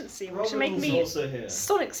efficiency, which will make Robin's me also here.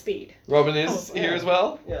 sonic speed. Robin is Oh, here yeah. as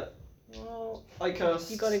well. Yeah. Well, I cast.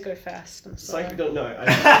 you gotta go fast. I'm sorry. Psychic don't know.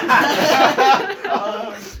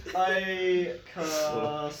 I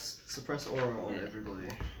cast suppress aura on everybody.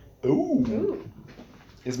 Ooh. Ooh.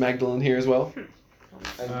 Is Magdalene here as well?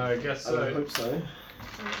 I guess I would so. hope so.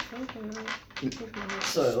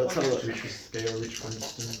 So let's have a look. Which is scale, which for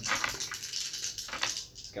instance?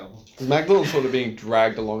 Scalpel. Is Magdalene sort of being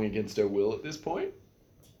dragged along against her will at this point?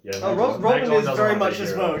 Yeah, Oh, Magdalene Robin is doesn't very want to much be as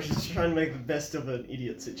hero. well. She's trying to make the best of an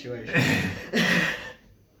idiot situation.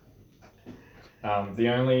 The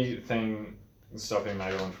only thing stopping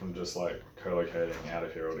Magdalene from just like co-locating out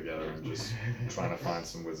of here altogether and just trying to find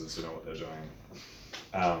some wizards who know what they're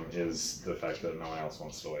doing is the fact that no one else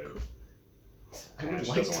wants to leave. I And would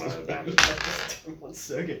she like doesn't to want to leave. abandon. I just don't want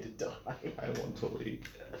Sergey to die. I want to leave.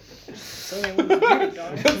 So I want you to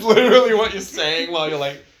die. That's literally what you're saying while you're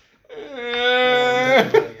like, Yeah,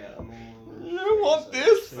 I'm on I want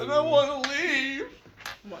this and I want to leave.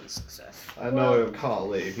 One success. I know I can't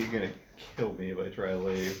leave. He's gonna kill me if I try to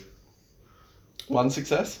leave. One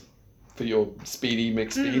success for your speedy My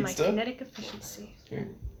McSpeedster. kinetic efficiency.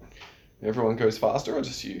 Everyone goes faster or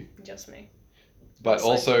just you? Just me. But It's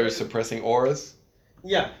also like- suppressing auras.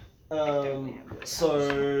 Yeah.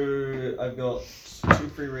 So I've got 2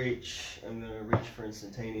 free reach. I'm gonna reach for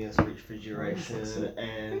instantaneous, reach for duration,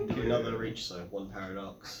 and do another reach. So 1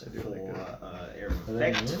 paradox I do for like air of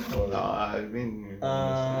effect. No, I've been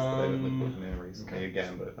I haven't looked at it recently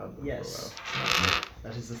again, but I've had them Yes, for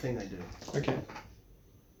that is the thing I do. Okay.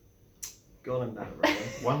 Go on and battle, right?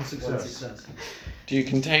 One success. 1 success. Do you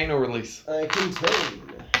contain or release? I contain.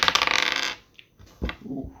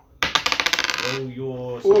 Ooh. Roll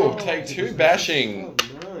your. Ooh, take 2 bashing.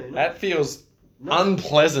 Oh no. That feels Not-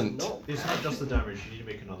 unpleasant. not- It's not just the damage. You need to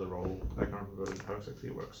make another roll. I can't remember how exactly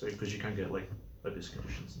it works. Because you can get like abyss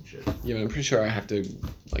conditions and shit. Yeah, but I'm pretty sure I have to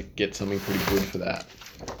like get something pretty good for that.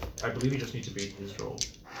 I believe you just need to beat his roll.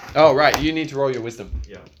 Oh right, you need to roll your wisdom.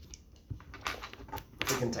 Yeah.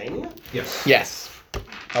 For containing it? Yes. Yes.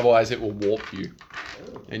 Otherwise it will warp you,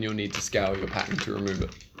 Oh, and you'll need to scour your pattern to remove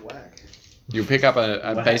it. whack. You'll pick up a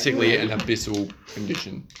Wow. basically an abyssal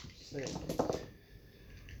condition. Sick.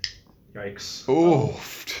 Yikes. Ooh.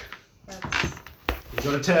 That's... He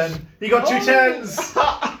got a 10. He got 2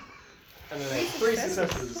 10s! And then 3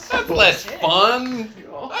 successes. That's less fun.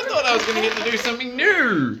 I thought I was going to get to do something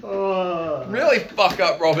new. Really fuck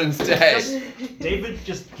up Robin's day. David,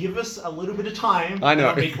 just give us a little bit of time. I know. And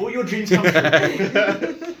I'll make all your dreams come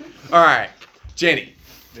true. All right, Jenny.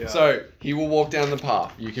 Yeah. So he will walk down the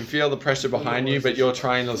path. You can feel the pressure behind you, but you're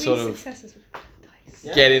trying to 3 sort of successes with dice.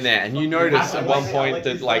 Yeah. get in there. And you notice I at like one it, I point like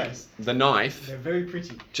that these like dice. the knife They're very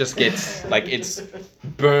pretty. just gets like it's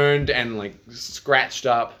burned and like scratched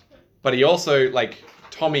up. But he also like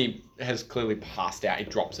Tommy has clearly passed out. He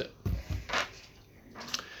drops it.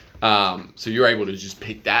 So you're able to just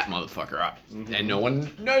pick that motherfucker up, and no one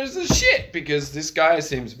notices shit because this guy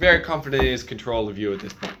seems very confident in his control of you at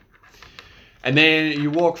this point. And then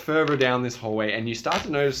you walk further down this hallway, and you start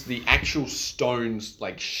to notice the actual stones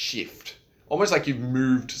like shift, almost like you've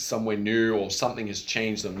moved somewhere new or something has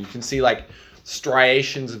changed them. You can see like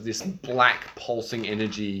striations of this black pulsing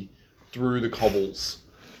energy through the cobbles,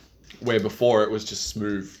 where before it was just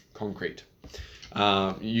smooth concrete.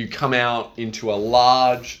 You come out into a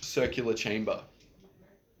large circular chamber.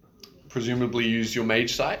 Presumably use your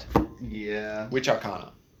mage sight. Yeah. Which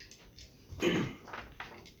arcana?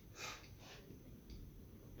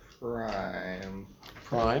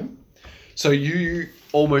 Prime. So you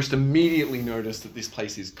almost immediately notice that this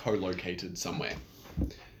place is co-located somewhere.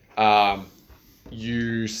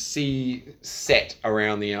 You see set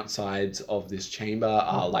around the outsides of this chamber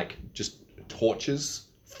are like just torches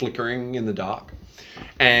flickering in the dark.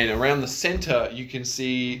 And around the center, you can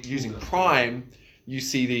see, using Prime, you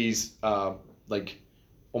see these like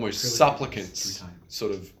almost supplicants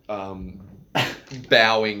sort of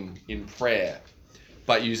bowing in prayer.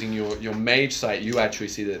 But using your mage sight, you actually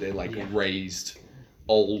see that they're like raised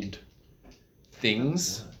old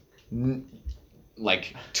things,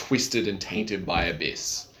 like twisted and tainted by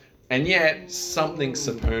abyss. And yet something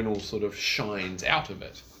supernal sort of shines out of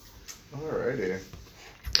it. Alrighty.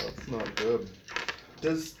 That's not good.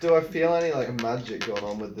 Do I feel any like magic going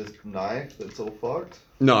on with this knife that's all fucked?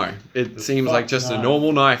 No, it seems like just a knife.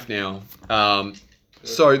 normal knife now.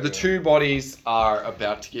 So the two bodies are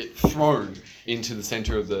about to get thrown into the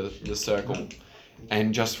center of the circle.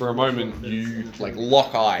 And just for a moment, you like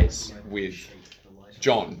lock eyes with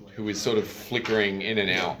John, who is sort of flickering in and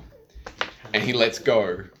out. And he lets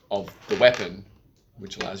go of the weapon,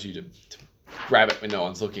 which allows you to grab it when no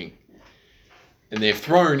one's looking. And they're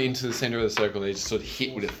thrown into the center of the circle. They just sort of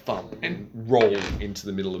hit with a thump and roll into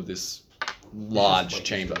the middle of this large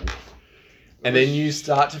chamber. And then you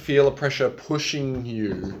start to feel a pressure pushing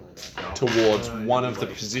you towards one of the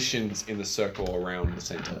positions in the circle around the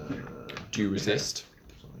center. Do you resist?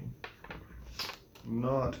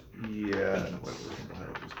 Not yet.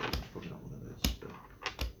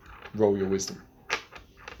 Roll your wisdom.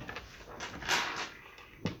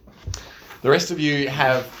 The rest of you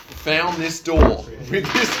have found this door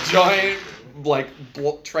with this giant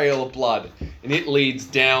trail of blood, and it leads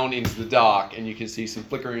down into the dark, and you can see some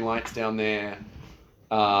flickering lights down there,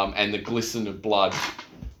 and the glisten of blood.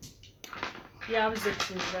 Yeah, I'm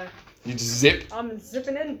zipping there. You just zip. I'm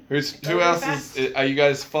zipping in. Who Going else fast. are you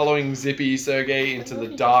guys following Zippy Sergey into the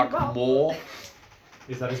dark moor?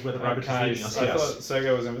 Is that where the rabbit is leading us? I Yes. thought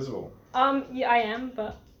Sergey was invisible. Yeah, I am,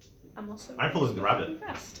 but I'm also. I'm following the rabbit.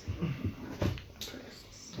 Fast.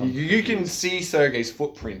 You can see Sergey's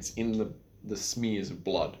footprints in the smears of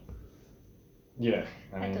blood. Yeah,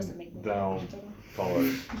 That doesn't make me they'll comfortable. follow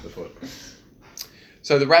the footprints.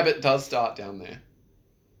 So the rabbit does start down there.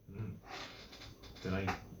 Then I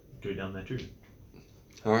go down there too.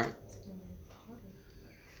 All right.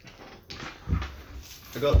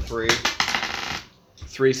 I got 3.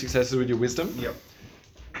 3 successes with your wisdom. Yep.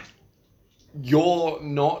 You're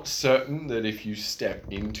not certain that if you step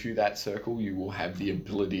into that circle, you will have the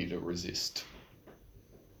ability to resist.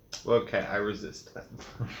 Okay, I resist.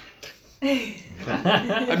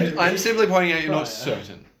 I'm simply pointing out you're not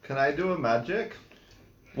certain. Can I do a magic?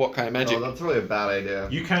 What kind of magic? Oh, that's really a bad idea.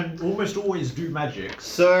 You can almost always do magic,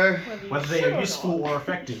 So, whether they are useful or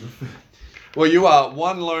effective. Well, you are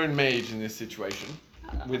one lone mage in this situation.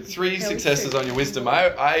 With 3 successes on your wisdom,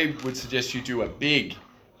 I would suggest you do a big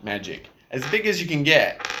magic. As big as you can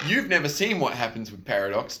get. You've never seen what happens with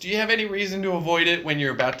paradox. Do you have any reason to avoid it when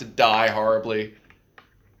you're about to die horribly?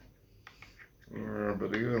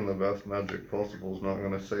 but even the best magic possible is not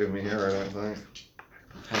going to save me here, I don't think.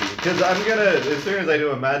 Because I'm going to, as soon as I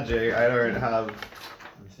do a magic, I don't have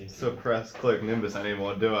suppressed cloak nimbus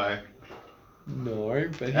anymore, do I? No,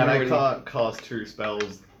 but And I can't cast 2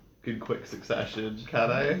 spells in quick succession,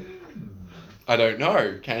 can I? I don't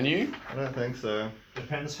know, can you? I don't think so.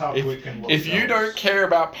 Depends how quick and what If you spells. don't care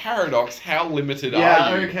about paradox, how limited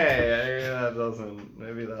Yeah, are you? okay, that doesn't,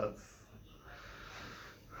 maybe that's...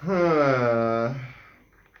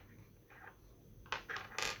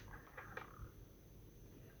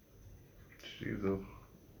 Jesus.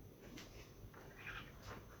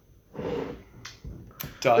 There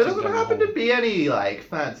Darting doesn't down the happen hole. to be any, like,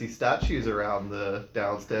 fancy statues around the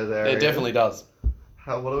downstairs area. There definitely does.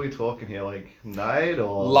 What are we talking here? Like, knight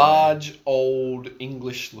or... Large, old,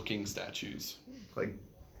 English-looking statues. Like,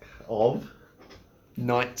 of?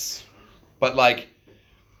 Knights. But, like,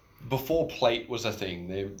 before plate was a thing,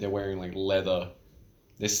 they're wearing, like, leather.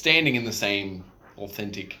 They're standing in the same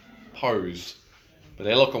authentic pose, but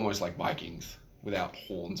they look almost like Vikings, without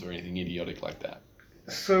horns or anything idiotic like that.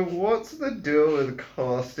 So what's the deal with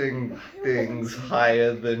casting things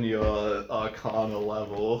higher than your Arcana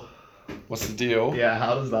level? What's the deal? Yeah,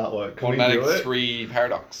 how does that work? Can we Automatic do it? 3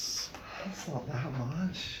 paradox. That's not that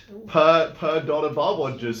much. Per dot above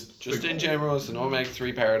or just... In general, it's an automatic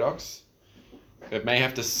 3 paradox. It may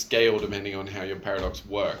have to scale depending on how your paradox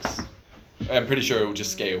works. I'm pretty sure it will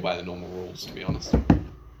just scale by the normal rules, to be honest.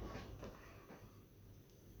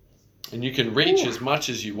 And you can reach as much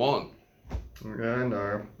as you want. Yeah,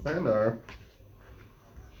 I know.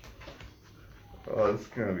 Oh, it's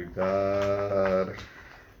gonna be bad.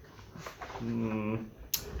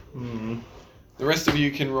 The rest of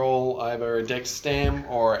you can roll either a dex stam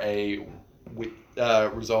or a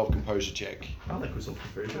resolve composure check. I like resolve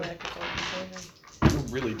I composure. like it all. You're a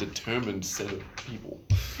really determined set of people.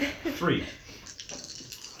 3.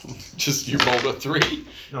 Just you rolled a 3.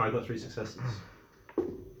 No, I got 3 successes.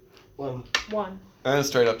 1. One. I'm gonna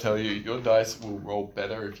straight up tell you, your dice will roll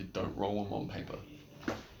better if you don't roll them on paper.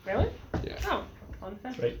 Really? Yeah. Oh,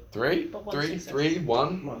 unfair. 3. 3? But one 3? success. 3?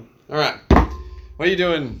 1? 1. Alright. What are you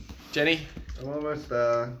doing, Jenny? I'm almost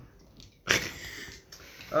there.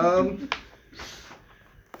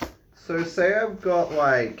 So say I've got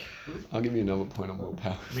like I'll give you another point on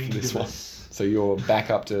willpower for Me this one. goodness. So you're back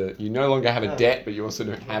up to, you no longer have a debt, but you also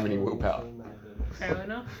don't have any willpower. Fair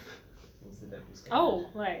enough. What's the devil's name? Oh,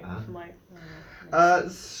 right. Ah.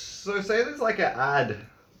 Like, so say there's like an add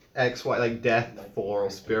XY like death 4 or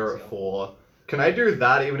spirit 4. Can I do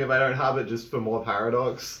that even if I don't have it just for more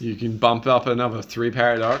paradox? You can bump up another 3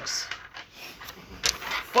 paradox.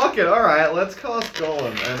 Fuck it, alright, let's cast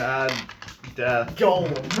Golem and add death.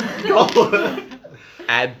 Golem. Golem!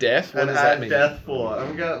 Add death? What and does that add mean? death 4.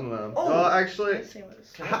 I'm getting them. Oh. Oh, actually, let's see what it's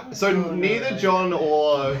so neither John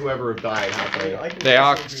or whoever have died, have they? They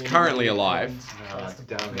are currently alive. Ah,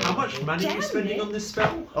 damn How it. much money are you Damn spending it. on this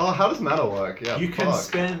spell? Oh, how does mana work? Yeah, You can fuck.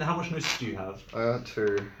 spend. How much notice do you have?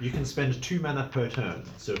 2. You can spend 2 mana per turn.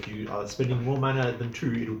 So if you are spending more mana than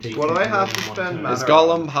 2, it'll take What you do I more have than to one spend turn. mana? Is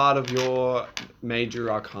Gollum part of your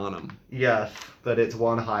major arcanum? Yes, but it's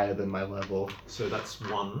 1 higher than my level. So that's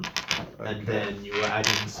 1. Okay. And then you are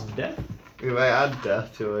adding some death. If I add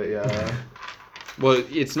death to it, yeah. Well,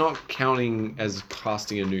 it's not counting as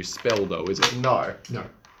casting a new spell, though, is it? No. No.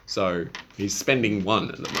 So he's spending 1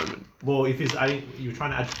 at the moment. Well, if he's adding, you're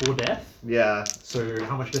trying to add 4 death. Yeah. So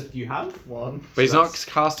how much death do you have? 1. But he's So not that's-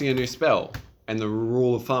 casting a new spell. And the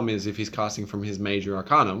rule of thumb is if he's casting from his major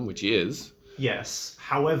arcanum, which he is, Yes.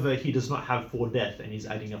 However, he does not have 4 death, and he's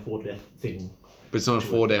adding a 4 death thing. but it's not a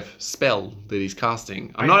 4-def spell that he's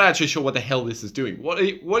casting. I'm I- not actually sure what the hell this is doing. What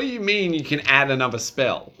do you mean you can add another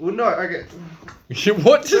spell? Well, no, okay.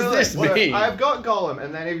 What does Really, this what- mean? I've got Golem,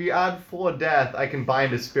 and then if you add 4 death, I can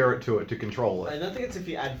bind a spirit to it to control I it. don't think it's if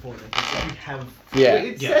you add 4, it's if you have. Yeah.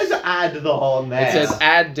 It Yes. says add the on there. It says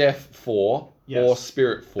add death 4 Yes. or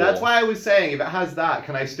spirit 4. That's why I was saying, if it has that,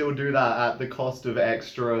 can I still do that at the cost of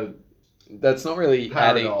extra? That's not really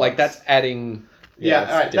Paradox. adding. Like, that's adding. Yeah,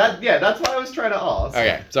 that's alright. different. That's why I was trying to ask.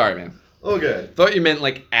 Okay, sorry, man. All good. Thought you meant,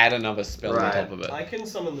 like, add another spell Right. on top of it. I can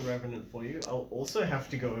summon the Revenant for you. I'll also have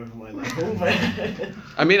to go over my level, but.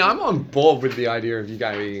 I mean, I'm on board with the idea of you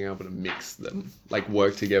guys being able to mix them, like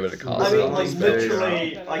work together to cast. I mean, them. like, Space.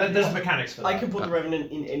 literally, There's mechanics for that. I can put the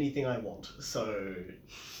Revenant in anything I want, so.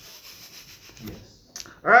 Yes.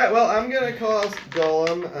 Alright, well, I'm gonna cast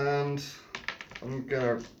Golem, and I'm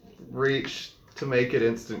gonna reach to make it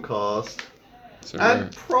instant cast. So,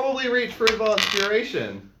 And probably reach for advanced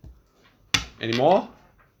duration. any more?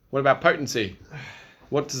 What about potency?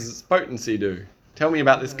 What does potency do? Tell me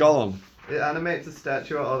about this golem. It animates a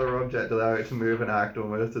statue or other object, allowing it to move and act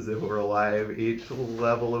almost as if it were alive. Each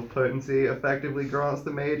level of potency effectively grants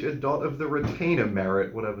the mage a dot of the retainer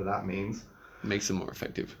merit, whatever that means. Makes them more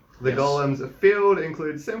effective. The Yes. golem's field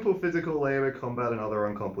includes simple physical labor, combat, and other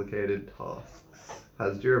uncomplicated tasks.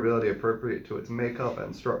 Has durability appropriate to its makeup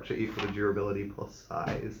and structure equal to durability plus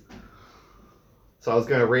size. So I was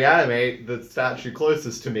going to reanimate the statue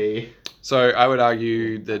closest to me. So I would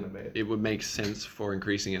argue that Animate. it would make sense for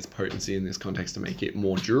increasing its potency in this context to make it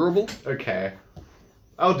more durable. Okay.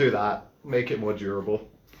 I'll do that. Make it more durable.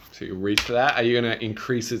 So you'll reach for that. Are you going to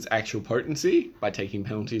increase its actual potency by taking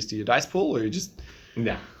penalties to your dice pool, or are you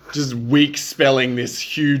Nah. just weak spelling this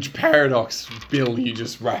huge paradox bill you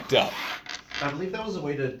just racked up? I believe there was a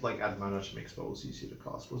way to add mana to make spells easier to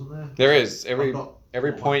cast, wasn't there? There is. I've Every got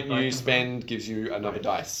every one point die you to spend gives you another Right.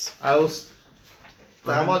 dice.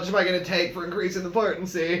 How much am I going to take for increasing the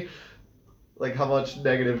potency? Like, how much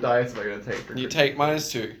negative dice am I going to take for You increasing- take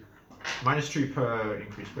 -2. -2 per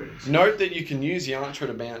increased potency. Note that you can use Yantra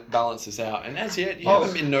to balance this out, and as yet you Oh.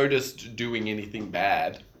 haven't been noticed doing anything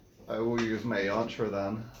bad. I will use my yantra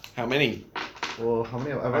then. How many? Well, how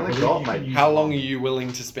many? I've I only believe got you my. can use How long one. are you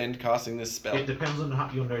willing to spend casting this spell? It depends on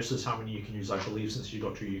your notices how many you can use. I believe since you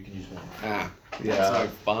got 2, you can use 1. Ah, Yeah. that's no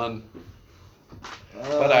fun.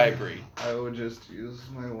 But I agree. I will just use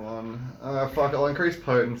my 1. Fuck, I'll increase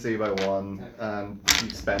potency by 1 and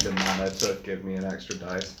keep spending mana to give me an extra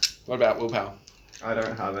dice. What about willpower? I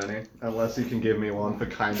don't have any. Unless you can give me one for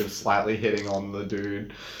kind of slightly hitting on the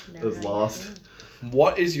dude that's lost.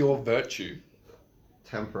 What is your virtue?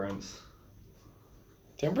 Temperance.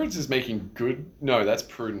 Temperance is making good. No, that's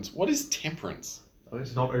prudence. What is temperance? Oh,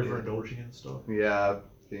 it's Not overindulging and stuff. Yeah.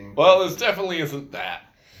 Being... Well, this definitely isn't that.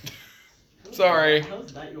 Sorry.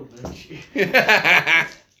 How's that your virtue?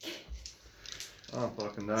 Oh,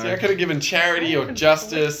 fucking no. See, I could have given charity or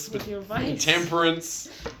justice, but With your vice. temperance.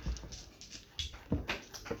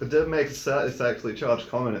 It did make a actually charged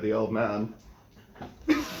comment at the old man.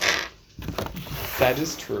 That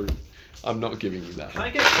is true. I'm not giving you that. Can I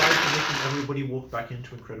get prize for making everybody walk back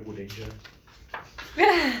into incredible danger?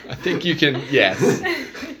 I think you can, yes.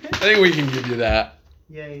 I think we can give you that.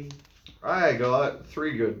 Yay. I got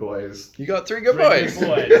 3 good boys. You got 3 good Three boys.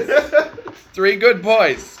 good boys. 3 good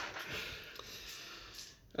boys.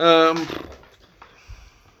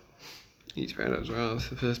 Each round as well.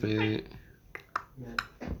 The first meeting.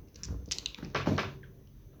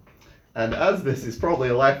 And as this is probably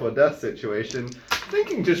a life or death situation,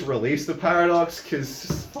 thinking just release the paradox,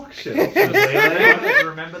 because fuck shit.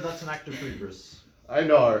 Remember, that's an act of hubris. I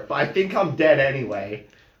know, but I think I'm dead anyway.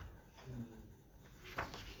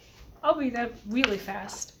 I'll be there really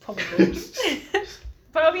fast, probably.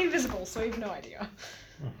 But I'll be invisible, so you have no idea.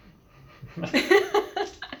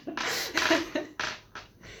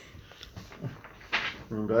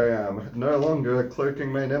 And I am no longer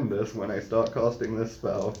cloaking my nimbus when I start casting this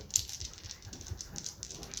spell.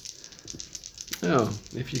 Oh,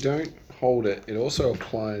 if you don't hold it, it also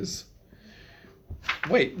applies.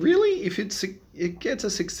 Wait, really? If it gets a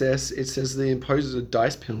success, it says it imposes a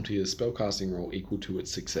dice penalty as spellcasting roll equal to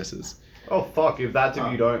its successes. Oh fuck, if that's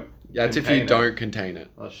if you don't... That's if you contain it. don't contain it.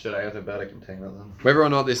 Oh shit, I have to better contain it then. Whether or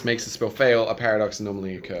not this makes the spell fail, a paradox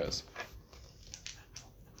anomaly occurs.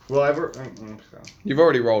 Well, You've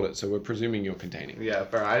already rolled it, so we're presuming you're containing. yeah,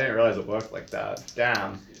 fair. I didn't realize it worked like that.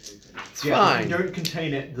 Damn. It's If fine. you don't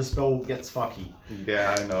contain it, the spell gets fucky.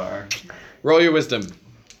 Yeah, I know. Roll your wisdom.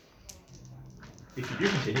 If you do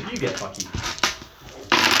contain it, you get fucky.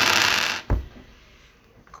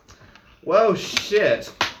 Whoa,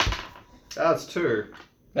 shit. That's 2.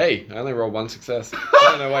 Hey, I only rolled 1 success. I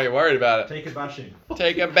don't know why you're worried about it. Take a bashing.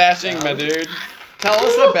 Take a bashing, my dude. Tell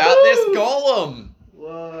us about this golem.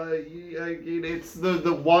 Well, it's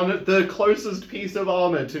the closest piece of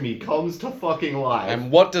armor to me comes to fucking life.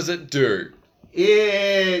 And what does it do?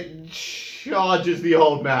 It charges the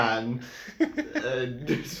old man.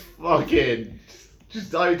 Just fucking...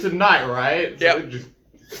 it's a knight, right? So Yep. it just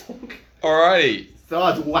Alrighty.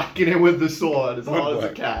 starts whacking him with the sword as Good hard as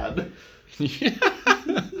work. it can.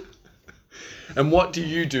 And what do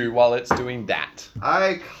you do while it's doing that?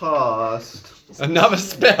 I cast... Another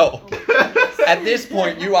spell. At this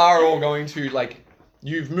point, you are all going to, like,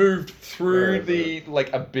 you've moved through the, like,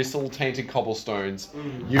 abyssal tainted cobblestones.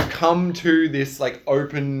 You've come to this, like,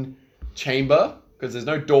 open chamber, because there's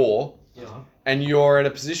no door, Yeah. and you're in a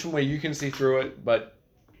position where you can see through it,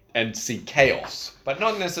 and see chaos, but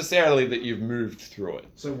not necessarily that you've moved through it.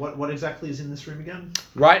 So what exactly is in this room again?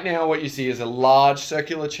 Right now, what you see is a large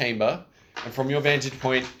circular chamber, and from your vantage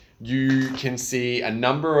point, you can see a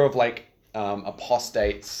number of, like,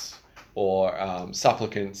 apostates or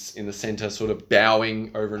supplicants in the center, sort of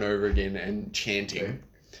bowing over and over again and chanting.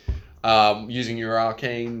 Using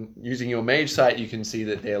your mage sight, you can see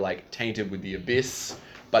that they're, like, tainted with the abyss,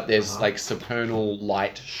 but there's like supernal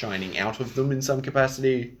light shining out of them in some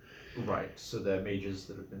capacity. Right, so they're mages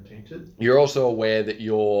that have been tainted. You're also aware that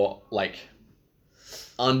you're, like,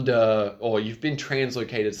 under, or you've been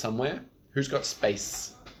translocated somewhere. Who's got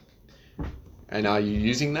space? And are you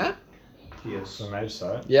using that? Yes. So mage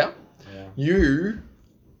sight. Yeah. Yeah.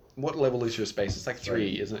 What level is your space? It's like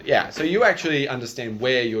 3, isn't it? Yeah. So you actually understand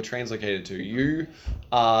where you're translocated to. You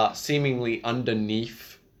are seemingly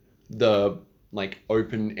underneath the, like,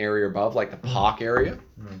 open area above, like the park area,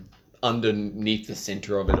 underneath the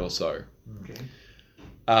center of it or so. Okay.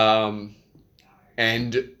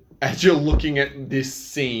 And as you're looking at this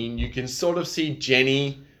scene, you can sort of see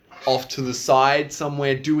Jenny off to the side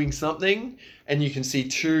somewhere doing something, and you can see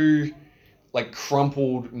 2, like,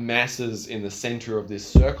 crumpled masses in the center of this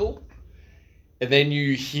circle. And then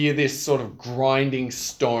you hear this sort of grinding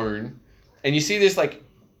stone, and you see this, like,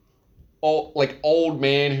 old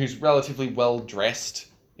man who's relatively well dressed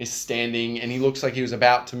is standing, and he looks like he was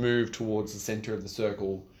about to move towards the center of the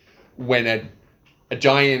circle when a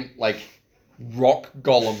giant, like, rock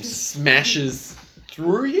golem smashes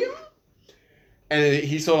through him, and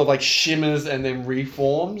he sort of, like, shimmers and then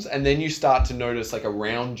reforms, and then you start to notice, like,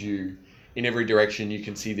 around you in every direction you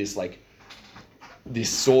can see this, like, this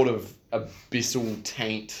sort of abyssal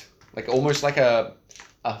taint, like almost like a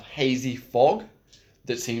hazy fog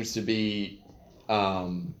that seems to be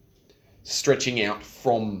stretching out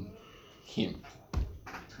from him.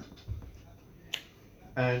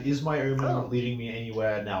 And is my omen leading me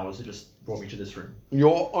anywhere now, or has it just brought me to this room?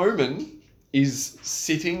 Your omen is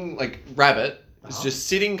sitting, like, Rabbit is just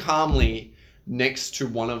sitting calmly next to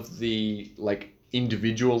one of the like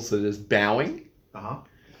individuals that is bowing,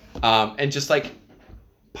 and just like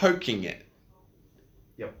poking it.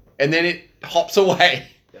 Yep. And then it hops away,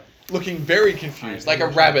 Yep. looking very confused, I like a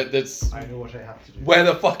know rabbit that's. I know what I have to do. Where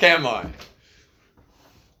the fuck am I?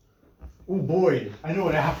 Oh boy, I know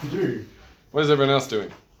what I have to do. What is everyone else doing?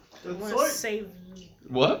 I'm That's gonna right. save.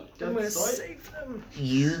 What? I'm gonna That's right. save them.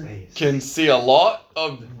 You Space. can see a lot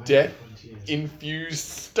of The mighty death frontier. infused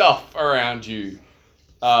stuff around you.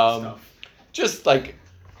 Just like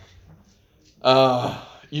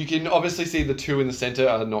you can obviously see the two in the center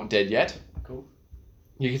are not dead yet. Cool.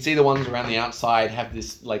 You can see the ones around the outside have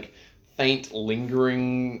this like faint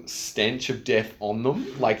lingering stench of death on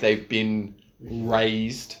them, like they've been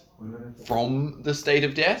raised from the state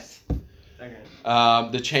of death. Okay.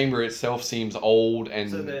 The chamber itself seems old and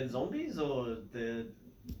So they're zombies or they're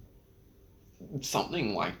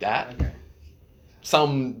something like that. okay.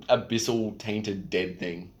 Some abyssal tainted dead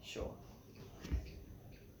thing. Sure.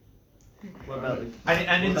 What about the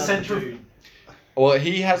And in the what about center of dude? Well,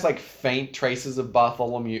 he has like faint traces of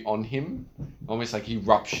Bartholomew on him, almost like he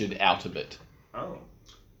ruptured out of it. Oh.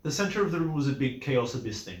 the center of the room was a big chaos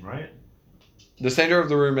abyss thing, right? The center of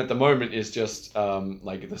the room at the moment is just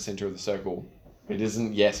like the center of the circle. It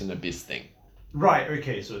isn't yet an abyss thing. Right.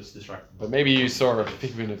 Okay. So it's distracting. But maybe you saw a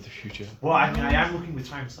figment of the future. Well, I mean, I am looking with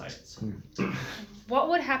time sights. What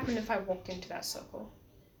would happen if I walked into that circle?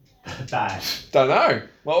 Bad. Don't know.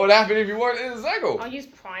 What would happen if you walked in the circle? I'll use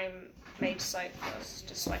Prime Mage Sight first,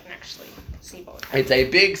 just so I can actually see what would happen. It's a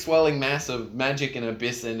big swelling mass of magic and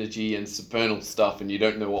abyss energy and supernal stuff, and you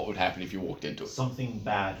don't know what would happen if you walked into it. Something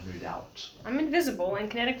bad, no doubt. I'm invisible, and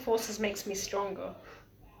kinetic forces makes me stronger.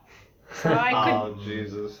 So I could. Oh,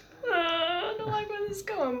 Jesus. I don't like where this is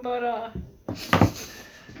going, but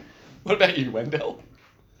What about you, Wendell?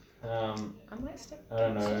 I might step. I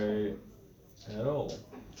don't know at all.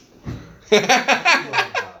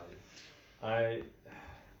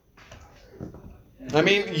 I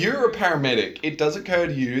mean, you're a paramedic. It does occur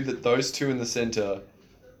to you that those two in the center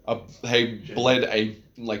they bled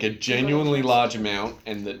a genuinely large amount,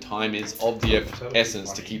 and that time is of the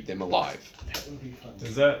essence to keep them alive. That would be fun.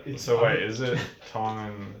 Is that so? Wait, is it Tom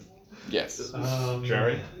and Yes.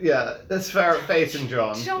 Jerry? Yeah, that's Face and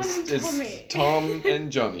John. John and It's Tommy. Tom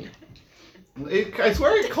and Johnny. I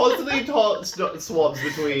swear it constantly swaps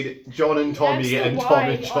between John and Tommy That's the and Tom Y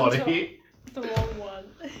and Johnny. The wrong one.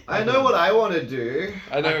 I know what I want to do.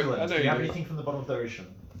 I know. Excellent. I know. Do you have You anything from the bottom of the ocean?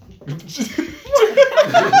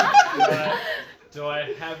 Do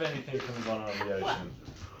I have anything from the bottom of the ocean?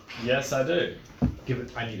 Yes, I do. Give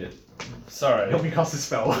it. I need it. Sorry. Help me cast a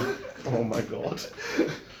spell. Oh my god.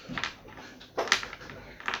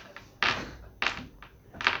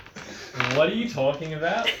 What are you talking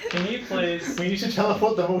about? Can you please? We need to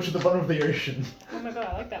teleport them all to the bottom of the ocean. Oh my god,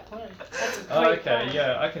 I like that plan. That's a great Oh, okay, plan.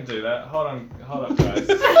 yeah, I can do that. Hold up, guys.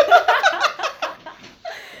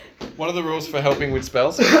 What are the rules for helping with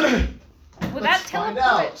spells? Will that Let's find teleport?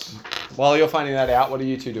 out. While you're finding that out, what are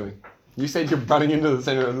you two doing? You said you're running into the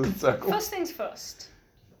center of the circle. First things first.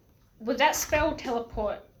 Would that spell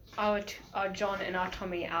teleport our John and our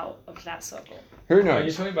Tommy out of that circle? Who Are you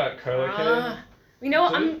knows? talking about co-locating? You know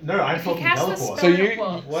what? I'm. No, I'm If you talking cast the teleport. spell, So you- it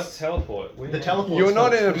works. What's teleport? What do The you teleport. You're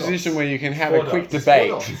not in a spell position dots. where you can have Four a quick dots. debate.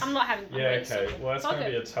 Four dots. I'm not having. Yeah, okay. Well, that's Fuck going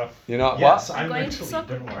to be it. a tough... You're not Yes, what? I'm going going to to suck.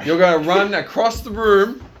 Don't worry. You're going to run across the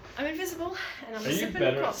room I'm invisible, and I'm Are you zipping better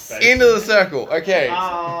at across. space? into the circle. Okay.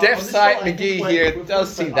 On Deaf this Sight spell, I think, McGee like, here with does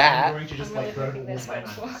one, see but that. I'm going to just I'm like really burn hoping all this my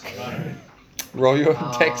might work. mana. Roll your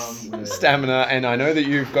dex no. stamina, and I know that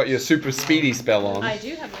you've got your super speedy spell on. I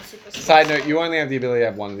do have my super. Side note, you only have the ability to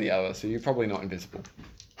have one or the other, so you're probably not invisible.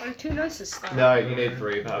 I have 2 nurses. No, you need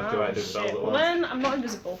 3. Do I just spell shit. it Well once? then, I'm not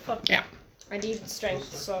invisible. Fuck. Yeah. I need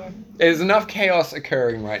strength, so. There's enough chaos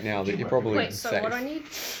occurring right now that you're probably Wait, so safe. what do I need?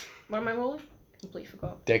 What am I rolling? Completely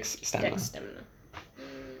forgot. Dex stamina. Dex stamina.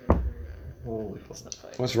 Holy That's not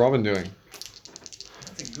five. What's Robin doing?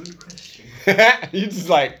 That's a good question. You're just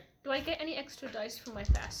like, Do I get any extra dice for my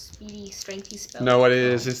fast, speedy, strengthy spell? no, what it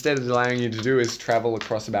is, instead of allowing you to do is travel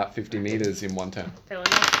across about 50 meters in one turn. Fair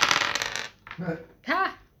enough.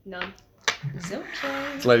 Ha! None. Zilch.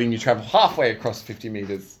 It's letting you travel halfway across 50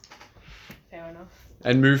 meters Fair enough.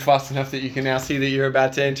 and move fast enough that you can now see that you're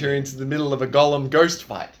about to enter into the middle of a golem ghost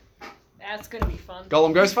fight. That's gonna be fun.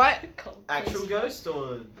 Golem ghost fight? Cool. Actual ghost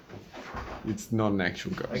or It's not an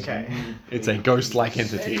actual ghost. okay? It's a ghost-like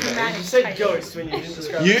entity. It's You dramatic said type. ghost when you didn't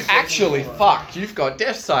describe. You it as actually, something. fuck, you've got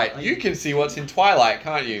Death Sight. You can see what's in Twilight,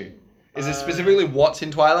 can't you? Is it Uh, specifically what's in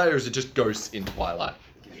Twilight, or is it just ghosts in Twilight?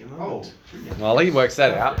 Give me Give me a Oh. moment. While he works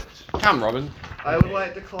that out, come, Robin. I would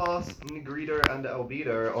like to cast Negrito and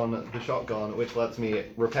Albedo on the shotgun, which lets me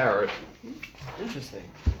repair it. Interesting.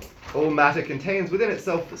 All matter contains within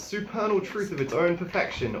itself the supernal truth of its own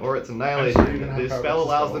perfection or its I'm sorry, annihilation. you're gonna have This power spell with the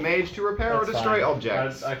allows spell. the mage to repair or That's destroy fine.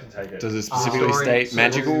 objects. I can take it. Does it specifically Storing- state so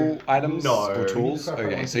magical items No. or tools? You can Okay,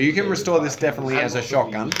 clarify so you can what restore it this is, definitely but as a also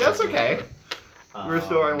shotgun. use- That's okay. Um,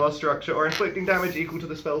 Restoring lost structure or inflicting damage equal to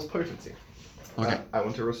the spell's potency. Okay. I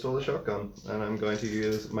want to restore the shotgun, and I'm going to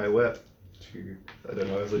use my whip to, I don't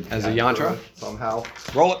know, As a yantra? somehow.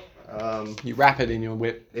 Roll it. You wrap it in your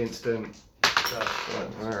whip. Instant.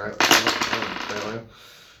 Alright.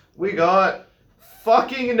 We got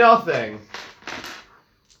fucking nothing.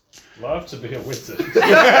 Love to be a wizard.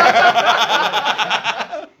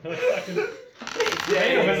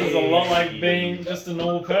 Being a wizard is a lot like being just a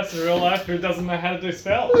normal person in real life who doesn't know how to do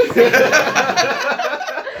spells.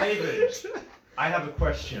 David, I have a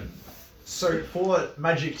question. So for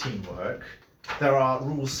magic teamwork, there are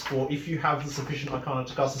rules for if you have the sufficient arcana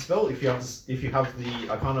to cast a spell, if you have the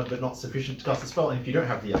arcana but not sufficient to cast a spell, and if you don't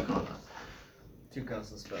have the arcana. To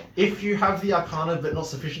cast a spell. If you have the arcana but not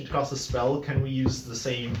sufficient to cast a spell, can we use the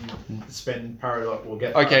same spend paradox or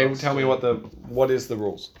get? Okay, paradox tell me to- what is the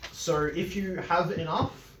rules? So if you have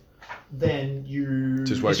enough, then you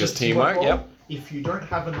Just work it's as a teamwork, roll. yep. If you don't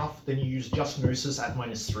have enough, then you use just Gnosis at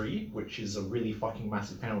 -3, which is a really fucking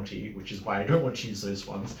massive penalty, which is why I don't want to use those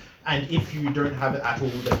ones. And if you don't have it at all,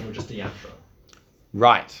 then you're just a Yantra.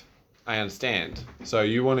 Right. I understand. So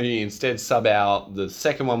you want to instead sub out the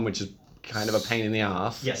second one, which is kind of a pain in the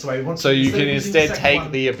ass. Yeah, so I want to. So you instead can of using the instead second take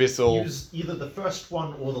one, the abyssal. Use either the first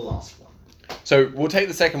one or the last one. So we'll take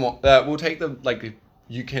the second one. We'll take the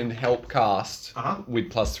you can help cast Uh-huh. with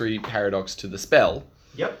 +3 paradox to the spell,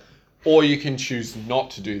 Yep. or you can choose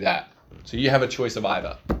not to do that. So you have a choice of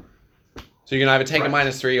either. So you can either take a Right.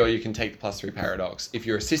 -3 or you can take the +3 paradox if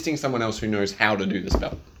you're assisting someone else who knows how to do the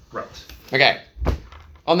spell. Right. Okay.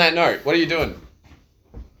 On that note, what are you doing?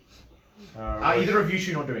 Either of you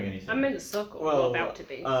two not doing anything. I'm in the circle. Well, I'm about to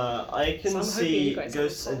be. I So can I'm hoping see you guys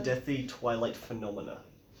ghosts have and deathly twilight phenomena.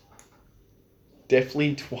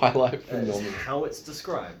 Deathly Twilight That is Phenomenon. how it's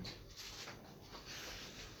described.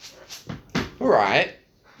 Alright.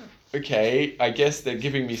 Okay, I guess they're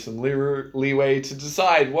giving me some leeway to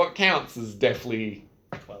decide what counts as deathly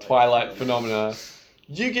Twilight phenomena.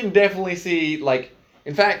 You can definitely see,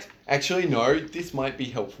 in fact, actually, no, this might be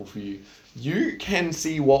helpful for you. You can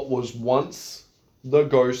see what was once the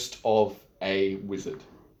ghost of a wizard,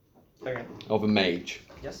 Okay. of a mage.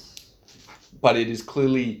 Yes. But it is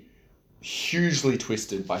clearly hugely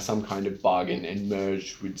twisted by some kind of bargain and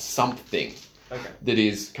merged with something Okay. that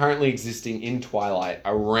is currently existing in Twilight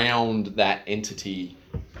around that entity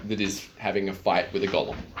that is having a fight with a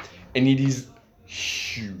golem. And it is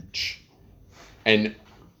huge and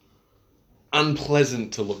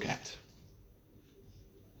unpleasant to look at.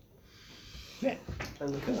 Yeah. I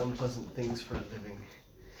look at unpleasant things for a living.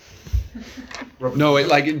 No,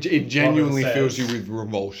 it genuinely Robin fills says- you with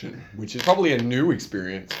revulsion, which is probably a new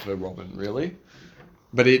experience for Robin, really.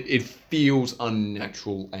 But it feels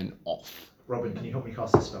unnatural and off. Robin, can you help me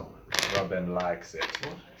cast a spell? Robin likes it.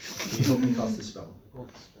 Can you help me cast a spell? What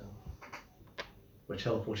spell? We're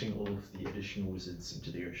teleporting all of the additional wizards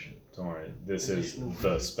into the ocean. Don't worry, this is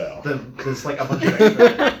the spell. There's like a bunch of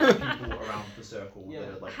extra people around the circle Yeah. that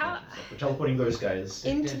are like How- making stuff. We're teleporting those guys.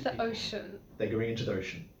 Into the ocean. They're going into the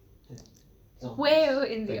ocean. Where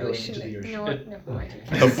in the They're going ocean? into the ocean. You know what? Never mind.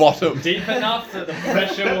 The bottom. Deep enough that the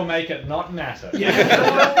pressure will make it not matter.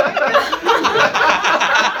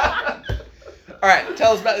 Alright,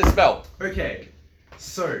 tell us about this spell. Okay,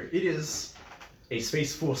 so it is a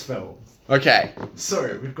Space Force spell. Okay,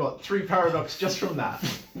 So we've got 3 paradox just from that.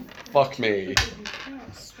 fuck me.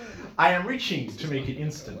 I am reaching to make it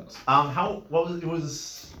instant. What was it? It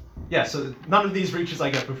was, yeah, so none of these reaches I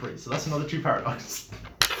get for free, so that's another 2 paradox.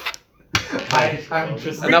 I'm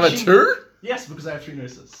Interesting. Another reaching- 2? Yes, because I have 3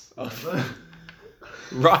 gnosis.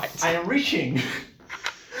 Right. I am reaching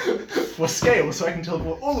for scale so I can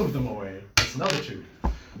teleport all of them away. That's another 2.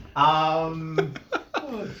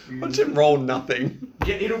 Watch him roll nothing.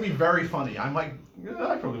 Yeah, it'll be very funny. I'm like,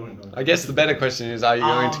 I probably wouldn't go. I guess the better question is, are you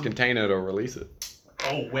going to contain it or release it?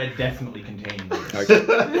 Oh, we're definitely containing this. Okay.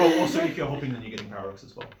 Well, also if you're hoping, then you're getting paradox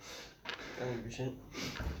as well. I don't give a shit.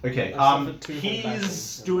 Okay, I suffered 2 whole he's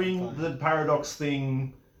battles. doing the paradox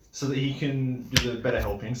thing so that he can do the better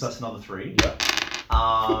helping, so that's another 3. Yeah.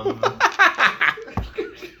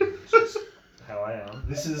 How I am.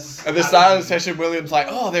 This is... At the start of the session, William's like,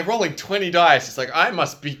 oh, they're rolling 20 dice. It's like, I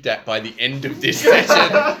must beat that by the end of this session.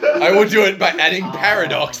 I will do it by adding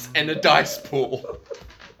paradox and a dice pool.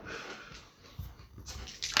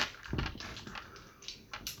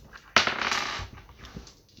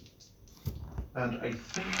 And I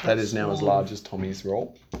think That is now that's as all large as Tommy's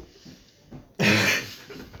roll.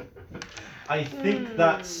 I think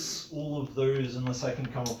that's all of those, unless I can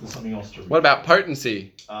come up with something else to read. What about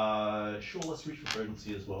potency? Sure, let's reach for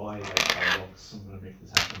potency as well. I like paradox. I'm gonna make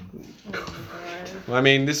this happen. Well, I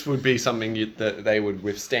mean, this would be something that they would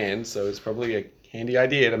withstand, so it's probably a handy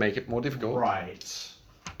idea to make it more difficult. Right.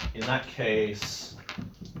 In that case,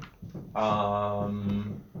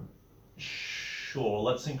 sure,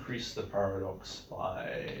 let's increase the paradox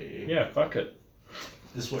by... Yeah, fuck it.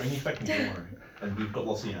 This will only affect me tomorrow, and we've got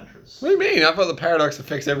lots of yantras. What do you mean? I thought the paradox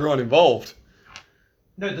affects everyone involved.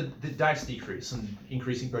 No, the dice decrease, and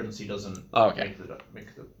increasing potency doesn't Oh, okay.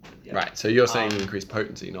 make the yeah. Right, so you're saying increased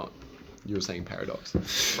potency, not you're saying paradox.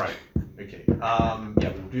 Right. Okay. Yeah,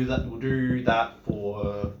 we'll do that. We'll do that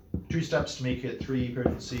for 2 steps to make it 3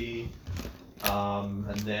 potency, and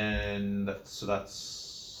then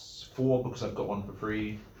that's 4 because I've got 1 for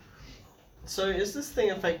free. So is this thing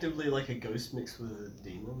effectively like a ghost mixed with a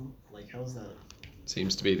demon? Like, how's that?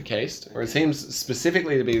 Seems to be the case, or it seems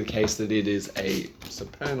specifically to be the case that it is a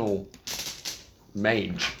supernal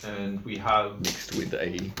mage And we have mixed with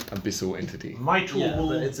a abyssal entity. my tool. Yeah,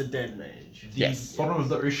 but it's a dead mage. The Yes. bottom of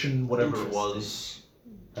the ocean, whatever it was,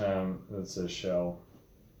 That's a shell.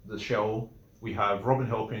 the shell. We have Robin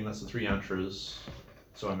helping. That's the 3 yantras.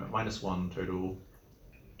 So I'm at -1 total.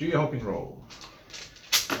 Do your helping roll.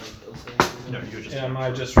 No, you're just. Yeah, am I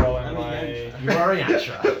just rolling I'm a my... yantra. You are a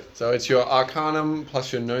yantra. So it's your Arcanum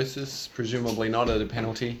plus your Gnosis, presumably not at a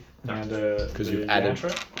penalty. And, 'Cause the you've added.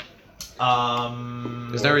 yantra?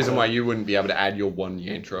 There's no reason why you wouldn't be able to add your 1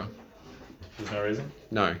 Yantra. There's no reason?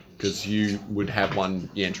 No, because you would have 1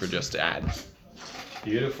 Yantra just to add.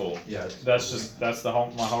 Beautiful. Yeah. That's the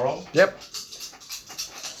whole, my whole roll? Yep.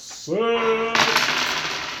 Sweet.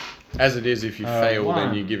 As it is, if you fail, then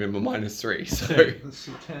 1. you give him a -3. So Let's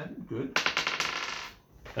see, 10. Good.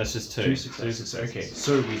 That's just 2. 2 successes. Okay,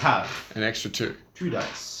 so we have an extra 2. 2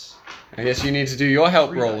 dice. I guess you need to do your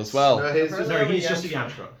help 3 roll dice. as well. No, he's just, No, he's just a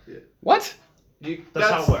yantra. What? That's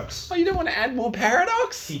how it works. Oh, you don't want to add more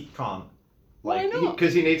paradox? He can't. Why not?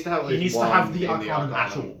 because he needs to have. at He least needs to one have the in Arcanum at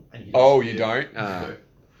Arcanum. all. And he Oh, doesn't. you don't?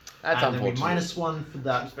 That's and then we unfortunate. -1 for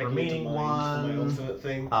that Expecting remaining it to mine for my one. ultimate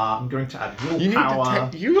thing. I'm going to add You need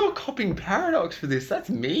willpower. to you're copying paradox for this. That's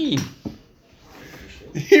mean.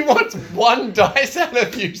 He wants 1 dice out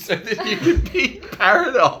of you so that you can beat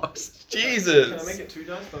paradox. Jesus. Can I make it 2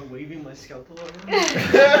 dice by waving my scalpel around?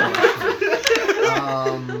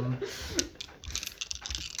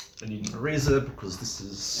 I need an eraser because this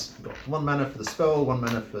is got 1 mana for the spell, 1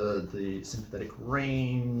 mana for the sympathetic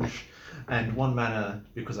range, and 1 mana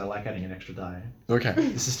because I like adding an extra die. Okay,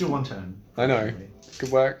 This is still 1 turn. I know.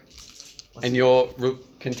 Good work. Let's And see. you're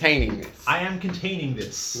containing this. I am containing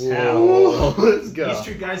this. Oh, let's go. These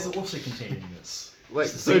 2 guys are also containing this. Wait,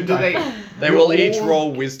 It's the so same do die. they? They will each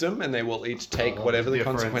roll wisdom, and they will each take Oh, whatever the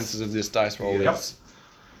difference. consequences of this dice roll Yep. is.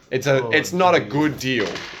 It's Oh, it's not a geez. good deal.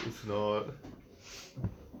 It's not.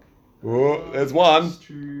 Oh, there's 1.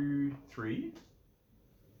 2, 3.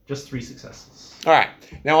 Just 3 successes. All right.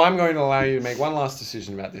 Now I'm going to allow you to make one last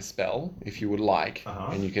decision about this spell, if you would like,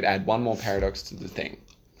 and you could add 1 more paradox to the thing.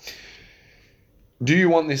 Do you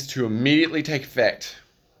want this to immediately take effect,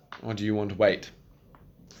 or do you want to wait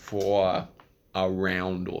for a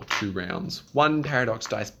round or 2 rounds? 1 paradox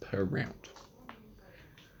dice per round.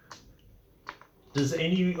 Does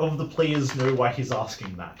any of the players know why he's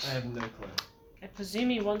asking that? I have no clue. I presume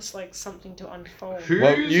he wants like something to unfold.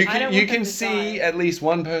 Well, you I don't can, you want them can to see die. at least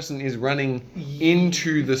 1 person is running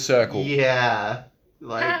into the circle. Yeah.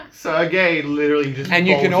 Like Sergey literally just. And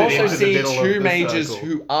you can bolted also into the see middle of 2 the mages circle.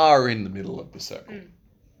 who are in the middle of the circle.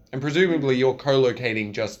 And presumably you're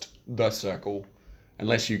co-locating just the circle,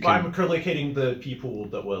 unless you I'm can... co-locating the people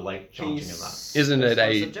that were like chanting in that. Isn't it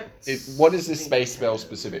a... Subjects? What is this space spell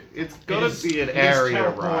specific? It's gotta be an area,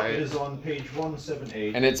 right? It is on page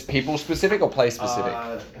 178. And it's people specific or place specific?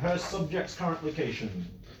 Her subject's current location.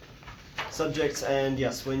 Subjects, and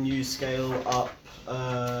yes, when you scale up,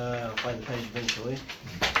 I'll find the page eventually.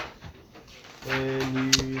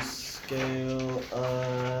 When you scale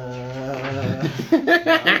up,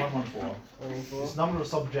 114. Four. It's number of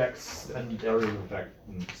subjects and area of effect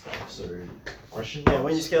and stuff. So, question. Yeah,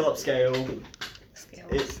 when you scale up scale,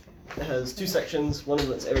 Scales. it has 2 sections. One of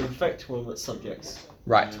it's area of effect, one of it's subjects.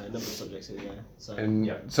 Right. Number of subjects. Here we go. So And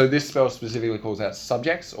Yeah. so this spell specifically calls out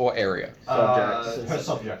subjects or area? Subjects. Her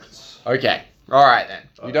subjects. Okay. All right then.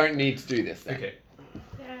 You don't need to do this then. Okay,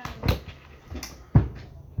 Yeah.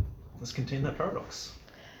 let's contain that paradox.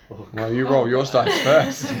 Well, you roll your dice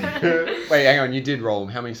first. Wait, hang on. You did roll them.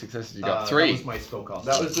 How many successes you got? 3. That was my spellcasting.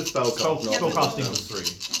 That was the spell cast. Yeah, but- Spellcasting was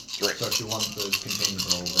 3. strict. So if you want those contained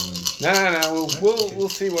roll, then No. We'll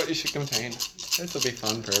see what you should contain. This will be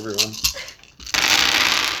fun for everyone.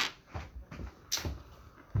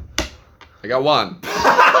 I got 1.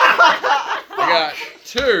 I got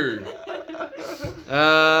 2.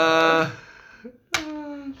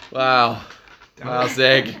 Wow. Wow,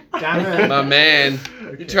 Zeg. damn it. My man.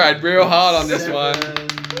 You tried real hard on this one.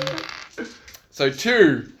 So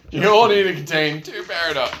 2. You all need to contain 2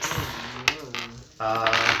 paradox.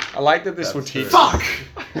 I like that this will That's teach. true.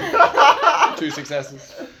 Fuck! 2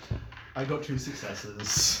 successes. I got 2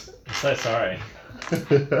 successes. I'm so sorry.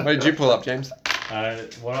 What did you pull up, James?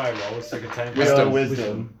 What I rolled to contain Wisdom.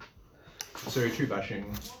 Wisdom. So 2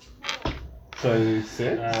 bashing. So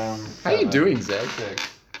 6? How you doing, Zeg? 6.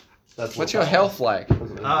 That's What's your health like?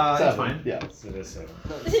 It's fine. Yeah. So it is 7.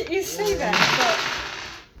 You say that,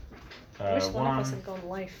 but I wish one of 1. us had gone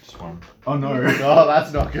life. Just 1. Oh no. Oh,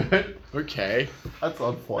 that's not good. Okay. That's I'm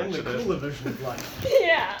the unfortunate. cooler version of life.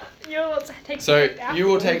 Yeah, you'll take. So out you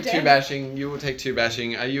will all take 2 dead. bashing. You will take 2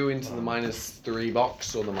 bashing. Are you into the -3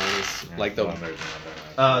 box or the minus like the?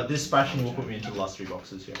 This bashing will put me into the last 3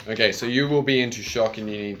 boxes, yeah. Okay, so you will be into shock and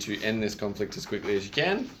you need to end this conflict as quickly as you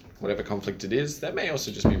can. Whatever conflict it is. That may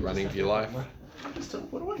also just be running for your life. Just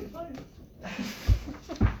teleport away.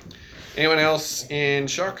 Anyone else in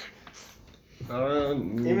shock?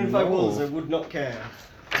 Even if I was, I would not care.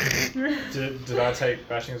 Did I take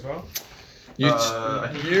bashing as well? You I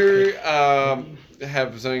think you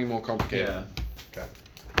have something more complicated. Yeah.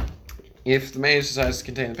 If the mage decides to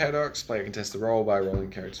contain the paradox, player can test the roll by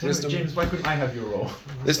rolling character's wisdom. James, why couldn't I have your roll?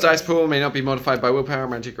 This dice pool may not be modified by willpower,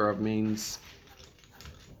 magic, or other means.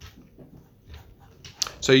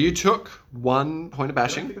 So you took 1 point of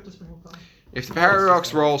bashing. If the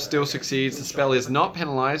paradox roll still succeeds, the spell is not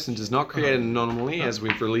penalized and does not create an anomaly as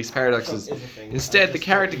we've released paradoxes. Instead, the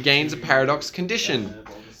character gains a paradox condition.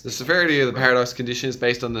 The severity of the paradox condition is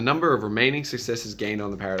based on the number of remaining successes gained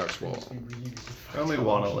on the paradox roll. Only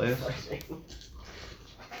 1 at least.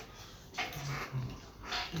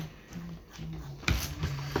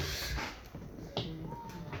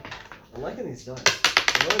 I'm liking these dice.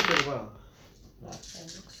 They're rolling pretty well. They look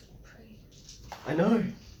so pretty. I know.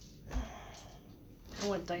 I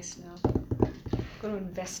want dice now. Got to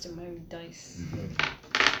invest in my own dice.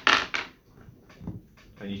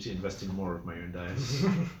 I need to invest in more of my own dice.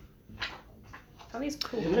 How these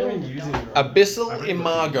cool. You're not even using it. Abyssal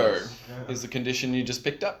Imago is the condition you just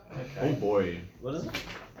picked up. Oh boy. What is it?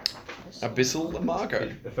 Abyssal Imago.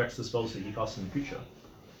 It affects the spells that you cast in the future.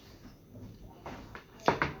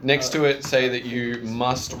 Next to it, say that you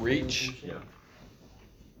must reach. Yeah.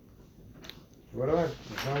 What do I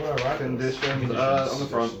write? Conditions. On the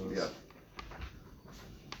front. Yeah.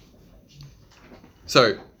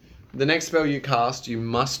 So, the next spell you cast, you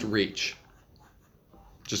must reach.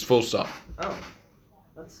 Just full stop. Oh.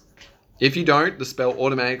 That's. If you don't, the spell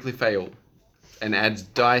automatically failed and adds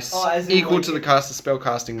dice Oh, as in, equal like, to the caster's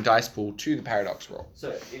spellcasting dice pool to the paradox roll.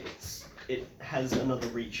 So it has another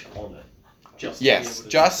reach on it. Yes,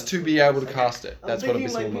 just to be able to cast it. That's what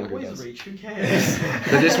Abyssal like, Imago always does. reach. Who cares?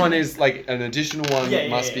 So this one is like an additional one Yeah, that yeah,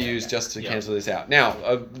 must be yeah, used yeah. just to Yeah. cancel this out. Now,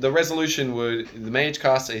 the resolution would the mage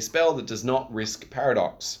casts a spell that does not risk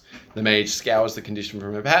paradox. The mage scours the condition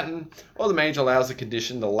from a pattern, or the mage allows the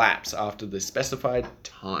condition to lapse after the specified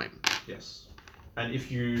time. Yes. And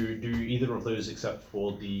if you do either of those except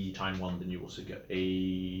for the time one, then you also get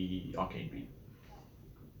a arcane beat.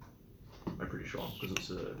 I'm pretty sure, because it's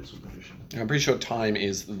a abyssal condition. I'm pretty sure time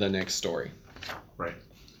is the next story, Right.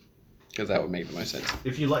 because that would make the most sense.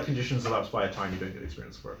 If you let conditions elapse by a time, you don't get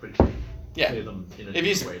experience for it, but if you Yeah. clear them in a If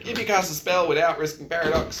different way. you cast a spell without risking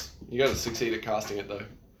paradox, you got to succeed at casting it though.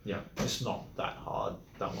 Yeah, it's not that hard,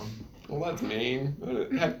 that one. Well, that's mean.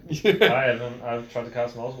 I've tried to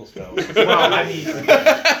cast multiple spells. Well, I mean,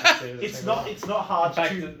 it's not hard In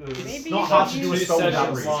fact, to. Maybe It's you not hard should to do a use spell without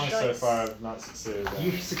sessions reach. long. so far I've not succeeded.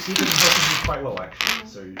 You succeeded in helping me quite well, actually.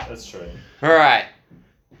 So That's true. All right,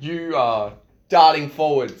 you are darting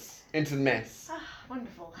forwards into the mess, Ah,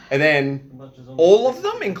 wonderful. and then all of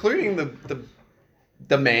them, including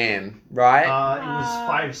the man, right? it was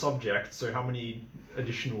 5 subjects. So how many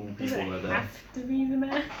additional Does people were it there? have to be the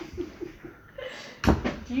man?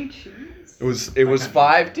 Do you choose? It was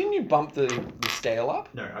 5. Didn't you bump the scale up?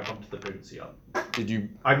 No, I bumped the potency up. Did you?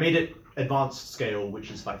 I made it advanced scale, which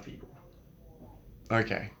is 5 people,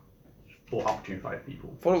 Okay. or up to 5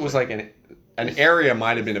 people. Thought it was like an area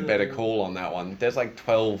might have been a better call on that one. There's like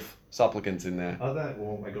 12 supplicants in there. Oh, that.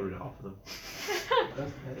 Well, I got rid of half of them.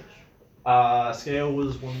 Scale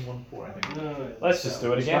was 114, I think. No. Let's just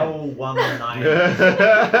do it again. Spell 19.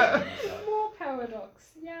 More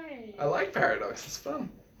paradox. Yay. I like paradox. It's fun.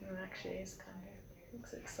 Right. actually is kind of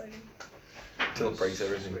looks exciting. Till it breaks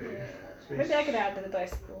everything. Maybe I could add to the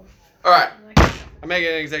dice pool. Alright, Like, I'm making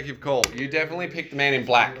an executive call. You definitely pick the man in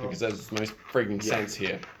black because that's the most freaking sense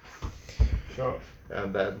here. Sure.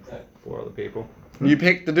 And then 4 other people. You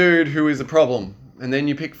pick the dude who is a problem, and then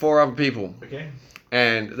you pick 4 other people, Okay.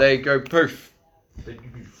 and they go poof.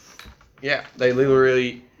 Yeah, they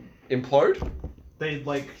literally implode They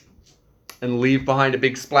like. and leave behind a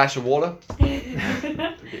big splash of water.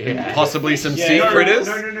 Yeah. Possibly some Yeah, sea no, critters.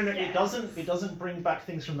 No. Yeah. It doesn't bring back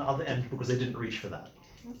things from the other end because they didn't reach for that.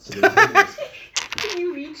 So there's no risk. Can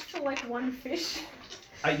you reach for like one fish?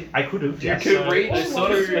 I could have. You Yes. could reach They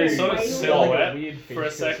sort of Whale. silhouette Weird fish for a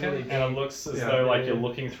that's second, really and it deep. looks as Yeah. though like you're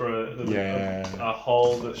looking through Yeah. a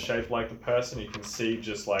hole that's shaped like the person. You can see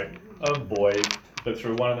just like a void, but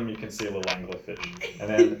through one of them you can see a little anglerfish, and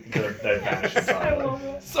then they vanish I entirely. love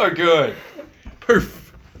it. So good.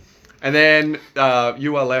 Poof. And then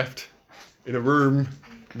you are left in a room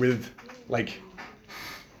with like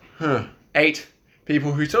 8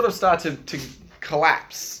 people who sort of start to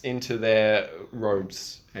collapse into their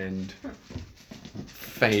robes and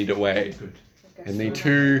fade away. And the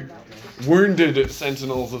 2 wounded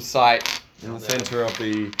sentinels of sight in the center of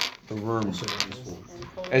the room.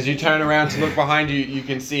 As you turn around to look behind you, you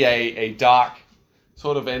can see a dark,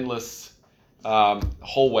 sort of endless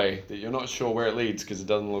hallway that you're not sure where it leads because it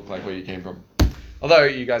doesn't look like where you came from. Although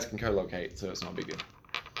you guys can co-locate, so it's not a big deal.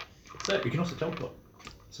 So you can also teleport.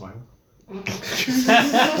 Smile.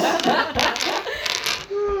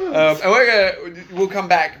 And we'll come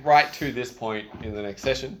back right to this point in the next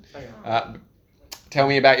session. Okay. Tell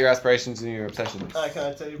me about your aspirations and your obsessions. Can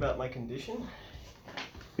I tell you about my condition?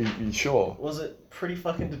 You sure? Was it pretty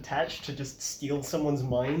fucking detached to just steal someone's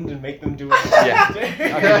mind and make them do what Yeah. they I do?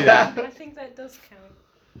 can do that. I think that does count.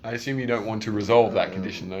 I assume you don't want to resolve that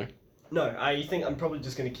condition, though. No, I think I'm probably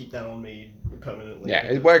just going to keep that on me permanently. Yeah, it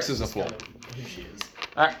because works that's as a just flaw. kind of who she is.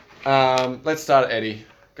 Alright, let's start at Eddie.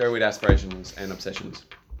 Go with aspirations and obsessions.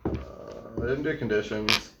 I didn't do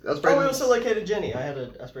conditions. Oh, we also located Jenny. I had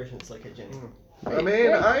an aspiration to locate Jenny. I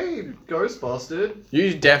mean, I ghostbusted.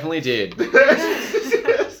 You definitely did.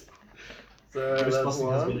 So that's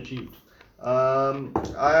Ghostbusting has been one. achieved.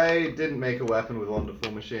 I didn't make a weapon with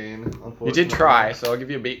Wonderful Machine, unfortunately. You did try, so I'll give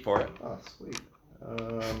you a beat for it. Oh, sweet.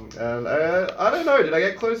 And I don't know, did I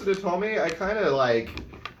get closer to Tommy? I kind of like...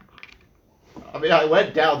 I mean, I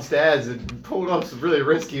went downstairs and pulled off some really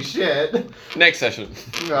risky shit. Next session.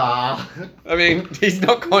 Ah. I mean, he's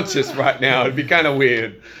not conscious right now. It'd be kind of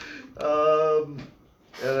weird. And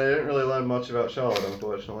I didn't really learn much about Charlotte,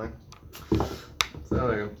 unfortunately. So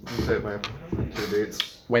there you go. You take my 2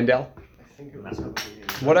 beats. Wendell, I think it was probably.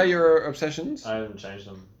 what are your obsessions? I haven't changed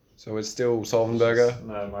them. So it's still Solvenberger.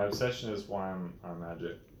 No, my obsession is why I'm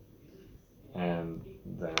magic, and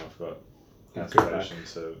then I've got aspiration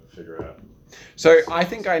to figure out. So I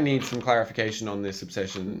think I need some clarification on this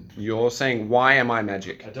obsession. You're saying, why am I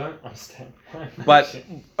magic? I don't understand. Why I'm But, magic.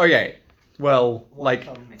 okay, well, like,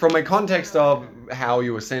 from a context of how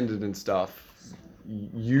you ascended and stuff,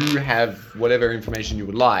 you have whatever information you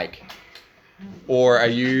would like, or are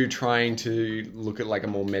you trying to look at like a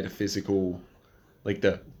more metaphysical, like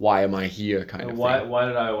the why am I here kind of why thing?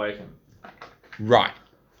 did I awaken? Right.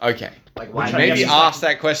 Okay. Like, why- Maybe guess is ask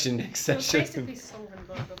that question next So it's session. basically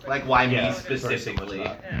Solvenberger, but Like, why me Yeah, specifically?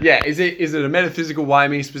 Yeah. Is it a metaphysical why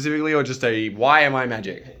me specifically, or just a why am I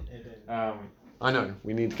magic? I know.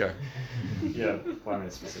 We need to go. Yeah, why me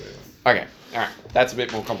specifically? Okay. All right. That's a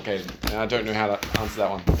bit more complicated, and I don't know how to answer that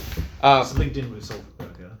one. It's linked in with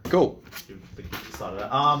Solverberger. Cool. You've started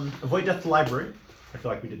that. Avoid Death Library. I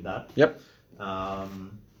feel like we did that. Yep.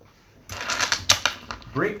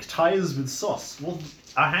 Break tires with sauce. Well,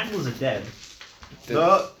 our handlers are dead.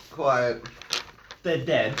 Not quite. They're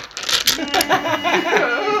dead.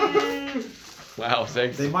 Wow.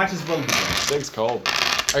 Thanks. They might as well be dead. Thanks, cold.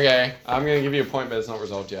 Okay. I'm gonna give you a point, but it's not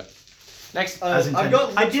resolved yet. Next. As I've intended.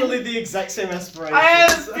 got I literally the exact same aspiration. I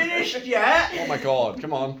haven't finished yet! Oh my god.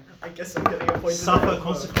 Come on. I guess I'm getting a point. Suffer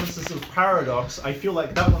consequences of paradox. I feel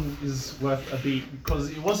like that one is worth a beat because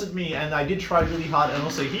it wasn't me and I did try really hard and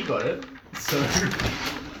also he got it. So,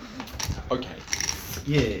 Okay.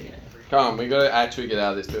 yeah. Come on. We gotta actually get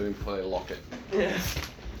out of this building before they lock it. Yeah.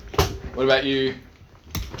 What about you?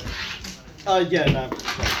 Yeah, no.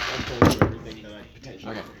 I've told you everything that I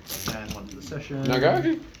potentially. Okay. And one for the session. No go.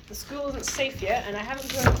 the school isn't safe yet, and I haven't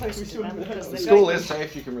grown closer to them because The they're school going is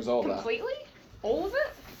safe. You can resolve that. completely. All of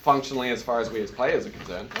it? Functionally, as far as we as players are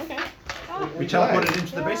concerned. Okay. We teleported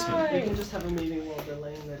into the basement. We can just have a meeting while they're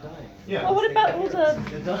laying there dying. Yeah. Oh, what about all the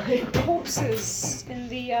They're dying. corpses in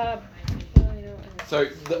the So,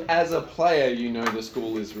 as a player, you know the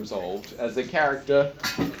school is resolved. As a character,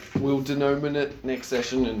 we'll denominate it next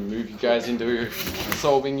session and move you guys into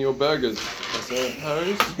solving your burgers, I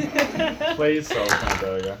suppose. Please solve my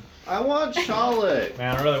burger. I want Charlotte.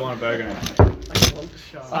 Man, I really want a burger now. I want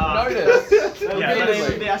Charlotte. Notice. That'll Yeah, be the that's-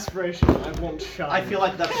 name of the aspiration. I want Charlotte. I feel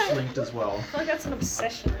like that's linked as well. I feel like that's an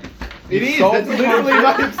obsession. It is. solved That's the literally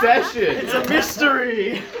my obsession. It's a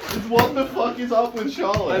mystery. What the fuck is up with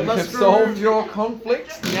Charlotte? I You have must solved your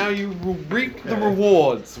conflict. Now you will reap the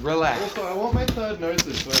rewards. Relax. Also, I want my third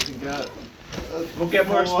noses so I can get. We'll get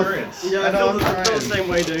more experience. Yeah, I know, I'm I feel trying. the same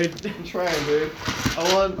way, dude. I'm trying, dude.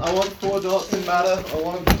 I want 4 dots in matter. I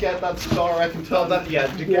want to get that star. I can tell that. Yeah,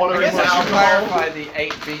 to get- water I is guess I should alcohol. clarify the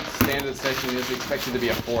 8-beat standard session is expected to be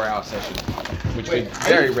a 4-hour session, which we Wait,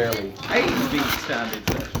 very rarely. 8-beat standard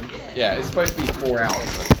session. Yeah, it's supposed to be 4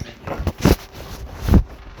 hours.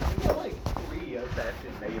 Like 3 a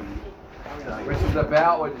session, maybe. Which is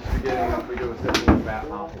about what you should be getting if we do a session about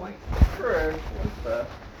halfway. True. That's fair.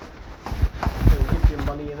 Can we keep your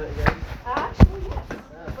money in it again? Actually, yes.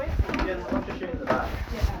 Yeah, there's a bunch of shit in the back.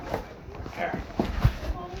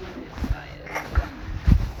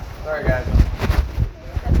 Sorry, guys.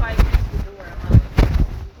 That's why I used the door.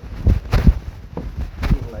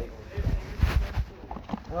 Being late.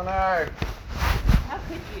 Oh no. How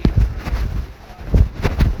could you?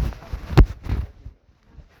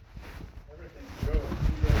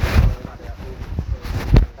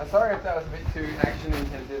 I'm sorry if that was a bit too action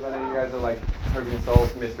intensive. I know you guys are like hoping to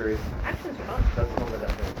solve mysteries. Action's fun. That's not what that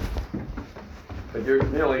means. But you're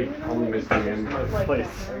nearly on the mystery end. Please,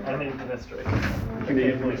 I need the mystery. You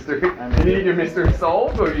need mystery. You need your mystery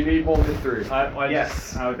solved, or you need more mystery? I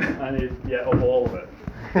Yes. I need, all of it.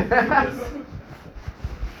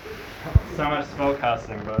 So much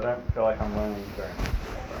spellcasting, but I don't feel like I'm learning very much.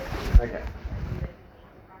 Okay.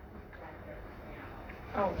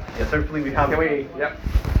 Oh. Yes, hopefully we have Can we? Yep.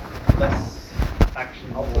 less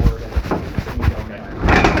Action upward forward. and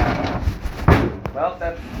Well,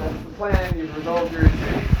 that's the plan. You've resolved your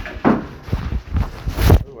issue. Oh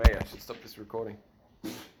wait, I should stop this recording.